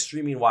 YouTube-wise,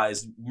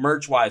 streaming-wise,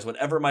 merch-wise,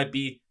 whatever it might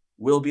be,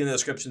 will be in the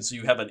description, so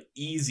you have an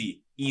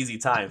easy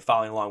time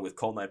following along with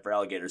Cold Night for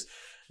Alligators.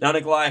 Now,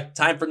 Nikolai,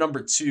 time for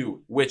number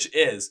 2, which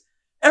is,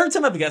 every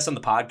time I have a guest on the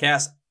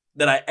podcast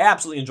that I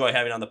absolutely enjoy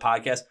having on the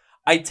podcast,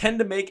 I tend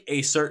to make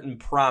a certain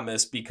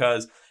promise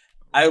because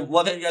I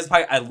love having you guys on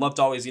the podcast. I love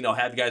to always,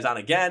 have you guys on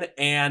again,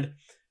 and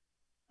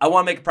I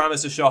want to make a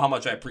promise to show how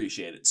much I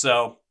appreciate it.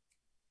 So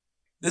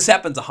this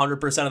happens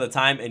 100% of the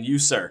time, and you,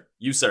 sir,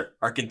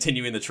 are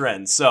continuing the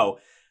trend. So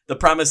the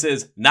promise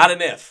is not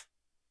an if.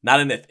 Not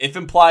an if. If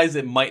implies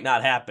it might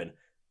not happen.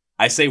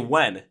 I say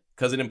when,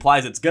 because it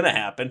implies it's going to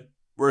happen.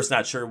 We're just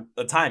not sure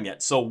the time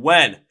yet. So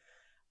when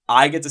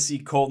I get to see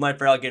Cold Night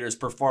for Alligators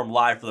perform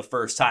live for the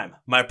first time,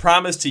 my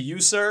promise to you,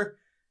 sir,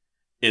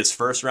 is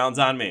first rounds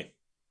on me.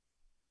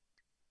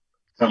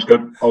 Sounds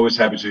good. Always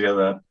happy to hear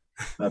that.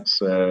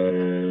 That's,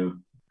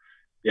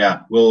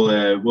 yeah,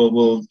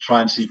 we'll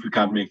try and see if we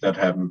can't make that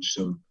happen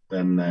soon.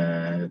 Then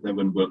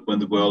when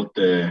the world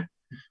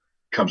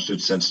comes to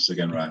its senses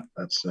again, right?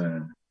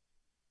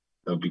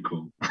 That would be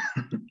cool.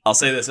 I'll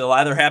say this. It'll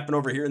either happen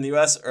over here in the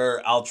U.S.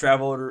 or I'll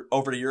travel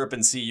over to Europe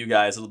and see you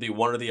guys. It'll be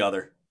one or the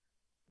other.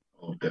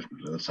 Oh,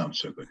 definitely. That sounds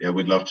so good. Yeah,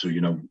 we'd love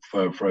to,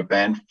 for a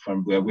band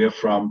from where we're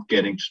from,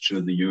 getting to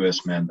the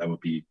U.S., man, that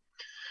would be,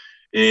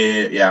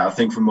 I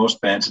think for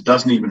most bands, it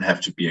doesn't even have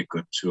to be a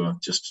good tour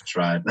just to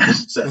try it.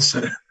 That's,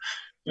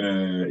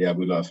 yeah,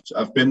 we love to.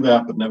 I've been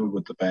there, but never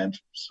with the band.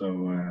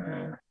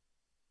 So,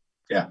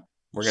 yeah.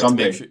 We're going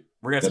to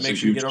have to make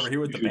sure you get over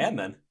here with the band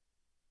then.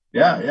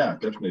 Yeah,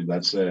 definitely.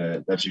 That's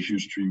a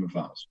huge dream of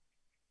ours.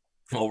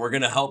 Well, we're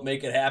going to help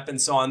make it happen.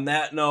 So on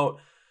that note,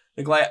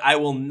 Nikolai, I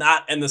will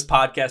not end this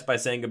podcast by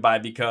saying goodbye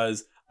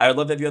because I would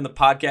love to have you on the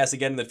podcast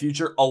again in the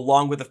future,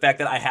 along with the fact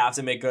that I have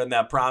to make good on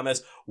that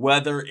promise,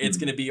 whether it's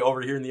going to be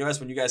over here in the U.S.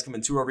 when you guys come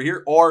and tour over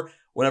here, or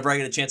whenever I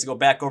get a chance to go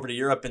back over to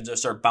Europe and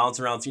just start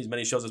bouncing around, seeing as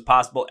many shows as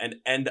possible, and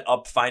end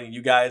up finding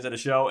you guys at a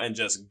show and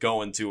just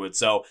going to it.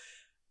 So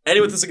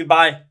anyway, this is a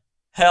goodbye.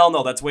 Hell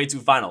no, that's way too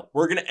final.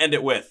 We're going to end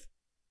it with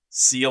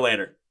see you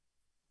later.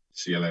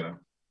 See you later.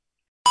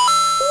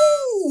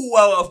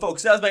 Well,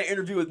 folks, that was my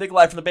interview with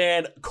Nikolai from the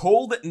band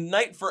Cold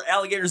Night for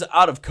Alligators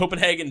out of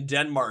Copenhagen,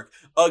 Denmark.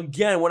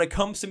 Again, when it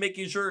comes to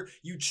making sure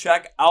you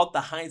check out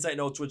the Hindsight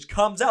Notes, which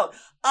comes out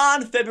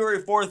on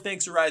February 4th,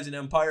 thanks to Rising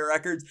Empire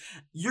Records,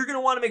 you're going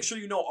to want to make sure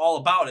you know all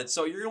about it.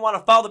 So you're going to want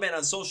to follow the band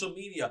on social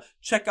media.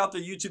 Check out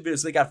their YouTube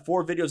videos. They got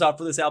 4 videos out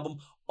for this album,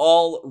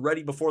 all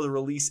ready before the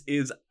release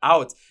is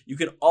out. You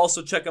can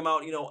also check them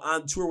out,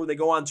 on tour when they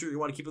go on tour. You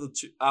want to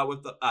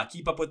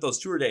keep up with those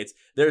tour dates.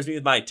 There's me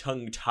with my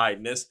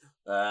tongue-tiedness.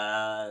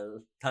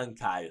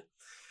 Tongue-tied.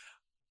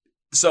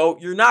 So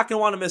you're not going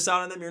to want to miss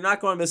out on them. You're not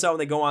going to miss out when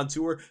they go on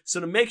tour. So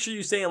to make sure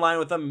you stay in line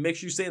with them, make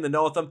sure you stay in the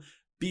know with them,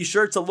 be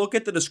sure to look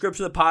at the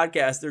description of the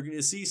podcast. They're going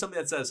to see something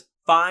that says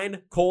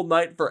Find Cold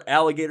Night for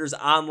Alligators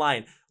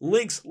online.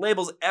 Links,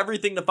 labels,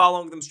 everything to follow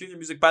along with them. Stream their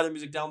music, buy their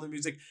music, download their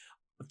music.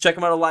 Check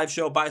them out at a live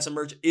show, buy some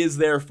merch is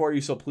there for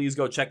you, so please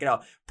go check it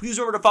out. Please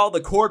remember to follow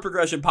the Chord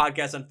Progression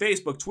Podcast on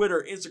Facebook,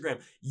 Twitter,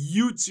 Instagram,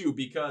 YouTube,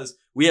 because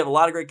we have a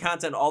lot of great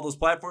content on all those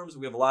platforms.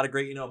 We have a lot of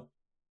great,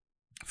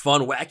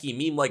 fun, wacky,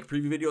 meme-like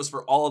preview videos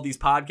for all of these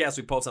podcasts.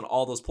 We post on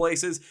all those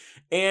places.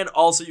 And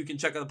also you can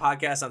check out the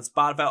podcast on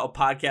Spotify, Apple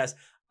Podcasts,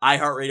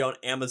 iHeartRadio, and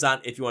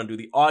Amazon if you want to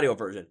do the audio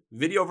version.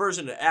 Video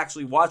version to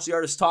actually watch the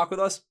artist talk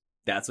with us,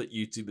 That's what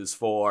YouTube is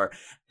for.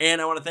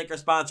 And I want to thank our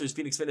sponsors,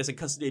 Phoenix Fitness and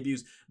Custom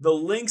Debuts. The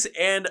links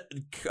and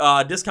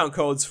discount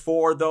codes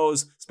for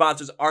those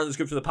sponsors are in the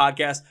description of the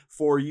podcast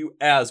for you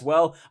as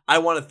well. I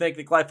want to thank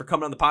Nikolai for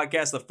coming on the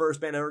podcast, the first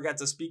band I ever got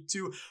to speak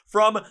to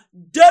from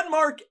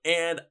Denmark.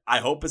 And I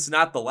hope it's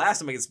not the last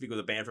time I get to speak with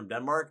a band from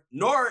Denmark,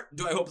 nor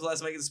do I hope it's the last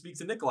time I get to speak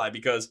to Nikolai,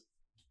 because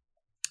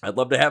I'd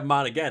love to have him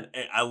on again.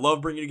 I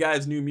love bringing you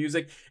guys new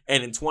music.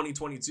 And in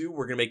 2022,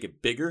 we're going to make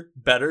it bigger,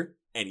 better,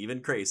 and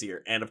even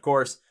crazier. And of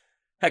course,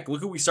 heck,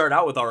 look who we started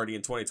out with already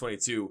in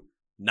 2022.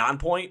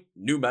 Nonpoint,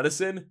 New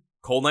Medicine,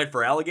 Cold Night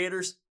for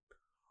Alligators.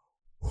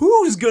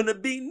 Who's going to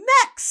be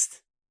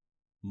next?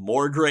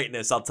 More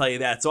greatness, I'll tell you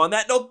that. So on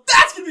that note,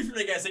 that's going to be for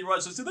me, guys. Thank you very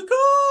much for listening to the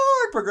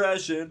Chord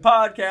Progression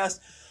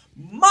Podcast.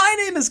 My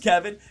name is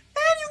Kevin, and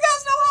you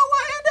guys know how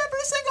I end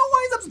every single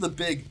one. That's with a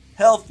big,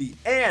 healthy,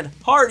 and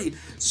hearty.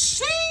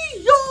 See